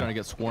because he's starting to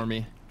get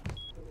swarmy.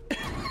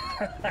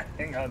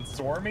 Hang on,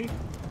 swarmy?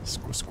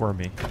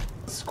 Squirmy.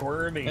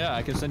 Squirmy. Yeah,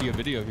 I can send you a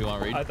video if you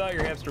want, Reid. I thought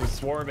your hamster was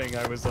swarming.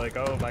 I was like,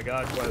 oh my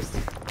god, Quest.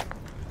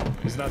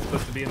 He's not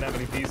supposed to be in that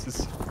many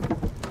pieces.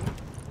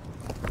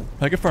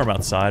 I could farm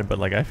outside, but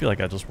like I feel like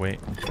I'll just wait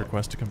for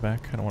Quest to come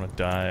back. I don't want to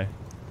die.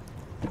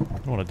 I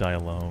don't want to die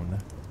alone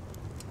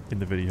in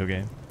the video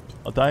game.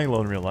 I'll die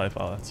alone in real life.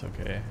 Oh, that's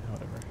okay.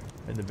 Whatever.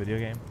 In the video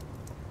game,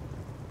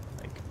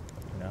 like,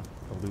 you know,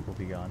 the loot will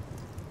be gone.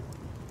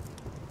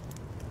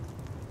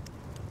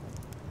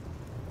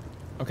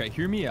 Okay,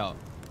 hear me out.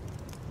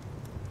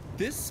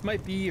 This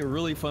might be a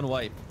really fun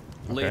wipe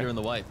later Okay. in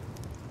the wipe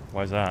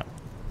Why is that?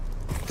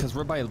 because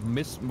we're by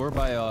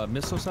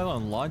missile silo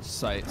and launch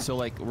site. So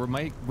like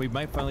we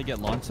might finally get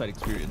launch site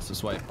experience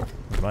this wipe.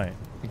 We might.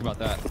 Think about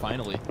that.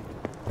 Finally.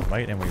 We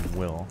might, and we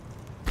will.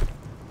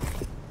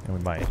 And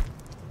we might.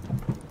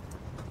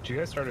 Did you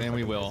guys start? And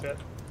we will. Yet?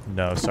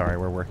 No, sorry,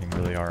 we're working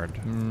really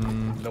hard.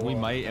 No, We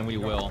might and we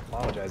don't will.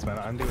 Apologize, man.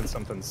 I'm doing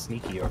something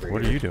sneaky over here.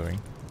 What are you doing?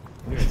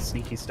 I'm doing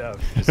sneaky stuff.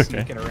 Just Okay.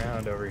 sneaking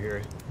around over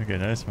here. Okay,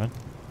 nice, man.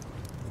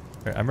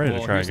 Alright, I'm ready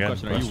Well, to try here's the again.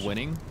 question: Are you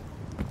winning?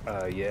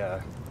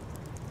 Yeah.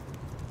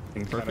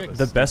 In kind of Perfect.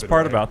 a The best stupid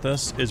part way. about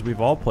this is we've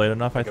all played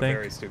enough, Like I a think.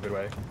 very stupid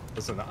way.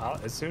 Listen,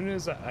 as soon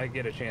as I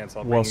get a chance,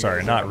 I'll. Well, bring you sorry,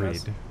 guys not in on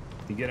this. Reid.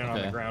 You get in on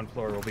Okay. the ground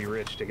floor, we'll be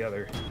rich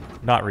together.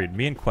 Not Reid.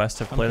 Me and Quest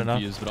have I'm played enough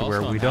confused, but to where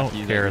also we I'm don't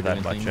happy that care you're that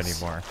doing much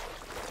things anymore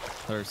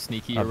Or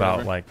sneaky or about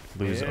whatever. like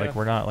losing. Yeah. Like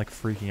we're not like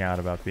freaking out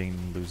about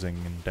losing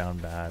and down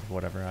bad,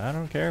 whatever. I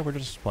don't care. We're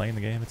just playing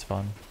the game. It's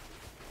fun.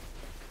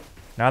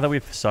 Now that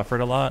we've suffered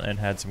a lot and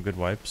had some good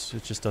wipes,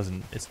 it just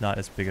doesn't. It's not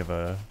as big of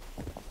a.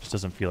 Just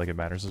doesn't feel like it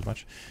matters as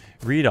much.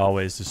 Reid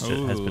always has been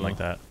Ooh. like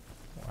that.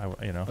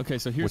 you know. Okay,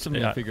 so here's which,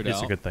 something I figured out.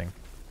 It's a good thing.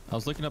 I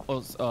was looking up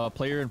a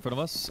player in front of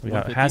us. Yeah,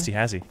 150.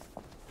 has he?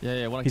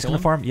 Yeah, want to He's kill gonna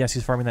him? farm. Yes,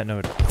 he's farming that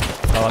node.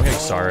 Oh, I'm getting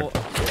SAR'd.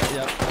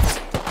 Yeah.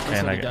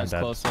 And I'm guy's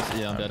dead. close.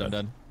 Yeah, I'm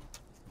dead.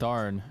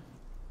 Darn.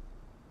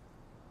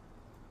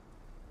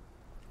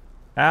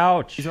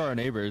 Ouch. These are our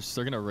neighbors.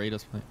 They're gonna raid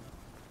us.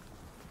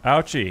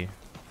 Ouchie.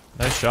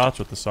 Nice shots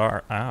with the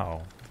SAR.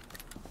 Ow.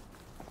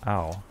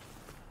 Ow.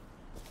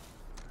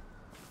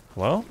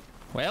 Well,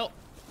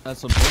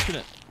 that's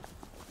unfortunate.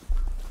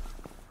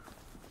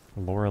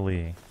 Laura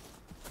Lee.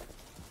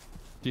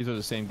 These are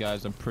the same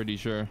guys, I'm pretty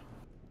sure.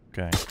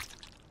 Okay.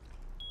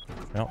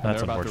 Well, And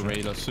that's they're about to unfortunate.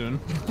 raid us soon.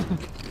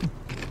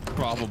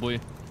 Probably.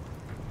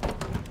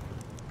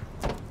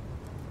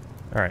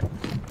 All right.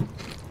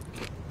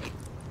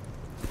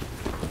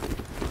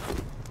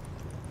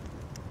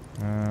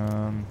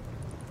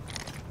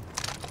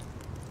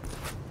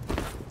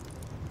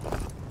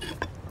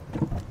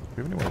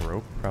 Do we have any more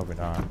rope? Probably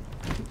not.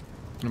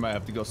 We might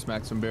have to go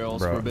smack some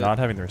barrels for Bro, a bit. not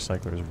having the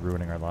recycler is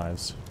ruining our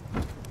lives.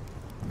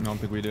 I don't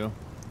think we do.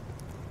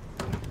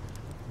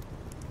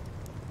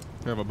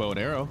 We have a bow and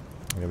arrow.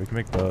 Yeah, we can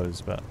make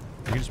bows, but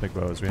we can just make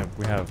bows. We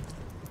have.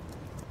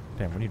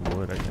 Damn, we need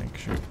wood. I think.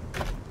 Shoot.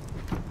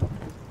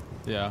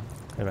 Yeah.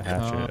 I have a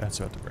hatchet. That's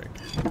about to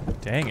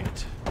break. Dang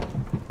it.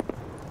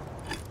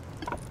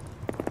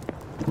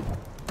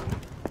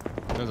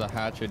 There's a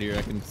hatchet here.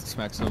 I can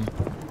smack some.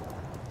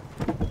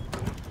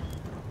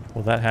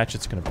 Well, that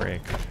hatchet's gonna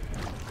break.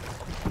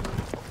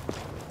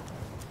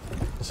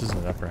 This isn't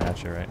enough for a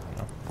hatchet, right?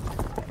 No.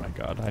 Oh my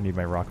god, I need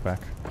my rock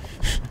back.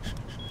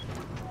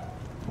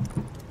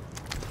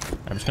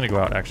 I'm just gonna go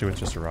out actually with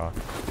just a rock.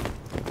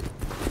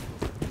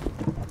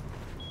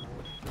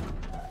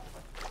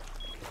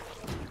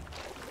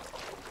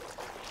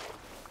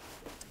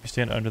 If you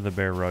stand under the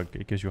bare rug,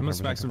 it gives you 100% I'm gonna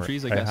smack some comfort.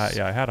 trees, I guess.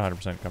 Yeah, I had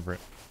 100% comfort.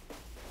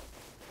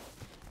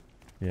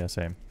 Yeah,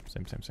 same.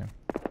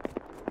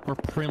 We're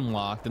prim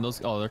locked, and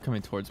those. Oh, they're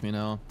coming towards me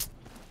now.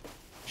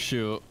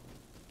 Shoot.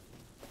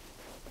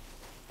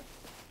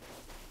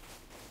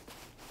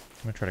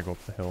 I'm gonna try to go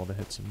up the hill to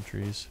hit some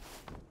trees.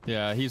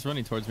 Yeah, he's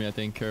running towards me, I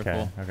think.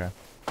 Careful. Okay.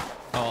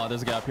 Oh,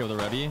 there's a guy up here with a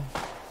ready.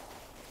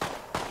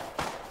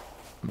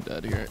 I'm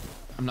dead here.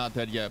 I'm not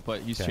dead yet,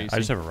 but he's chasing. I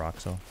just have a rock,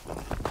 so.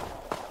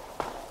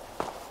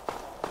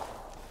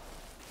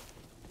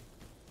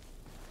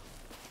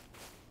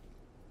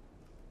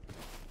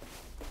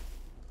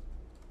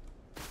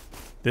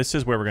 This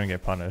is where we're gonna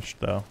get punished,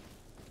 though.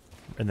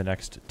 In the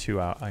next 2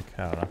 hours, I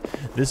don't know.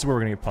 This is where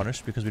we're gonna get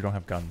punished because we don't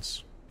have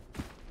guns.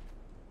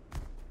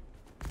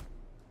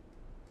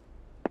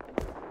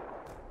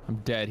 I'm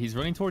dead. He's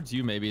running towards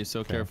you, maybe,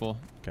 so careful.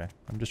 Okay,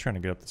 I'm just trying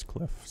to get up this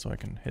cliff so I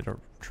can hit a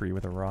tree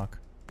with a rock.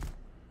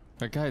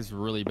 That guy's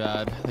really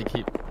bad. They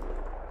keep.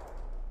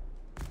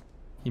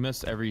 He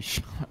missed every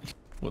shot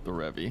with the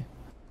Revy.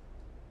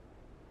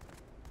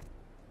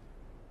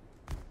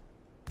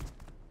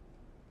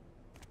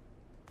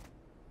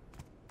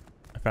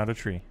 I found a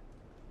tree.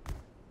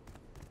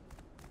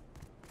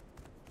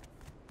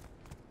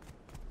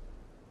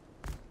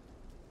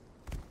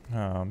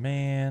 Oh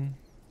man.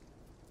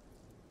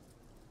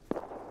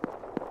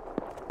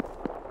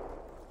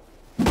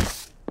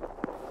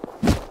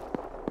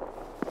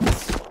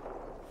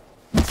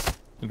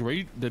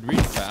 Did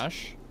Reid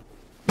crash?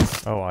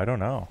 Oh, I don't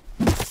know.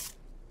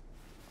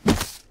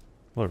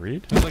 Hello,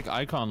 Reid? His like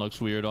icon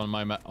looks weird on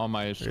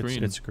my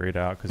screen. It's grayed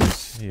out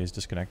because he is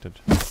disconnected.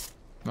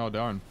 Oh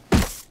darn.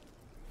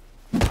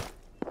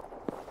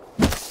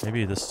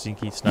 Maybe this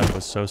sneaky snub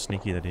was so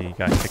sneaky that he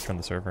got kicked from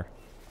the server.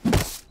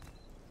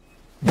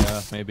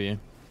 Yeah, maybe.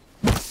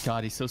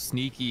 God, he's so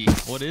sneaky.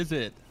 What is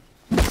it?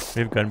 We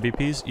have gun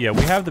BPs? Yeah,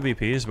 we have the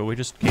BPs, but we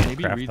just can't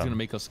Maybe craft Reid's them. gonna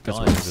make us That's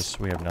guns. what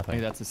we have nothing.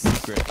 Maybe that's a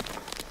secret.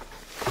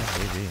 Yeah,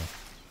 maybe.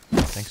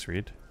 Thanks,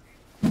 Reid.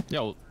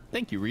 Yo,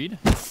 thank you, Reid.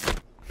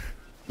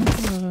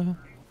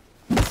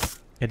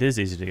 It is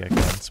easy to get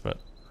guns, but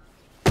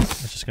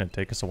it's just gonna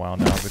take us a while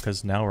now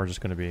because now we're just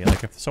gonna be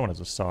like, if someone has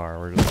a SAR,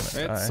 we're just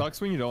gonna It die. sucks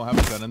when you don't have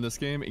a gun in this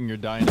game and you're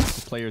dying to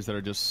players that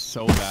are just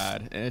so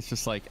bad, and it's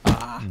just like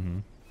ah.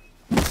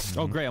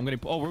 Oh great, I'm gonna.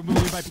 Oh, we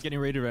might be getting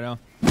raided right now.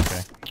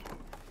 Okay.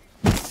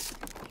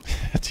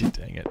 Dude,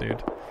 dang it,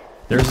 dude.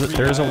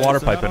 There's a water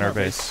pipe in our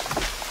base.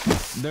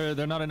 They're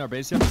not in our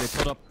base yet, but they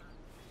pulled up.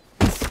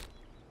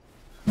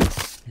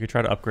 You could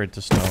try to upgrade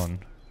to stone.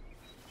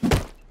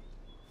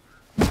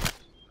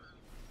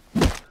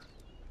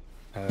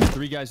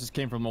 3 guys just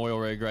came from the oil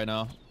rig right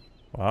now.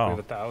 We Wow. have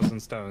 1,000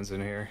 stones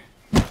in here.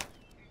 Can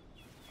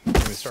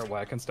we start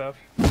whacking stuff?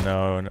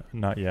 No,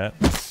 not yet.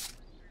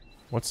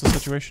 What's the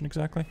situation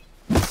exactly?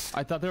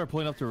 I thought they were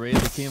pulling up to raid.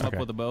 They came up Okay.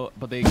 with a boat,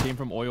 but they came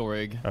from oil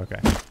rig. Okay.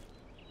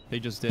 They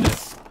just did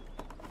it.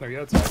 Are you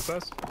outside of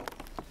us?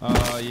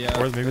 Yeah.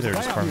 Or maybe they're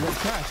just farming. That's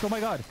crashed. Oh my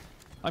god.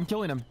 I'm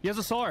killing him. He has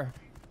a SAR.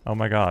 Oh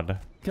my god.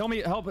 Kill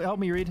me. Help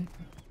me, Reid.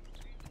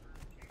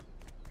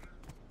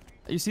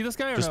 You see this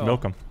guy or Just no?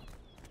 milk him.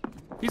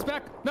 He's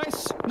back.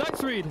 Nice.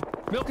 Nice, Reid.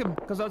 Milk him,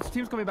 because our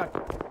team's coming back.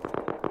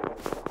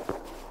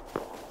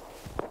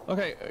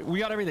 Okay, we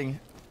got everything.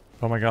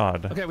 Oh my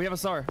god. Okay, we have a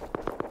SAR.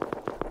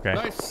 Okay.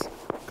 Nice.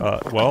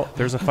 Well,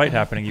 there's a fight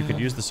happening. You could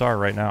use the SAR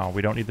right now.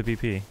 We don't need the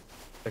BP.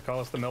 They call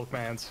us the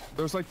milkmans.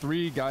 There's like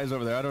 3 guys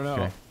over there. I don't know.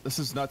 Okay. This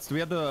is nuts. Do we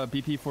have the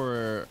BP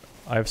for...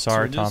 I have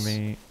SAR, Syringes?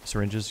 Tommy,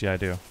 syringes. Yeah, I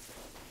do.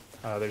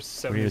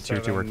 There's We need a 77... tier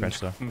 2 workbench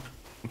though.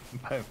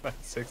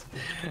 6,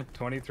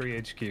 23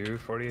 HQ,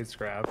 48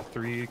 scrap,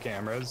 3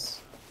 cameras.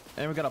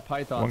 And we got a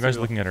python One guy's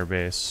too. looking at our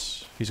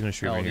base. He's gonna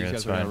shoot Oh, me here. these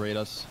That's guys are fine. gonna raid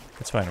us.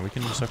 It's fine. We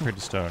can just upgrade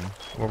to stone.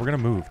 Well, we're gonna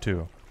move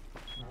too.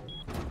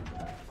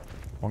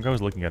 One guy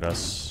was looking at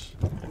us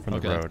from the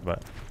Okay. road,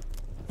 but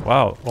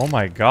wow! Oh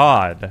my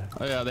god!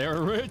 Oh yeah, they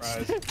were rich.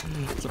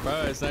 Surprise.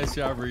 Surprise. Nice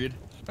job, Reid.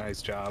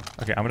 Nice job.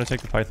 Okay, I'm gonna take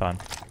the python.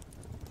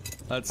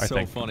 That's I so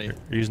think. funny. You're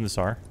using the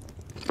SAR.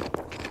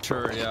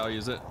 Sure, yeah, I'll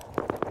use it.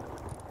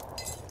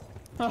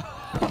 That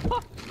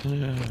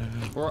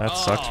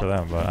sucks for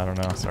them, but I don't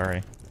know.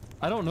 Sorry.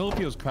 I don't know if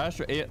he was crashed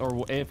or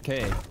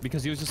AFK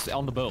because he was just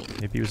on the boat.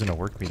 Maybe he was in a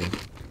work meeting.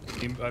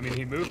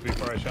 He moved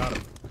before I shot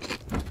him.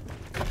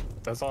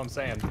 That's all I'm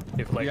saying.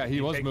 If like Yeah,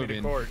 he was take me to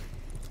moving. court,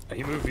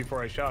 he moved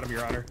before I shot him,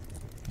 Your Honor.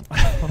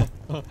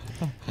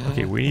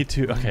 Okay, we need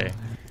to. Okay,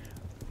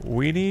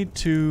 we need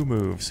to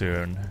move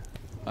soon.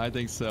 I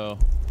think so.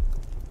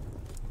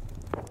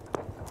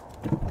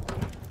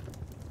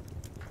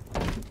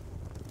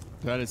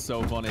 That is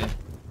so funny.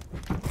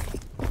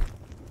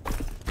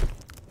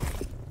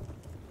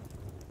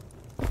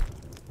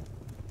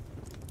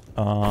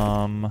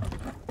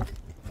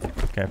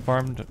 Okay, I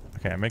farmed.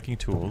 Okay, I'm making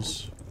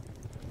tools.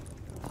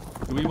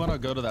 Do we want to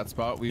go to that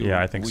spot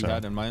Yeah, I think we so.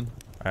 had in mind?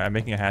 I'm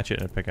making a hatchet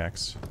and a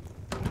pickaxe.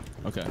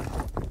 Okay.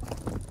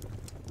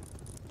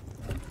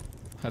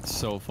 That's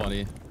so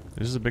funny.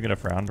 This is a big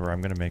enough round where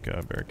I'm gonna make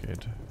a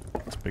barricade.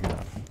 It's big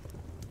enough.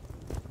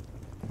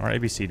 Our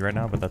ABC'd right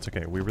now, but that's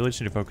okay. We really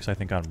just need to focus, I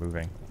think, on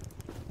moving.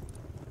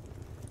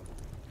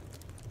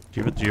 Do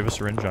you have a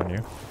syringe on you?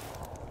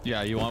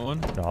 Yeah, you want one?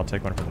 No, I'll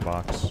take one from the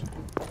box.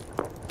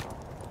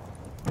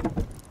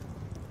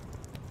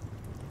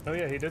 Oh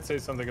yeah, he did say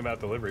something about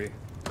delivery.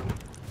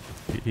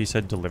 He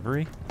said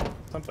delivery?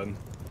 Something.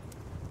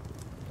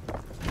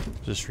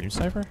 Is it a stream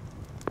sniper?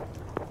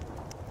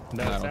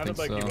 No, I it don't sounded think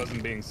like he so.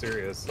 wasn't being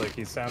serious. Like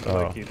he sounded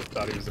Oh. like he just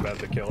thought he was about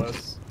to kill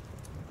us.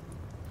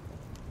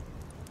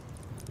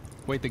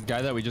 Wait, the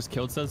guy that we just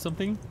killed said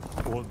something?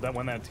 Well, that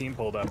when that team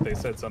pulled up, they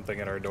said something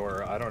at our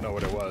door. I don't know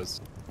what it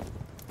was.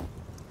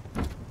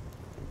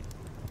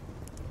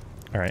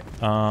 Alright,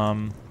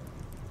 alright,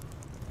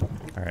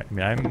 I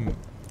mean, I'm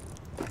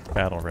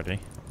battle ready.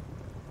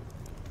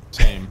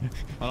 Same.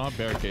 I don't have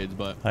barricades,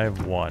 but I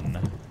have one.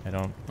 I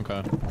don't...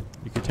 okay.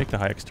 You could take the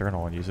high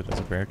external and use it as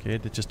a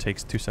barricade. It just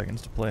takes 2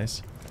 seconds to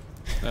place.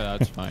 Yeah,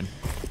 that's fine.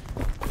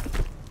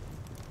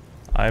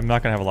 I'm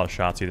not gonna have a lot of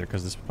shots either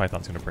because this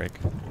python's gonna break.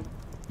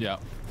 Yeah.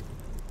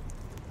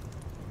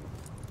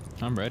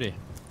 I'm ready.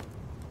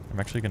 I'm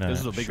actually gonna...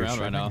 This is a big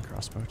round right now.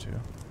 Crossbow too.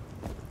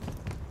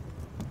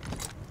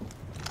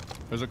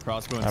 There's a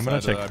crossbow inside I'm gonna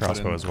take that I put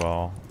crossbow in. as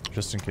well,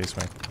 just in case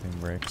my thing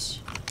breaks.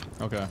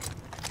 Okay.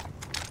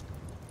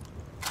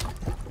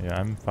 Yeah,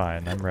 I'm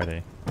fine. I'm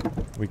ready.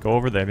 We go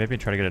over there, maybe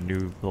try to get a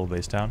new little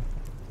base down.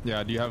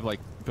 Yeah, do you have like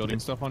building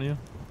stuff on you?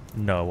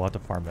 No, we'll have to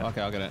farm it.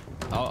 Okay, I'll get it.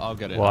 I'll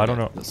get it. Well, I'll I don't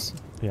get know. This.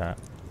 Yeah.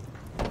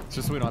 It's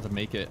just so we don't have to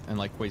make it and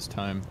like waste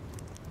time.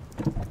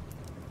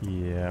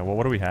 Yeah, well,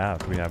 what do we have?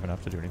 Do we have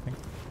enough to do anything?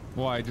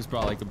 Well, I just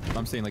brought like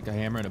I'm saying like a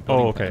hammer and a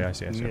building Oh, okay, pad. I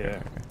see, I see. Okay,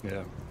 Yeah, okay.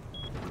 yeah.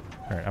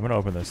 Alright, I'm gonna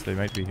open this. They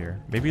might be here.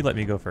 Maybe let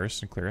me go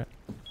first and clear it.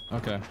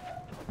 Okay.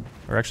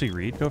 Or actually,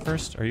 Reid, go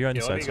first? Are you on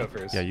Yeah, the let side? me go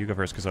first. Yeah, you go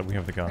first, because we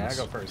have the guns.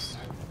 Yeah, I go first.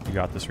 You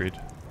got this, Reid.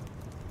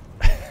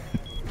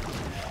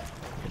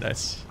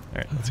 Nice.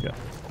 Alright, let's go.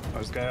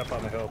 There's a guy up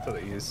on the hill to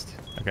the east,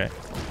 Okay.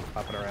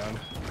 hopping around.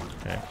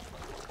 Okay.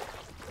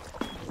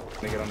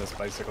 Gonna get on this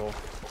bicycle.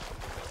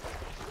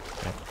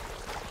 Okay.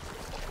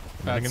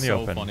 Nothing That's in the so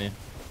open. funny.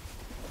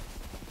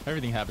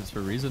 Everything happens for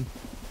a reason.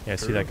 Yeah, I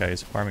see that guy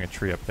is farming a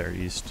tree up there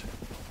east.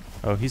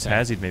 Oh, he's Okay.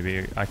 hazied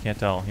maybe. I can't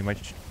tell. He might...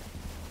 East.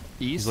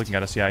 He's looking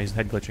at us. Yeah, he's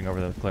head glitching over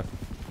the cliff.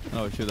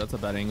 Oh shoot, that's a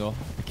bad angle.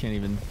 I can't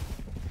even.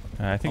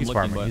 I think I'm he's looking,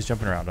 farming. but- He's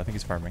jumping around. I think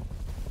he's farming.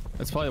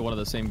 That's probably one of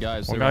the same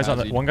guys. One They were guy's on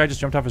the, hazied. one guy just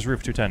jumped off his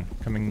roof,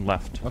 210, coming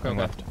left. Okay, coming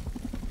okay. left.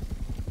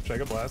 Should I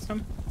go blast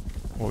him?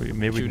 Well,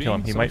 maybe we can kill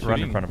him. Shooting? He might run in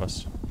Shooting. front of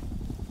us.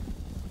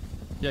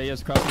 Yeah, he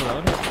has crossed the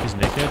road. He's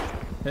naked.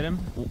 Hit him.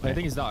 I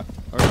think he's knocked.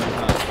 Or he's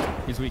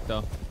not. He's weak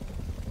though. Do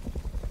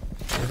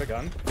you have a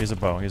gun? He has a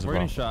bow. He has a We're bow.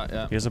 getting shot.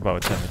 Yeah. He has a bow.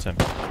 It's him. It's him.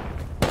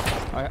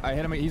 I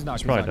hit him. He's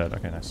knocked. He's probably knocked. dead.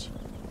 Okay, nice.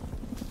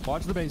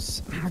 Watch the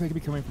base. They could be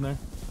coming from there.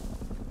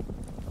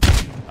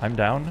 I'm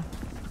down.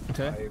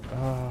 Okay.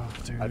 Oh,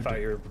 dude. I thought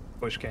you were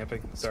bush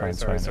camping. It's Sorry, fine,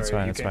 sorry, it's fine,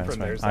 sorry. You it's came fine, from it's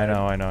their fine. I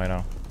side. know, I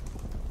know.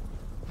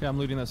 Yeah, I'm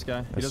looting this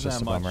guy. He That's doesn't just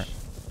have a much. bummer.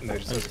 And they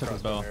just I took just the took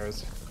his crossbow bow.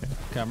 arrows.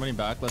 Okay, I'm running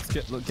back. Let's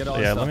get all this Yeah,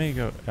 stuff. let me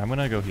go. I'm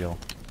gonna go heal.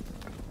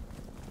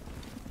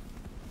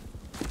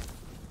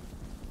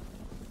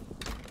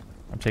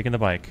 I'm taking the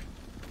bike.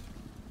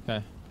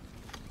 Okay.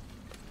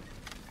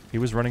 He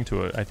was running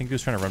to it. I think he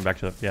was trying to run back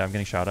to the... Yeah, I'm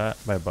getting shot at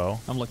by a bow.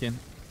 I'm looking.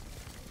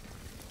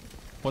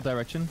 What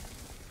direction?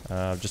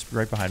 Just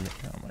right behind me.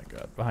 Oh my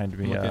god, behind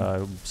me.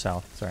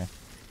 South. Sorry.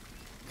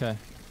 Okay.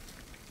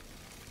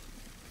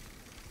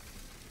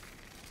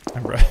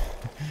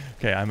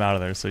 Okay, I'm out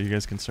of there, so you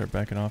guys can start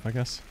backing off, I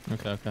guess.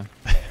 Okay.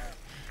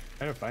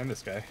 Trying to find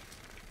this guy.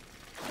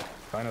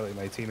 Finally,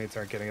 my teammates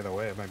aren't getting in the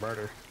way of my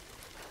barter.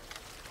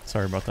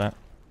 Sorry about that.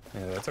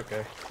 Yeah, that's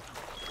okay.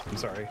 I'm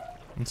sorry.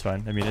 It's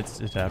fine. I mean, it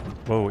happened.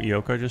 Whoa,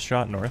 Ioko just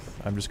shot north.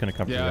 I'm just gonna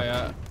come for you.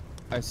 Yeah.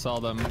 I saw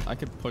them. I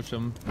could push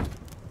them.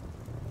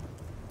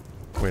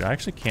 Wait, I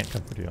actually can't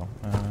come for you.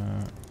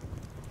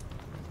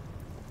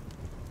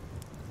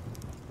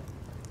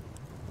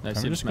 I'm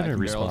just gonna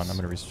respawn. I'm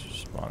gonna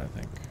respawn, I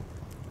think.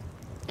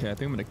 Okay, I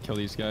think I'm gonna kill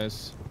these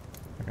guys.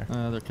 Okay.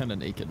 They're kind of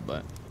naked,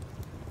 but.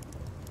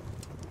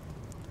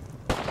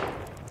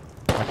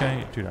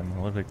 Okay, dude,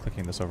 I'm literally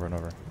clicking this over and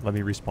over. Let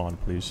me respawn,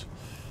 please.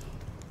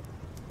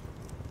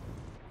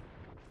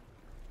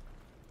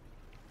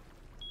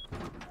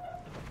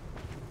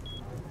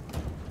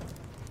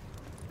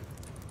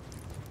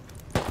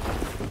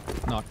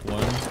 Knocked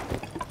one.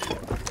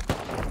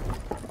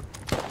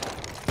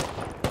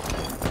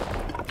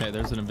 Okay,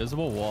 there's an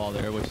invisible wall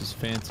there, which is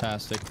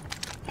fantastic.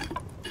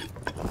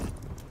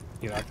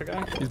 You knocked the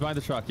guy? He's behind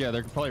the truck. Yeah,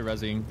 they're probably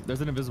rezzing.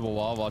 There's an invisible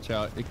wall. Watch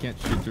out. It can't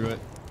shoot through it.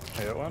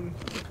 I hit one.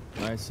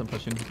 Nice. I'm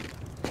pushing.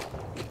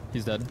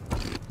 He's dead.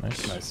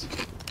 Nice. Nice.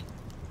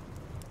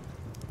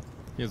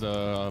 He has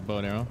a bow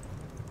and arrow.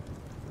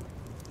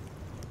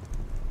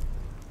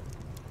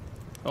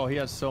 Oh, he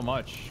has so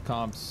much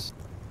comps.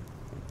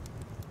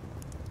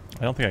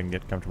 I don't think I can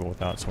get comfortable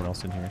without someone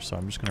else in here, so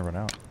I'm just gonna run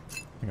out. I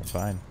think I'm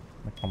fine.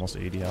 I'm like almost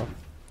 80 out.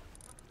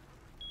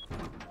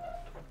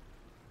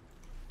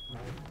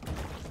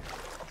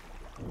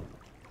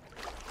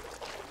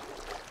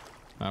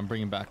 I'm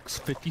bringing back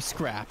 50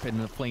 scrap in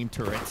the flame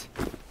turret.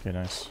 Okay,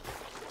 nice.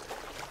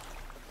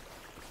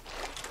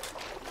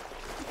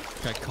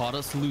 I caught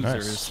us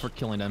losers Nice. for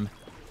killing him.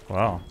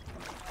 Wow.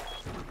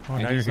 Oh,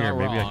 And now you're he's here. not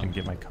Maybe I wrong. can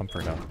get my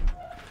comfort up.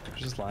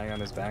 Just lying on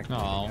his back,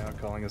 Aw. you know,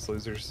 calling us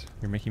losers.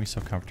 You're making me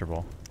so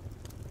comfortable.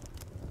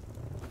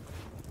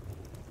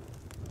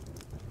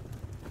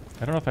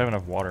 I don't know if I have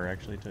enough water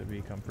actually to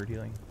be comfort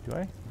healing. Do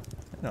I?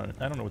 I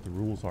don't know what the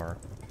rules are.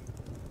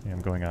 Yeah,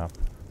 I'm going up.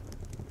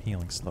 I'm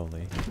healing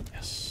slowly.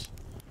 Yes.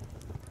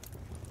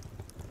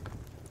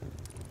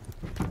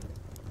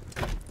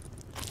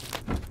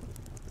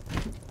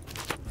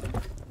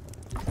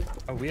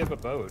 Oh, we have a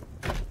boat.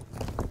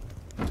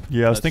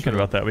 Yeah, I was That's thinking true.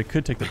 about that. We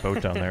could take the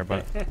boat down there,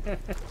 but at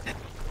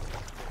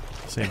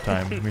the same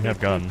time, we have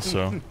guns,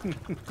 so.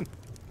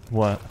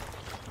 What?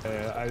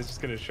 I was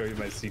just gonna show you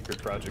my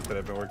secret project that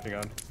I've been working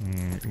on.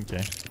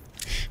 Okay.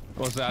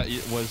 Was that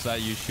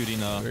you shooting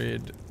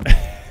Reid.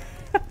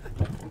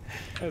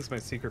 That's my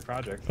secret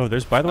project. Oh,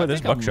 by the way, I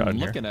there's think buckshot I'm in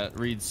here. looking at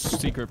Reid's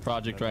secret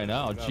project right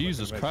now. I'm looking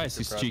Jesus at my Christ,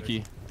 he's secret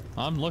cheeky.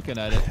 I'm looking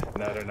at it.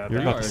 No,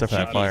 You're You about are to step in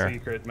that cheeky. fire.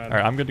 Secret, man.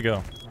 Alright, I'm good to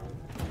go.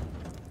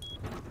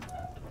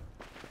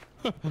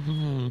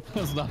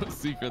 That's not a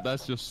secret.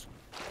 That's just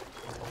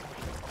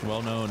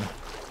well known.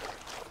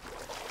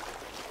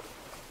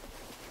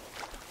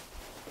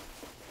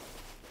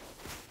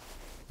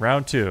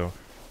 Round 2.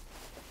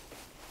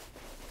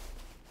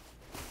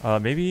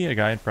 Maybe a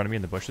guy in front of me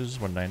in the bushes,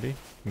 190.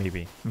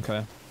 Maybe.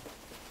 Okay.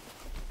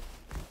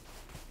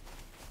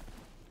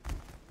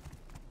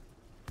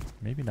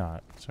 Maybe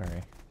not.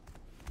 Sorry.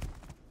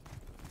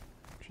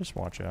 Just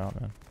watch out,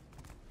 man.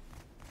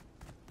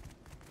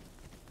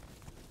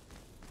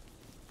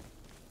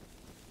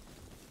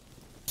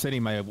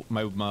 Setting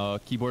my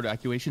keyboard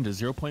activation to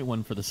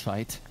 0.1 for this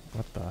fight.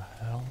 What the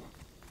hell?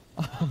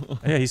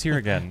 Yeah, he's here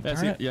again. Yeah, I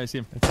see, Darn it. yeah, I see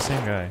him. It's the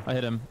same guy. I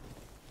hit him.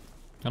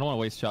 I don't want to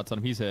waste shots on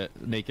him. He's hit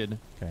naked.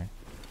 Okay.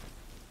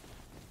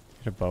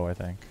 Get a bow, I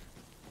think.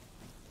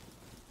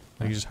 I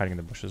think he's just hiding in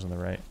the bushes on the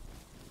right.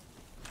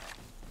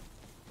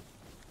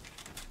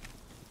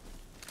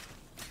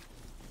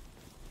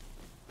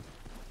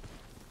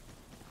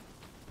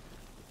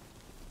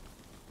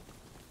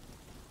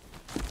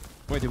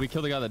 Wait, did we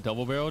kill the guy that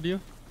double barreled you?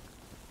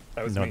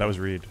 That was No, me. that was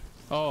Reid.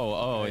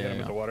 Oh, I hit him yeah.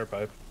 with the water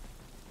pipe.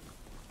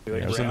 He, Yeah,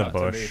 like, it was in ran the up to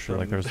me bush,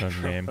 like, there was no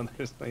name.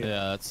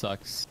 Yeah, that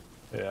sucks.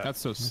 Yeah. That's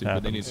so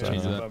stupid. They need to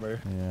happens, change yeah. that.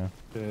 Bummer.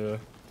 Yeah. Yeah.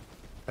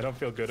 I don't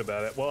feel good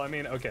about it. Well, I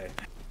mean, okay.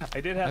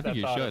 I did have I think that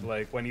you thought of, should.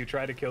 like, when you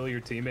try to kill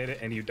your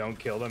teammate and you don't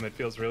kill them, it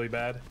feels really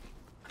bad.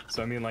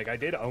 So, I mean, like, I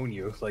did own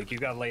you. Like, you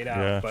got laid out.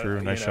 Yeah, but, true.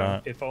 you Nice know,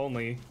 shot. if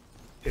only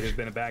it had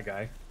been a bad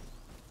guy.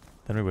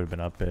 Then we would have been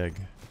up big.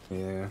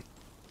 Yeah.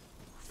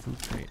 Food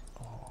crate.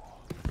 Oh.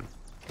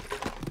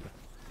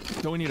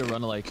 Don't we need to run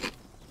to like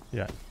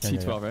Yeah.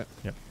 T12, right?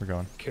 Yep, we're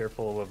going.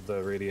 Careful of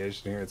the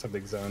radiation here. It's a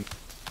big zone.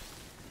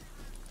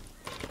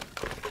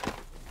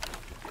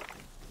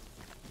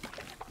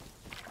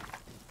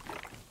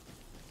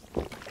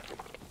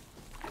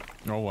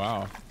 Oh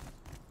wow,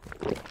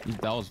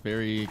 that was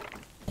very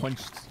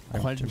quenched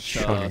I'm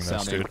chugging this,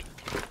 sounding. dude.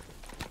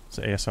 It's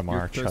ASMR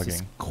Your thirst is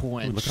chugging. Ooh,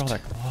 quenched. look at all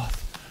that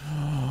cloth.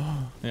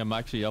 Yeah, I'm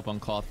actually up on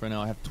cloth right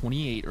now. I have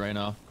 28 right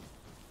now,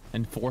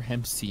 and 4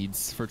 hemp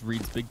seeds for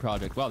Reid's big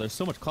project. Wow, there's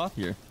so much cloth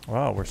here.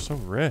 Wow, we're so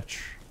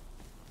rich.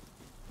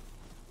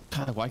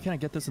 God, why can't I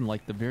get this in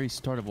like the very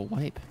start of a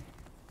wipe?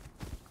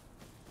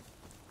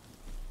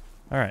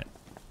 All right.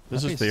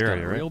 This That is the face got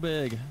area, right? real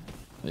big.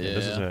 Yeah.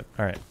 This is it.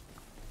 All right.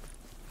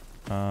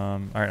 All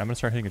right. I'm gonna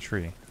start hitting a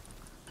tree.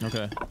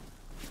 Okay.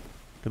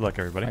 Good luck,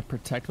 everybody. I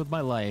protect with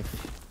my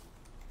life.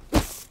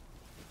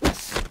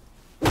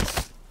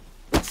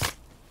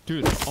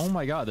 Dude, oh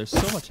my god, there's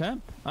so much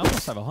hemp. I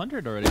almost have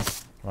 100 already.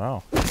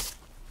 Wow. I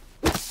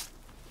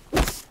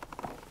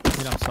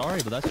mean, I'm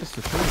sorry, but that's just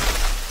the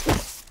truth.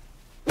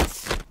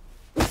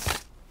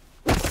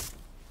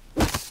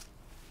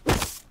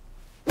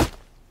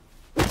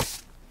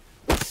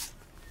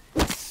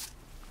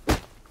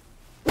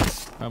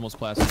 I almost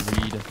blasted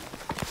Reid.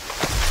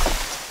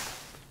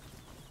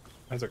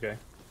 That's okay.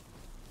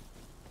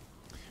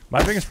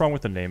 My biggest problem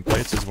with the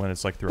nameplates is when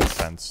it's like through a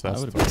fence. I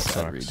That's would the have been most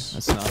sad, Reid. sucks.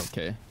 That's not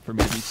okay for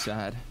me to be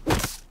sad.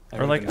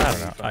 Or like, I don't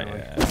know.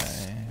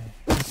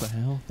 What the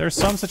hell? There's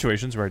some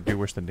situations where I do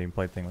wish the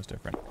nameplate thing was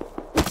different.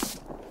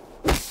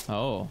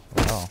 Oh.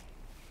 Wow.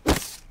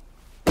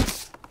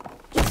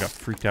 Someone got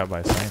freaked out by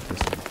a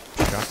scientist and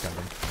shotgunned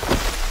him.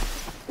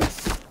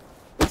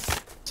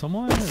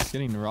 Someone is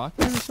getting rocked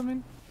or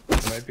something?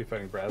 I might be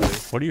fighting Bradley.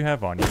 What do you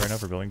have on you right now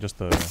for building? Just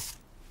the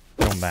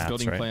no mats,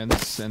 Building right?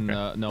 plans and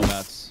Okay. no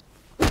mats.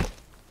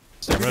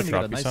 So I'm gonna we're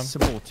drop get a you nice some.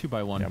 simple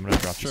 2x1. Yeah, I'm gonna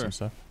drop you Sure.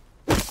 some stuff.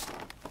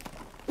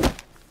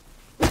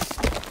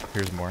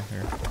 Here's more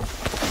here. Maybe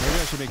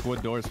I should make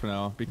wood doors for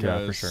now because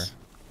Yeah, for sure. As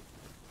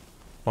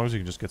long as you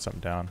can just get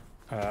something down.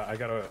 I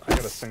got a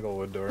single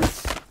wood door.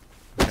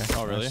 Okay.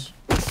 Oh, really?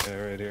 nice. Yeah,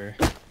 right here.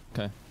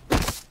 Okay.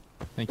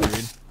 Thank you,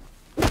 Reid.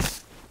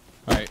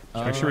 All right.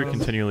 Make sure we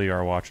continually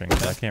are watching,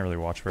 'cause I can't really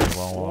watch very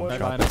well while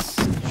What? I'm Minus.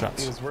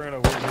 shots. He's wearing a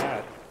weird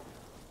hat.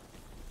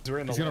 He's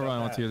wearing the He's gonna white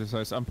run hat. onto the other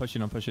side. So I'm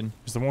pushing. I'm pushing.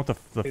 Is the one with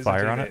the He's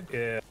fire on doing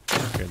it? Yeah.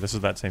 Okay, this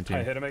is that same team.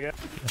 I hit him again.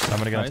 Yes, I'm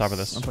gonna get on top of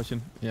Nice. this. I'm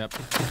pushing. Yep.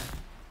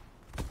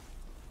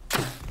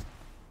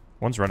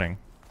 One's running.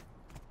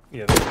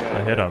 Yeah. this guy-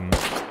 I hit him.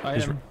 I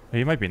He's hit him.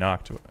 He might be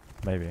knocked.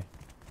 Maybe.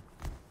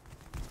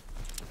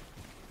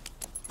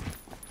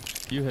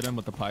 You hit him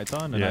with the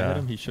python, and I Yeah, hit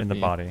him. He should in the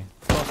be body.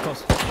 Close,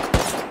 close.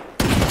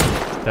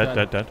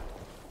 Dead.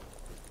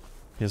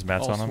 He has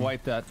mats Oh, on him.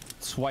 swipe that.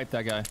 Swipe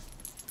that guy.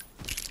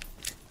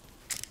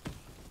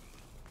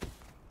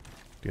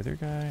 The other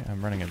guy,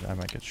 I'm running it. I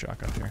might get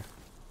shotgun here.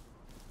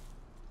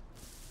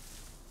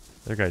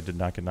 The other guy did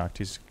not get knocked.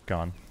 He's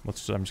gone. I'm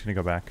just gonna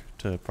go back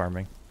to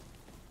farming.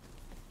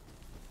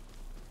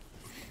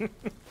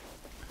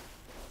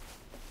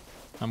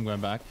 I'm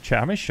going back. Chat,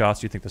 how many shots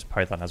do you think this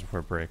python has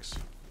before it breaks?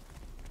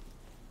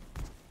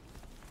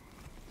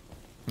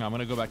 No, I'm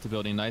gonna go back to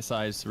building. Nice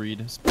eyes,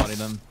 Reid. Spotting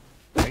them.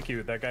 Thank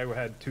you. That guy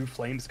had 2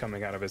 flames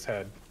coming out of his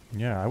head.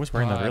 Yeah, I was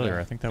wearing that God. earlier.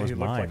 I think that was he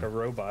looked mine. like a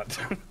robot.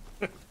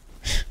 He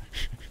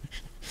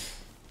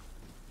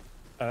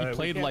We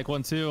played can't- like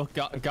one too.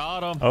 Got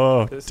him.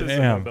 Oh, This is a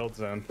damn. build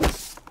zone.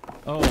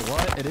 Oh,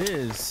 what? It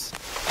is.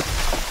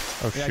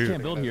 Oh, Yeah, I shoot.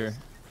 can't build here.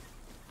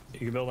 You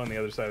can build on the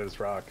other side of this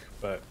rock,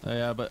 but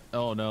Yeah, but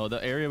oh no,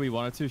 the area we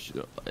wanted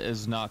to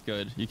is not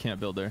good. You can't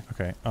build there.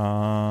 Okay,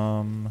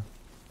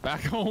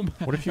 Back home.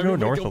 What if you go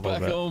Everybody north a little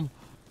back bit? Home.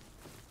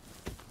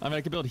 I mean,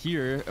 I could build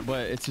here,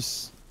 but it's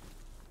just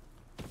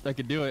I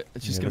could do it.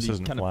 It's just yeah, this gonna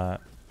isn't be kind of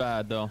flat.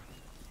 bad though.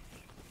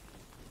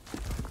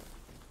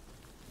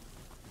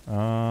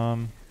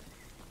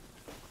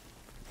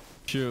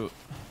 Shoot.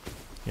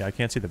 Yeah, I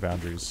can't see the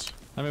boundaries.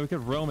 I mean, we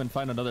could roam and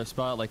find another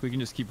spot. Like we can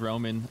just keep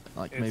roaming.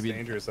 Like it's maybe.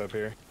 dangerous up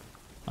here.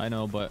 I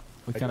know, but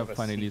we I kind have of a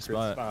find a new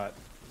secret spot.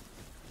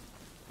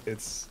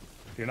 It's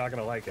you're not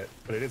gonna like it,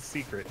 but it is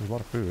secret, There's a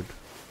lot of food.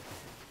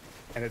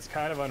 and it's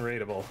kind of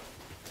unrateable.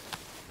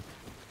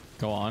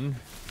 Go on.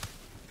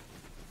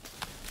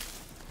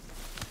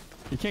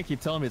 You can't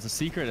keep telling me it's a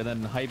secret and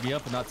then hype me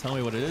up and not tell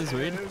me what it is,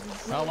 Reid.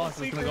 It's How a long is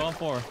this gonna secret. go on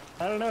for?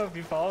 I don't know. If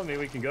you follow me,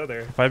 we can go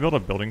there. If I build a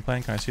building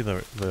plan, can I see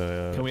the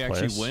Can we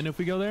place? actually win if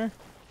we go there?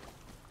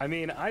 I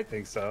mean, I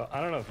think so.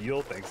 I don't know if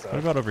you'll think so. What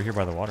about over here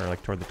by the water,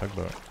 like toward the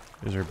tugboat?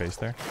 Is there a base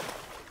there?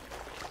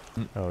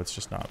 Mm. Oh, it's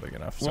just not big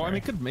enough. Well, I sorry.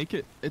 mean, I could make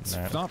it. It's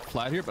Nah. not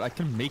flat here, but I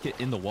can make it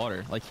in the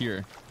water, like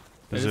here.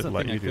 Does That is it a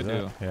let thing you I do could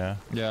that? Yeah.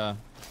 Yeah.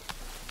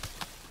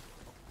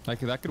 Like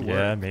that could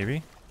Yeah, work.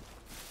 maybe.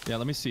 Yeah,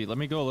 let me see. Let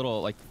me go a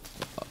little like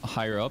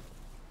higher up.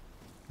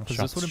 Oh, Because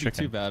shots this wouldn't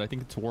chicken. be too bad. I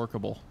think it's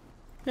workable.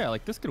 Yeah,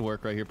 like this could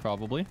work right here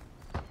probably.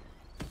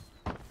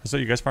 Is that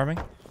you guys farming?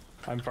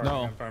 I'm farming.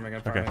 No. I'm farming.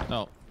 I'm Okay. farming.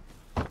 No.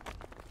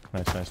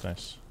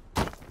 Nice.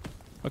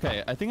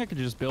 Okay, I think I could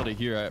just build it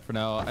here for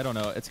now. I don't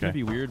know. It's gonna Okay.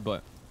 be weird,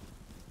 but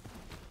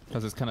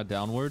because it's kind of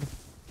downward.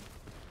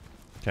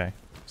 Okay.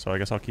 So I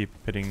guess I'll keep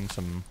hitting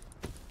some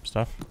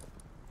stuff.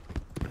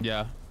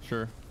 Yeah,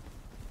 sure.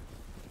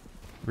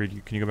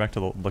 Reid, can you go back to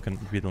the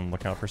be on the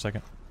lookout for a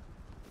second?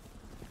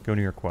 Go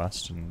to your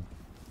quest and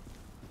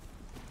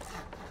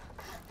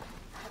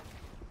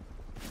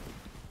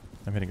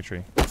I'm hitting a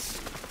tree.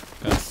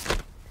 Okay.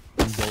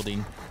 I'm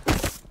building.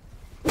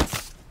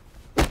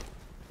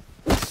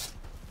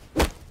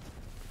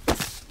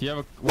 Do you have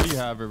a? What do you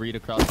have? A Reid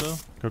across though?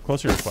 Go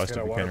closer to your quest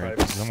Got if a you can, water Reid,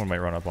 pipe. 'cause someone might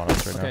run up on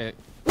us right Okay.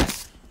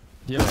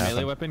 Do you have a happened?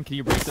 melee weapon? Can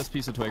you break this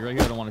piece of twig right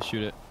here? I don't want to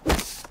shoot it.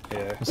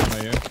 Yeah. This one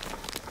right here.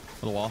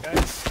 Little wall.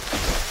 Guys,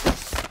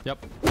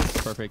 Yep.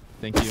 Perfect.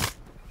 Thank you.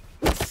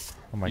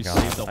 Oh my You god,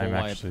 saved the I'm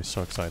whole wipe. actually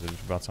so excited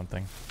about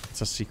something. It's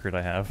a secret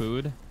I have.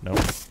 Food. Nope.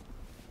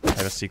 I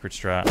have a secret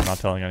strat. I'm not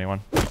telling anyone.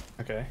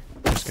 okay.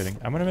 Just kidding.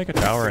 I'm gonna make a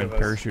tower Two and of us.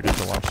 parachute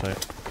into launch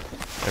site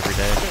every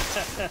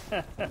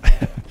day.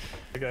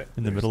 Okay.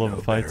 In the middle of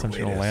a fight, I'm just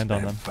gonna land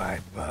on them.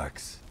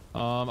 $5.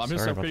 I'm just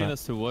Sorry about upgrading that.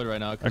 this to wood right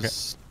now.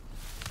 Cause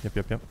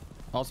Yep.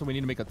 Also, we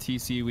need to make a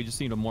TC. We just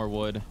need more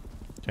wood.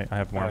 Okay, I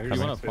have more here's You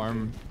coming. want to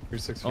farm?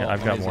 Here's 6 Oh, Yeah, I've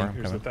got amazing. more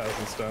Here's coming.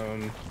 1,000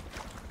 stone.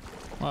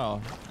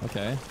 Wow.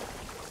 Okay.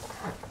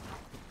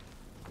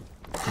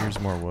 Here's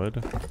more wood.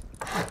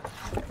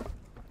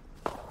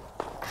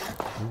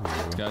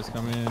 These guys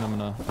coming in. I'm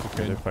gonna.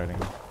 Okay, they're fighting.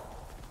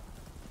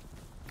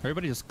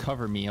 Everybody just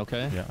cover me,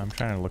 okay? Yeah, I'm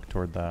trying to look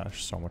toward that.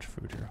 There's so much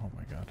food here. Oh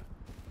my god.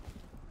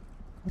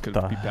 Could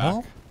the be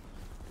hell? back.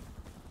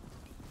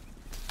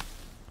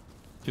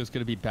 Feels good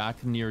to be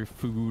back near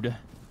food. How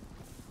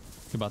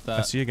about I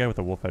that? see a guy with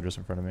a wolf head just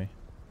in front of me.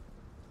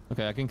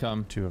 Okay, I can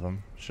come. 2 of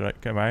them. Should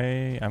I? Am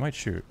I might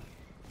shoot.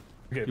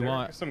 Okay, You there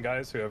want- are some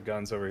guys who have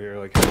guns over here,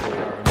 like heavily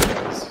armed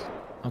guys.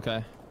 Okay.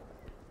 Alright,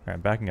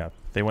 I'm backing up.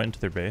 They went into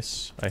their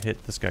base. I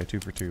hit this guy 2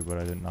 for 2, but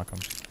I didn't knock him.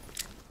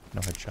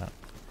 No headshot.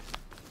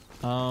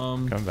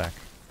 Coming back.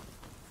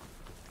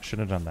 I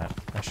shouldn't have done that.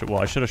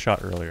 I should have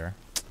shot earlier.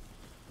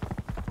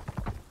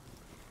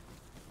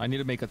 I need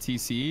to make a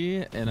TC,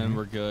 and then Mhm.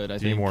 we're good. I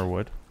Do you think. need more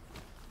wood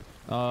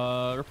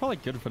We're probably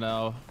good for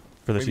now.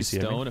 for the Maybe CC?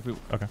 I mean? stone if we.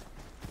 Okay.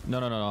 No,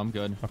 I'm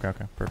good.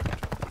 Okay.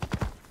 Perfect.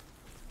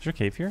 Is there a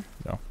cave here?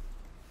 No.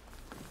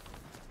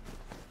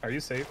 Are you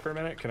safe for a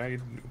minute? Can I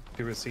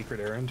do a secret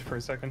errand for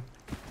a second?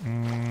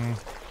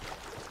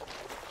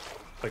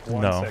 Like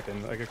 1 No.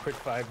 second, like a quick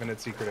 5-minute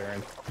secret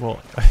errand.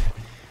 Well,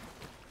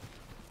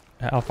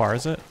 how far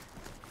is it?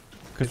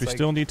 Because It's we like-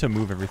 still need to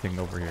move everything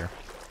over here.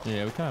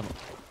 Yeah, we kind of.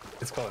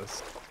 It's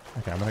close.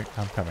 Okay,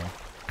 I'm coming.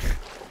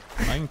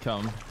 I can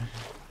come.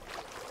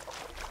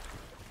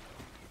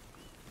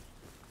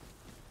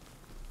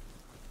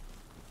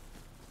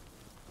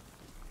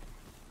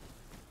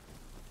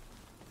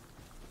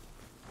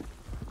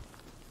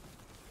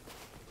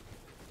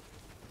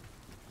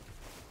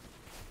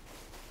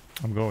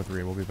 I'm going with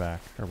Reid. We'll be back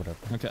or whatever.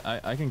 Okay,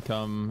 I can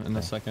come in a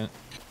Okay. second.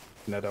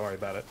 No, don't worry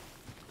about it.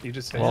 You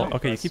just stay Well, safe,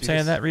 okay, you Russ. keep saying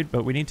just- that, Reid,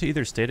 but we need to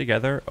either stay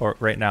together or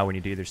right now we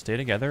need to either stay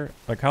together.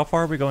 Like, how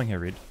far are we going here,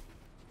 Reid?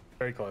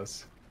 Very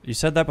close. You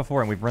said that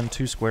before, and we've run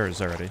 2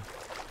 squares already.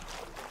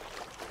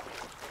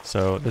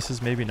 So this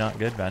is maybe not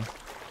good, Ben.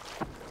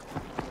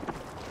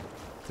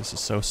 This is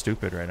so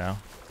stupid right now.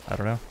 I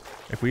don't know.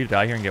 If we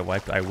die here and get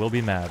wiped, I will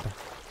be mad.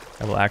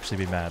 I will actually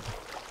be mad.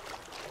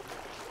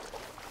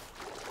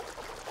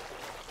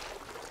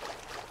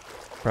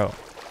 Bro.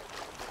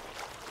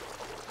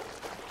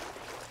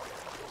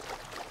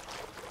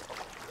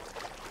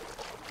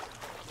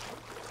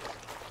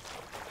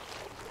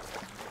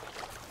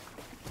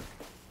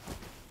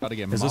 About to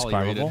get Is this molly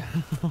raided.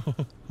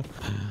 climbable?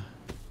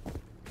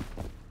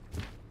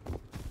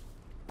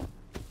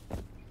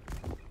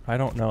 I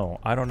don't know.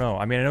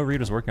 I mean, I know Reid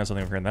was working on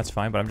something over here, and that's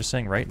fine, but I'm just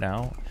saying right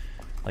now,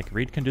 like,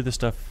 Reid can do this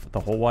stuff the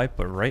whole wipe,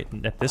 but right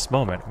at this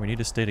moment, we need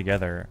to stay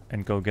together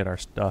and go get our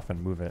stuff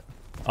and move it.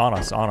 On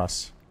us, on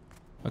us.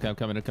 Okay, I'm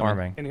coming. I'm coming.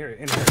 Farming. In here,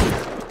 in here.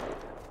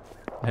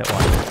 I hit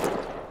one.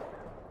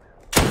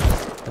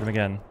 Hit him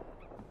again.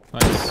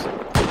 Nice.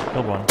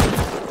 Killed one.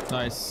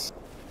 Nice.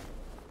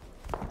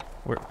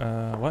 Where,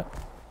 what?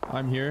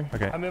 I'm here.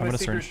 Okay, I'm I'm in gonna a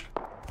secret, search.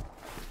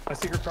 a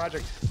secret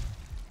project.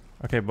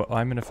 Okay, but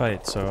I'm in a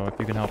fight, so if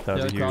you can help, that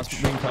would be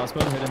huge. Main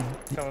crossbow. Hit him.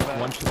 Coming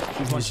back.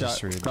 He's one Jesus,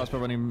 shot. Reid. Crossbow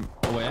running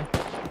away.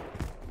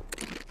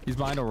 He's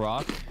behind a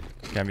rock.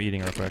 Okay, I'm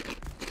eating real quick. Yeah,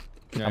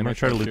 I'm gonna might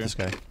try to push loot here. this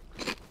guy.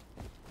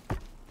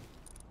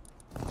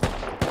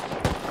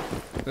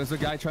 There's a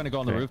guy trying to go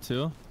on the Okay. roof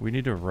too. We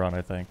need to run,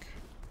 I think.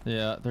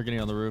 Yeah, they're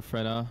getting on the roof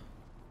right now.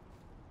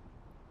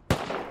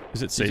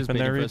 Is it He's safe just in baiting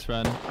there, for Reid? his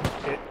friend.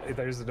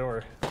 There's the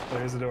door.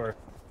 There's the door.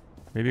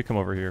 Maybe come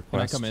over here, Can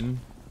I Quest. come in?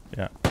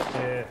 Yeah,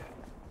 Yeah.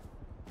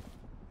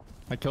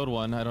 I killed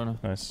one. I don't know.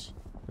 nice.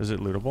 Is it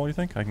lootable, you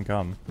think? I can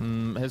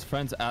come. His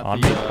friend's at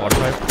On the. me, water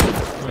pipe.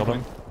 Killed coming.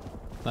 him.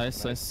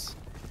 Nice, nice.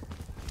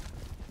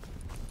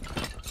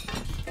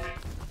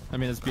 I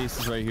mean, this beast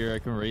is right here. I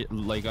can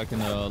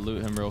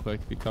loot him real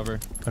quick if you cover.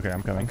 Okay, I'm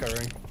I'm coming.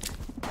 covering.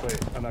 Wait,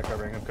 I'm not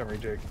covering. I'm covering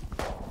Jake.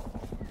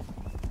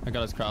 I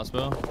got his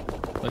crossbow.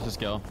 Let's just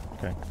go.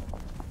 Okay.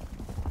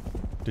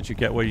 Did you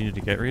get what you need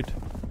to get, Reid?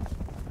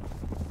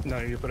 No,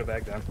 you need to put it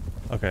back down.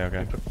 Okay,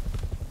 okay.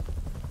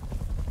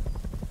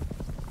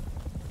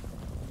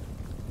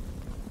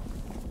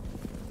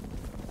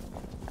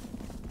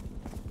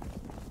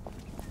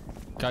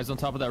 Guys on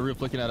top of that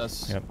roof looking at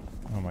us. Yep.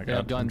 Oh my They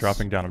have god. I'm guns.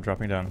 dropping down. I'm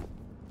dropping down.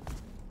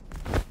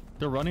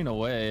 They're running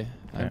away.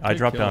 Okay, I I could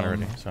dropped kill down them.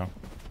 already, so.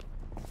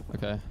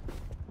 Okay.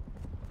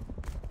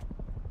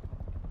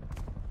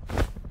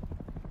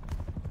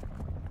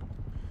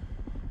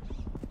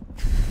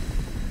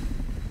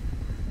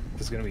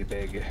 This is gonna be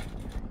big.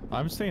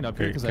 I'm staying up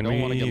here Okay, because I can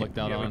don't want to we- get looked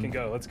down Yeah, on. we can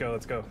go. Let's go.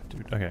 Let's go.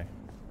 Dude, okay.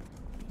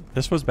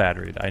 This was bad,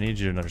 Reid. I need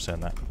you to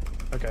understand that.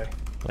 Okay.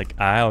 Like,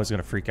 I was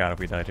gonna freak out if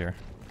we died here.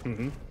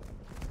 Mm-hmm.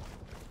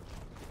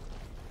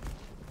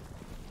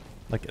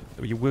 Like,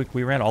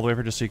 we ran all the way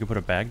over just so you could put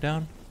a bag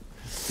down?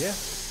 Yeah.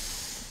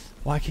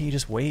 Why can't you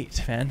just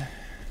wait, man?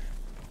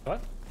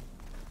 What?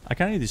 I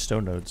kind of need these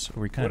stone nodes.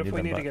 We kind What of if need we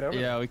them, need to but... get over?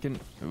 Yeah,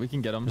 we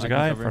can get them. There's a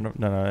guy in front of...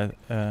 No.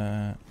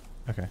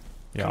 Okay.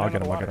 Yeah, Come I'll down get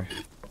to him. the I'll get water.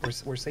 him.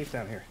 We're safe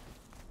down here.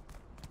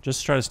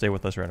 Just try to stay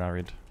with us right now,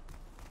 Reid.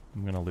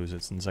 I'm gonna lose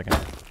it in a second.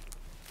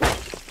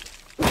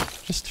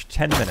 Just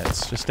 10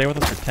 minutes. Just stay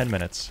with us for 10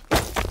 minutes.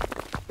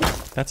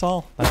 That's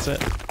all. That's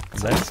it.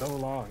 It's Then- been so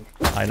long.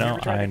 I know. You ever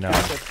tried I to know.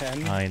 catch a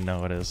 10? I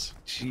know it is.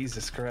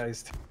 Jesus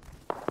Christ.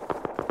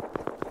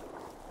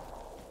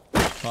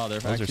 Wow, they're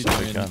Those are actually some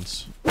doing... big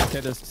guns. Okay,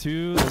 there's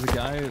a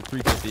guy at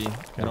 350.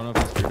 I don't know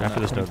if he's After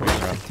this node, from we'll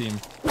run. team.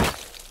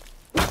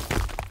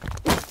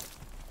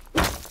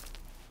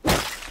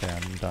 Okay,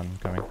 I'm done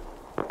coming.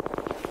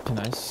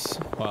 Nice.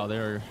 Wow,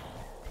 they're...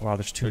 Wow,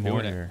 there's 2 They're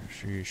more doing it. here.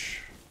 Sheesh.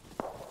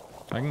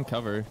 I can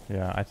cover.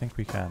 Yeah, I think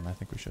we can. I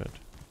think we should.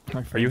 My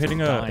Are you friends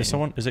hitting a... dying. Is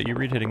someone... Is it you,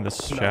 Reid, hitting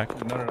this No, shack?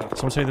 no.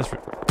 Someone's hitting this...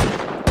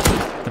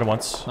 Hit him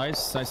once.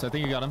 Nice. I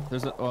think you got him.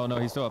 There's a... Oh, no,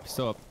 he's still up.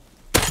 Sure,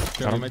 Got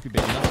he him. might be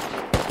big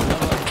enough.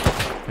 Another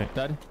one. Okay.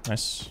 Dead.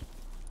 Nice.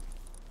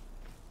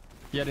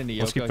 He had an Yoko.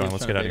 Let's keep going, He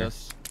was let's trying get to out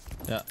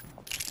bait us.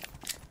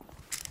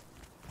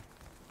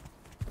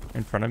 Yeah.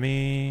 In front of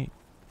me...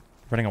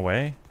 Running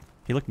away?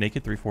 He looked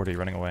naked, 340,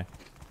 running away.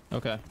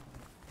 Okay.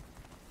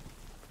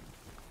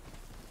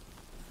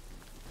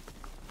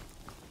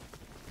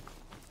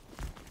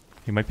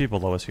 He might be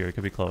below us here. He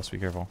could be close. Be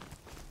careful.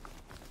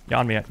 Yeah,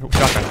 on me.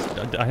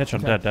 Shotgun. I hit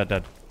him. Okay.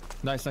 Dead.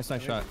 Nice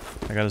shot.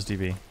 I got his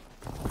DB.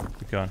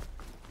 Keep going.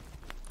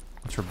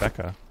 It's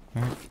Rebecca.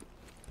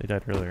 They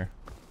died earlier.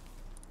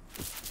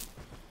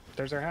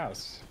 There's our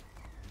house.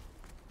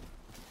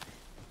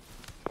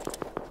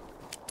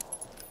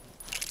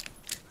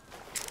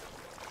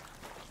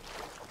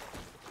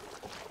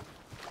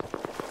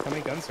 How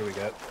many guns do we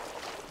get?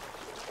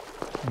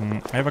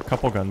 I have a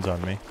couple guns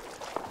on me.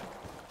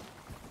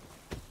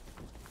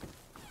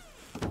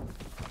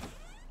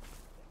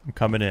 I'm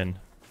coming in.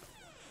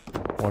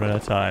 One at a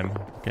time.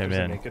 Okay, I'm There's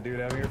a in. naked dude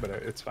out here, but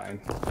it's fine.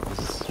 This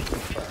is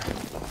far.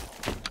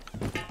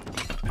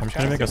 I'm just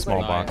gonna make a small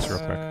like, box real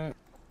quick.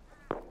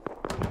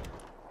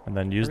 And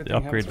then use the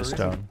everything upgrade to happens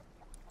for a stone.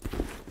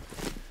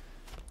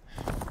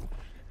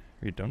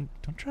 Reid, don't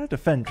try to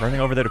defend running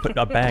over there to put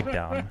a bag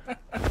down.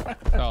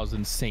 That was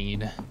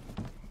insane.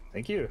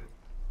 Thank you.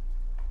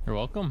 You're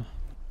welcome.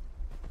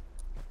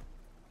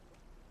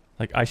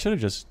 Like, I should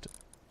have just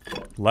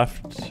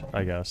left,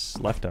 I guess.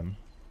 Left him.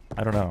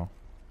 I don't know.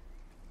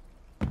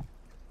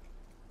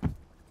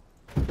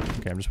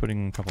 Okay, I'm just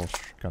putting a couple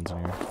guns in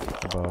here.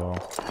 A bow.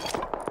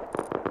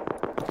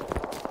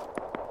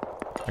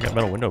 I got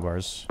metal window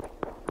bars.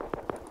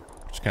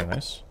 Which is kind of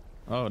nice.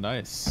 Oh,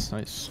 nice.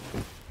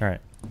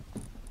 Alright.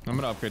 I'm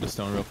gonna upgrade to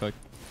stone real quick.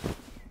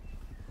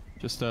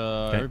 Just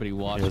Okay. everybody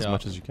watch Get as out.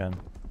 much as you can.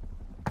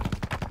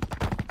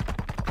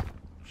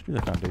 Should do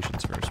the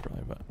foundations first,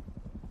 probably, but...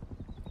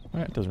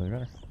 Alright, it doesn't really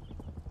matter.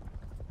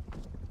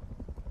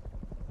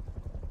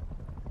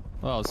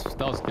 Well, that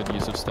was good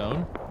use of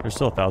stone. There's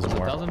still 1,000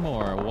 more. 1,000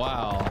 more.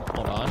 Wow.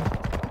 Hold on.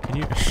 Can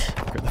you...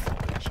 Grab the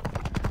foundation.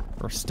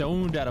 We're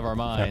stoned out of our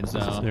minds Is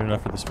now. there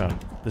enough for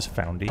this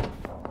foundy?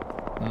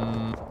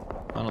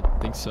 I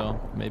don't think so.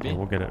 Maybe. Yeah,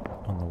 we'll get it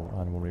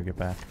on when we get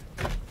back.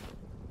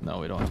 No,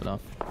 we don't have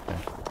enough.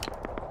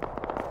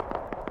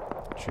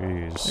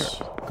 Jeez.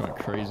 You're going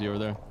crazy over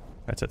there.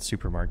 That's at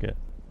supermarket.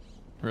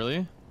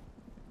 Really?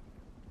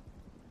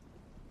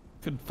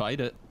 Could fight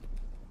it.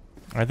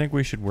 I think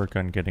we should work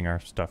on getting our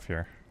stuff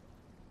here.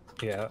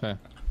 Yeah. Okay.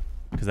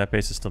 Because that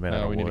base is still made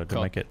out we of need to wood. It cook.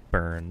 might get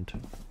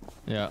burned.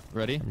 Yeah.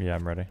 Ready? Yeah,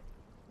 I'm ready.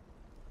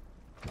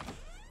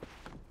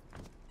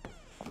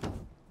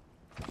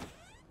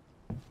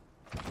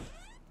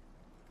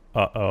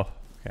 Uh-oh. Okay,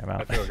 I'm I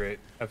out. feel great.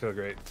 I feel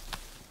great.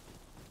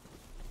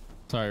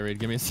 Sorry, Reid.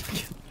 Give me a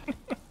second.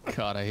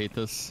 God, I hate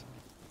this.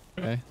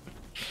 Okay.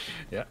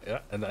 Yeah.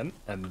 And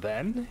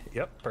then.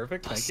 Yep.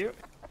 Perfect. Thank you.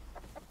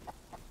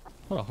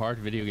 What a hard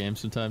video game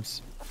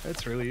sometimes.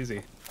 It's really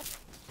easy.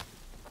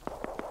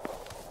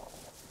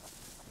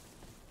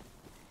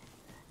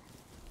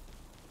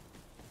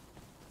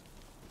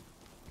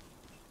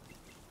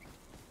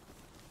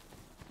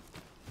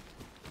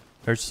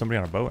 There's somebody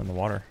on a boat in the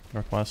water,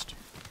 northwest.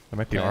 That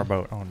might be Okay. our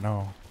boat. Oh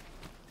no.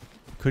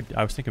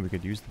 I was thinking we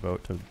could use the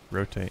boat to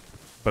rotate.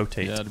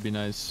 Boatate. Yeah, it'd be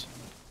nice.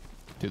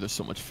 Dude, there's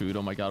so much food.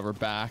 Oh my god, we're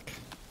back.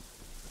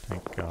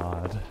 Thank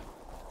God.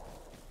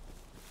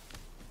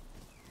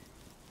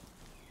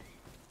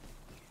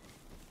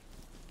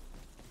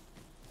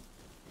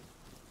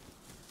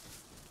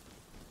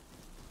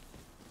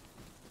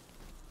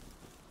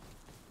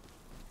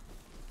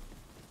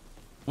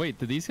 Wait,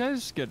 did these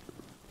guys get...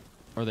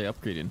 Are they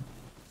upgrading?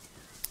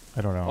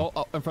 I don't know.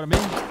 Oh, in front of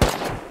me.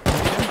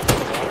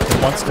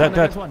 Once dead,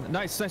 dead. One.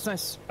 Nice. That And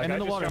guy in the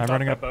just water. jumped I'm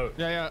running off up. that boat.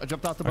 Yeah, I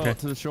jumped off the boat Okay.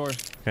 to the shore.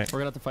 Okay. We're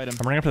gonna have to fight him.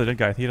 I'm running up to the dead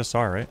guy. He had a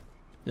SAR, right?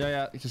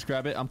 Yeah, just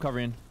grab it. I'm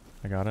covering.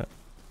 I got it.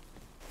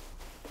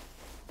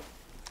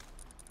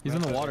 He's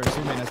in the water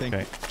swimming, I think.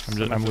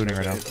 Okay. I'm looting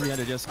right now.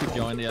 300, just keep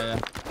going. Yeah.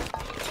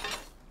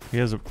 He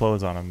has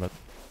clothes on him, but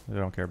I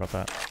don't care about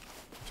that.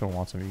 If someone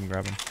wants him, you can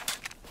grab him.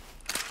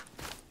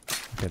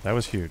 Okay, that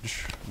was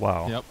huge.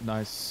 Wow. Yep,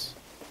 nice.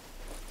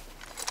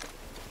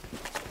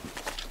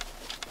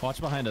 Watch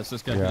behind us.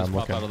 This guy Yeah, can I'm just pop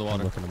looking. out of the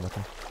water. I'm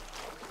looking.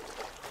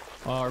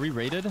 Are we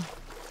raided?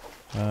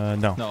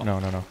 No.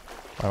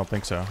 I don't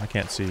think so. I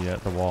can't see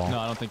the wall. No,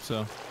 I don't think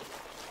so.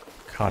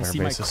 God, I our see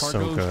my base is so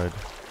cargo- good.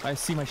 I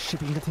see my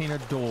shipping container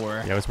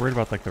door. Yeah, I was worried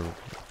about like the.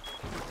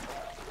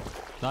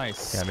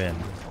 Nice. Yeah, I'm in.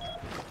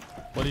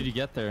 What did you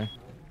get there?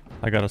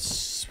 I got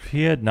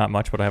he had not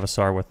much, but I have a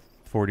SAR with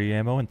 40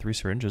 ammo and 3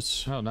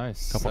 syringes. Oh,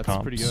 nice. Couple That's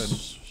comps. pretty good.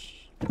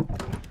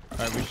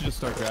 Alright, we should just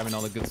start grabbing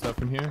all the good stuff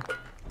from here.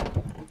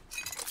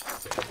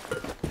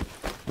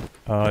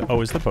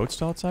 Oh, is the boat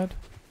still outside?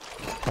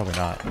 Probably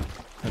not.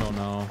 I don't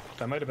know.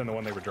 That might have been the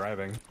one they were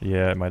driving.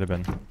 Yeah, it might have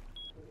been.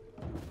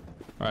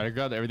 Alright, I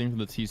grabbed everything from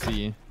the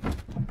TC.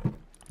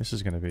 This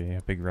is gonna be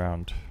a big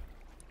round.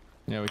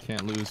 Yeah, we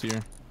can't lose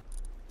here.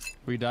 If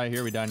we die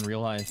here, we die in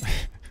real life.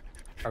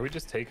 Are we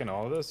just taking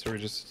all of this, or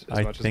just as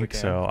I much as we think can?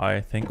 so.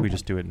 I think we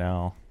just do it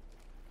now.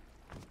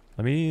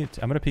 I'm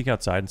gonna peek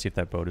outside and see if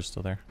that boat is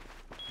still there.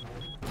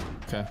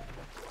 Okay.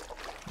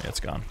 Yeah,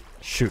 it's gone.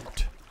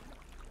 Shoot.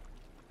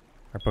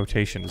 Our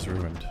botation is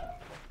ruined.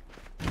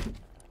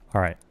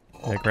 Alright.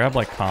 Yeah, grab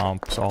like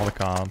comps, all the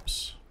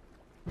comps.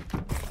 If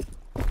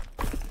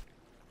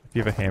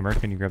you have a hammer,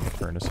 can you grab the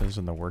furnaces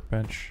and the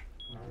workbench?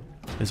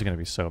 This is gonna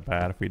be so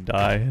bad if we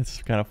die.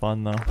 It's kind of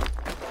fun though.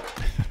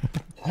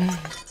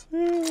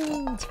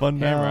 It's fun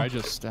Hammer, now. I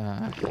just,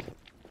 Yeah,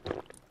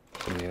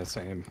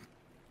 same.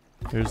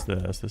 Here's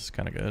this. This is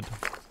kind of good.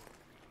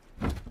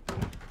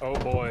 Oh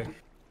boy.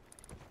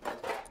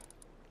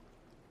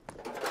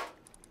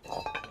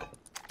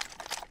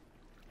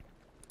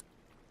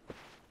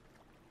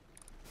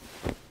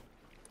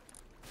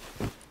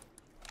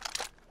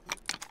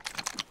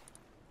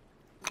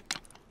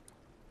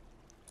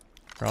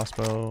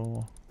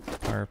 Crossbow,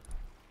 tarp.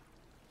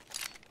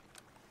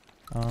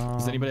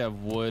 Does anybody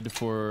have wood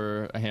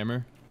for a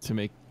hammer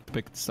to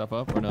pick stuff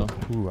up, or no?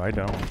 Ooh, I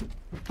don't.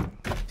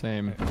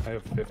 Same. I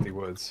have 50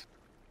 woods.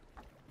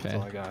 That's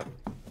all I Okay. got.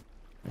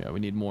 Yeah, we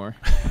need more.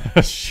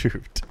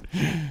 Shoot.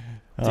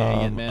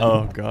 Dang it, man.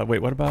 Oh god.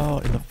 Wait, what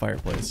about in the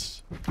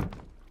fireplace?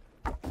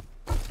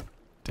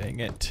 Dang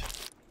it.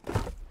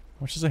 How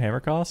much does a hammer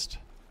cost?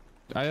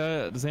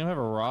 Does anyone have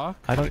a rock?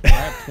 I don't. I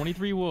have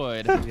 23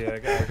 wood. Yeah,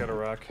 I got a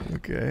rock.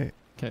 Okay.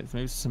 Okay, so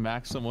maybe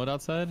smack some wood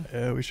outside?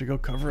 We should go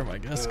cover him, I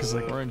guess, because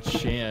like. We're in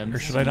shams. Or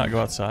should I not go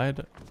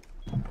outside?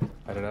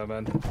 I don't know,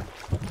 man.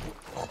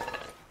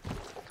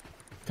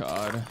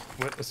 God.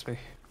 Witness me.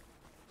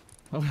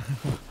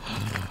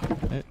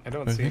 I I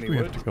don't I see think any we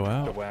wood have to go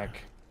out. to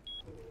whack.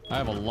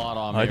 have a lot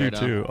on me I do right now.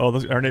 too.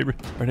 Oh, our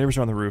neighbors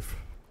are on the roof.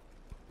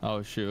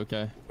 Oh, shoot,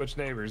 okay. Which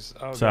neighbors?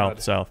 Oh,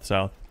 South, God.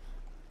 south.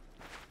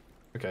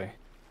 Okay.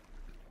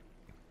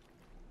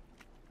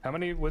 How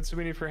many woods do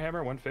we need for a hammer?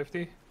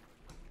 150?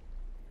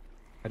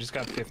 I just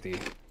got 50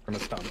 from a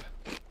stump.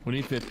 We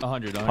need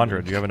 100.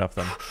 100. You have enough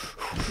then.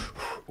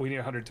 We need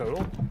 100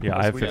 total? Yeah,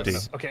 I have We got 50.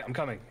 some- Okay, I'm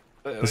coming.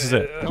 This is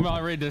it. Come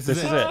on, Reid, this This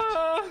is is it. it.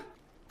 Ah!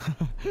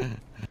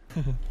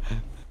 Doing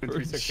We're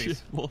in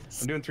 360s.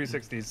 shambles. I'm doing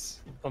 360s.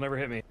 They'll never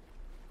hit me.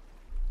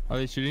 Are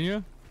they shooting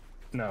you?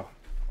 No.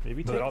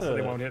 Maybe But also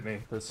they won't hit me.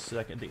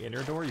 the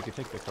inner door. You could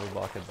take the code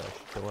lock of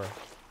the door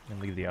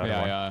and leave the outer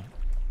Yeah.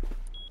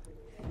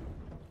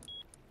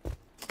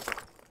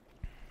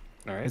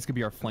 Alright. This could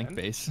be our flank And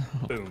base.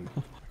 Boom.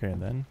 Okay,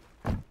 and then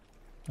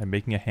I'm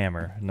making a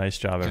hammer. Nice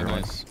job, Okay,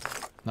 everyone.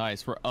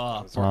 nice, we're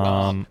up. We're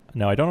up.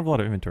 No, I don't have a lot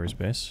of inventory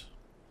space.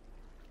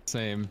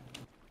 Same.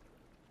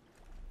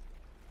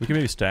 We can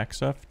maybe stack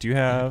stuff. Do you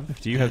have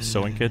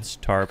sewing kits,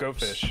 tarps? Go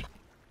fish.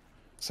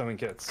 Sewing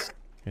kits.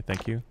 Okay,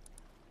 thank you.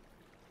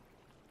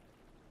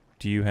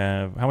 Do you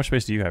have how much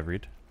space do you have,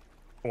 Reid?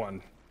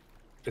 1.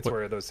 It's What-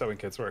 where those sewing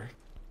kits were.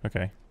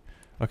 Okay.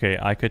 Okay,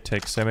 I could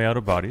take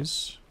semi-auto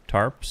bodies,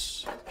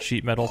 tarps,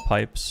 sheet metal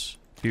pipes,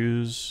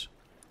 fuse,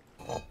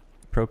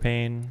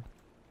 propane,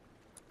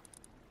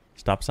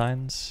 stop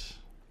signs.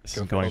 This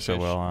Go is going fish. so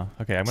well, huh?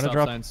 Okay, I'm gonna Stop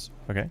drop. signs.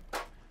 Okay.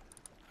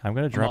 I'm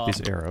gonna drop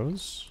these up.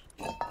 arrows.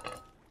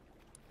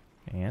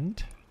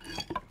 And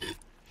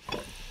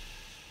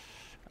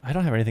I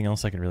don't have anything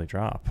else I can really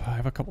drop. I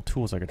have a couple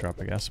tools I could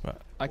drop, I guess,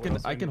 but I What can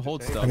else do we need to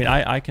hold take? stuff. I mean,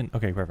 I can.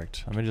 Okay,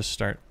 perfect. I'm gonna just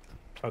start.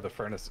 Oh, the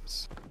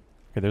furnaces.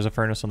 Okay, there's a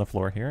furnace on the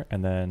floor here,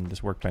 and then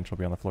this workbench will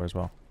be on the floor as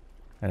well.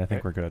 And I think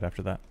Okay. we're good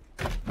after that.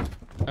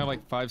 I have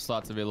like 5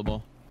 slots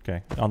available.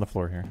 Okay, on the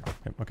floor here.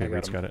 Yep, okay, I got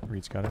Reed's him. got it.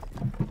 Reed's got it.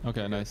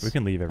 Okay, nice. We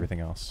can leave everything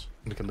else.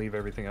 We can leave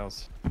everything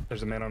else.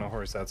 There's a man on a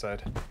horse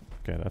outside.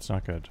 Okay, that's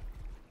not good.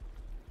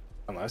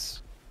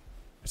 Unless.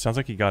 It sounds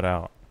like he got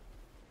out.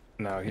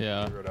 No, he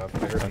Yeah. rode off. I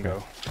heard him Okay.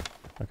 go.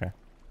 Okay.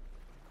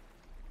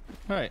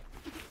 All right.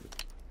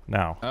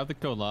 Now, I have the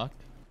code locked.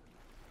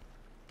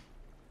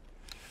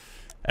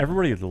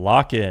 everybody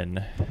lock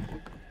in.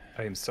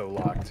 I am so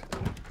locked.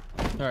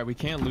 All right, we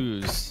can't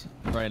lose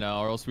right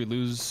now, or else we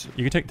lose.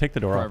 You can take the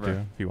door off Forever.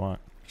 too if you want.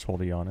 Just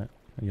hold E on it,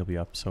 and you'll be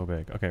up so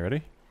big. Okay,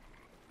 ready?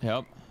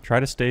 Yep. Try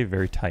to stay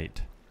very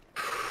tight.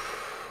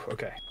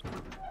 Okay.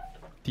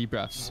 Deep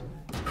breaths.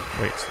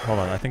 Wait, hold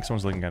on. I think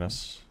someone's looking at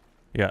us.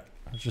 Yeah,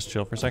 just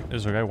chill for a second.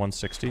 There's a guy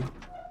 160.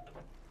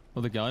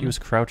 With a gun. He was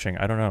crouching.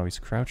 I don't know. He's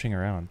crouching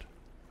around.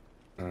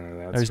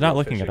 That's No, he's not real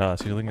looking fishy. at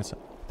us. He's looking at.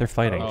 They're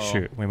fighting. Oh.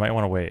 Shoot. We might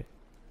want to wait.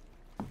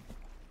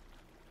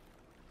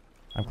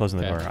 I'm closing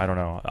the Okay. door. I don't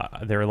know.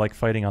 They're like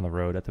fighting on the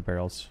road at the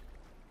barrels.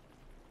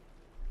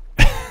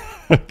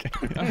 Okay.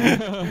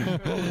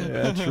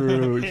 Yeah,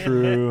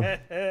 true.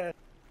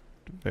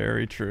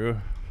 Very true.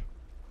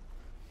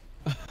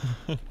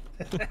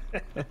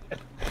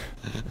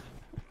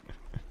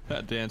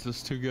 That dance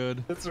is too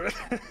good. That's really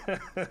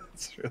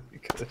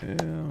good.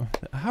 Yeah.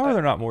 How are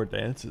there not more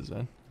dances,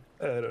 then?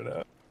 I don't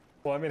know.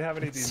 Well, I mean, how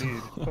many do you need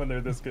when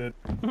they're this good?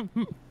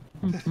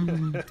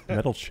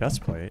 Metal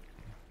chest plate.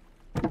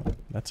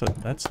 That's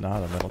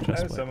not a metal I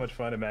chest have plate. so much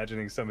fun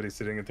imagining somebody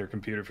sitting at their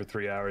computer for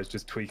 3 hours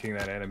just tweaking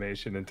that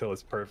animation until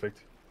it's perfect.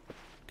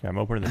 Okay, I'm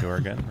opening the door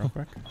again real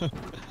quick.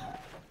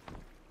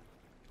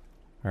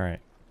 All right.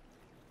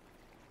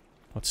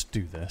 Let's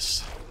do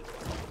this.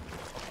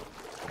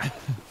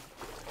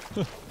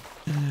 Do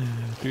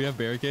we have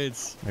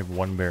barricades? I have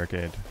one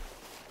barricade.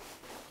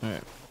 All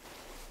right.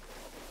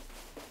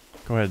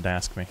 Go ahead and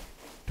ask me.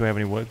 Do I have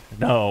any wood?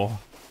 No.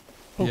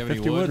 Do Oh, you have any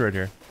 50 wood wood? right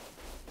here.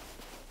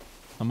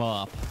 I'm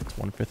up. It's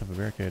 1/5 of a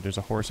barricade. There's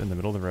a horse in the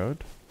middle of the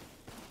road.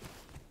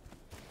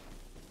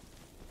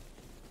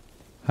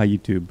 Hi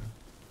YouTube.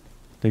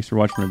 Thanks for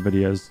watching my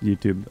videos,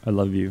 YouTube. I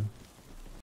love you.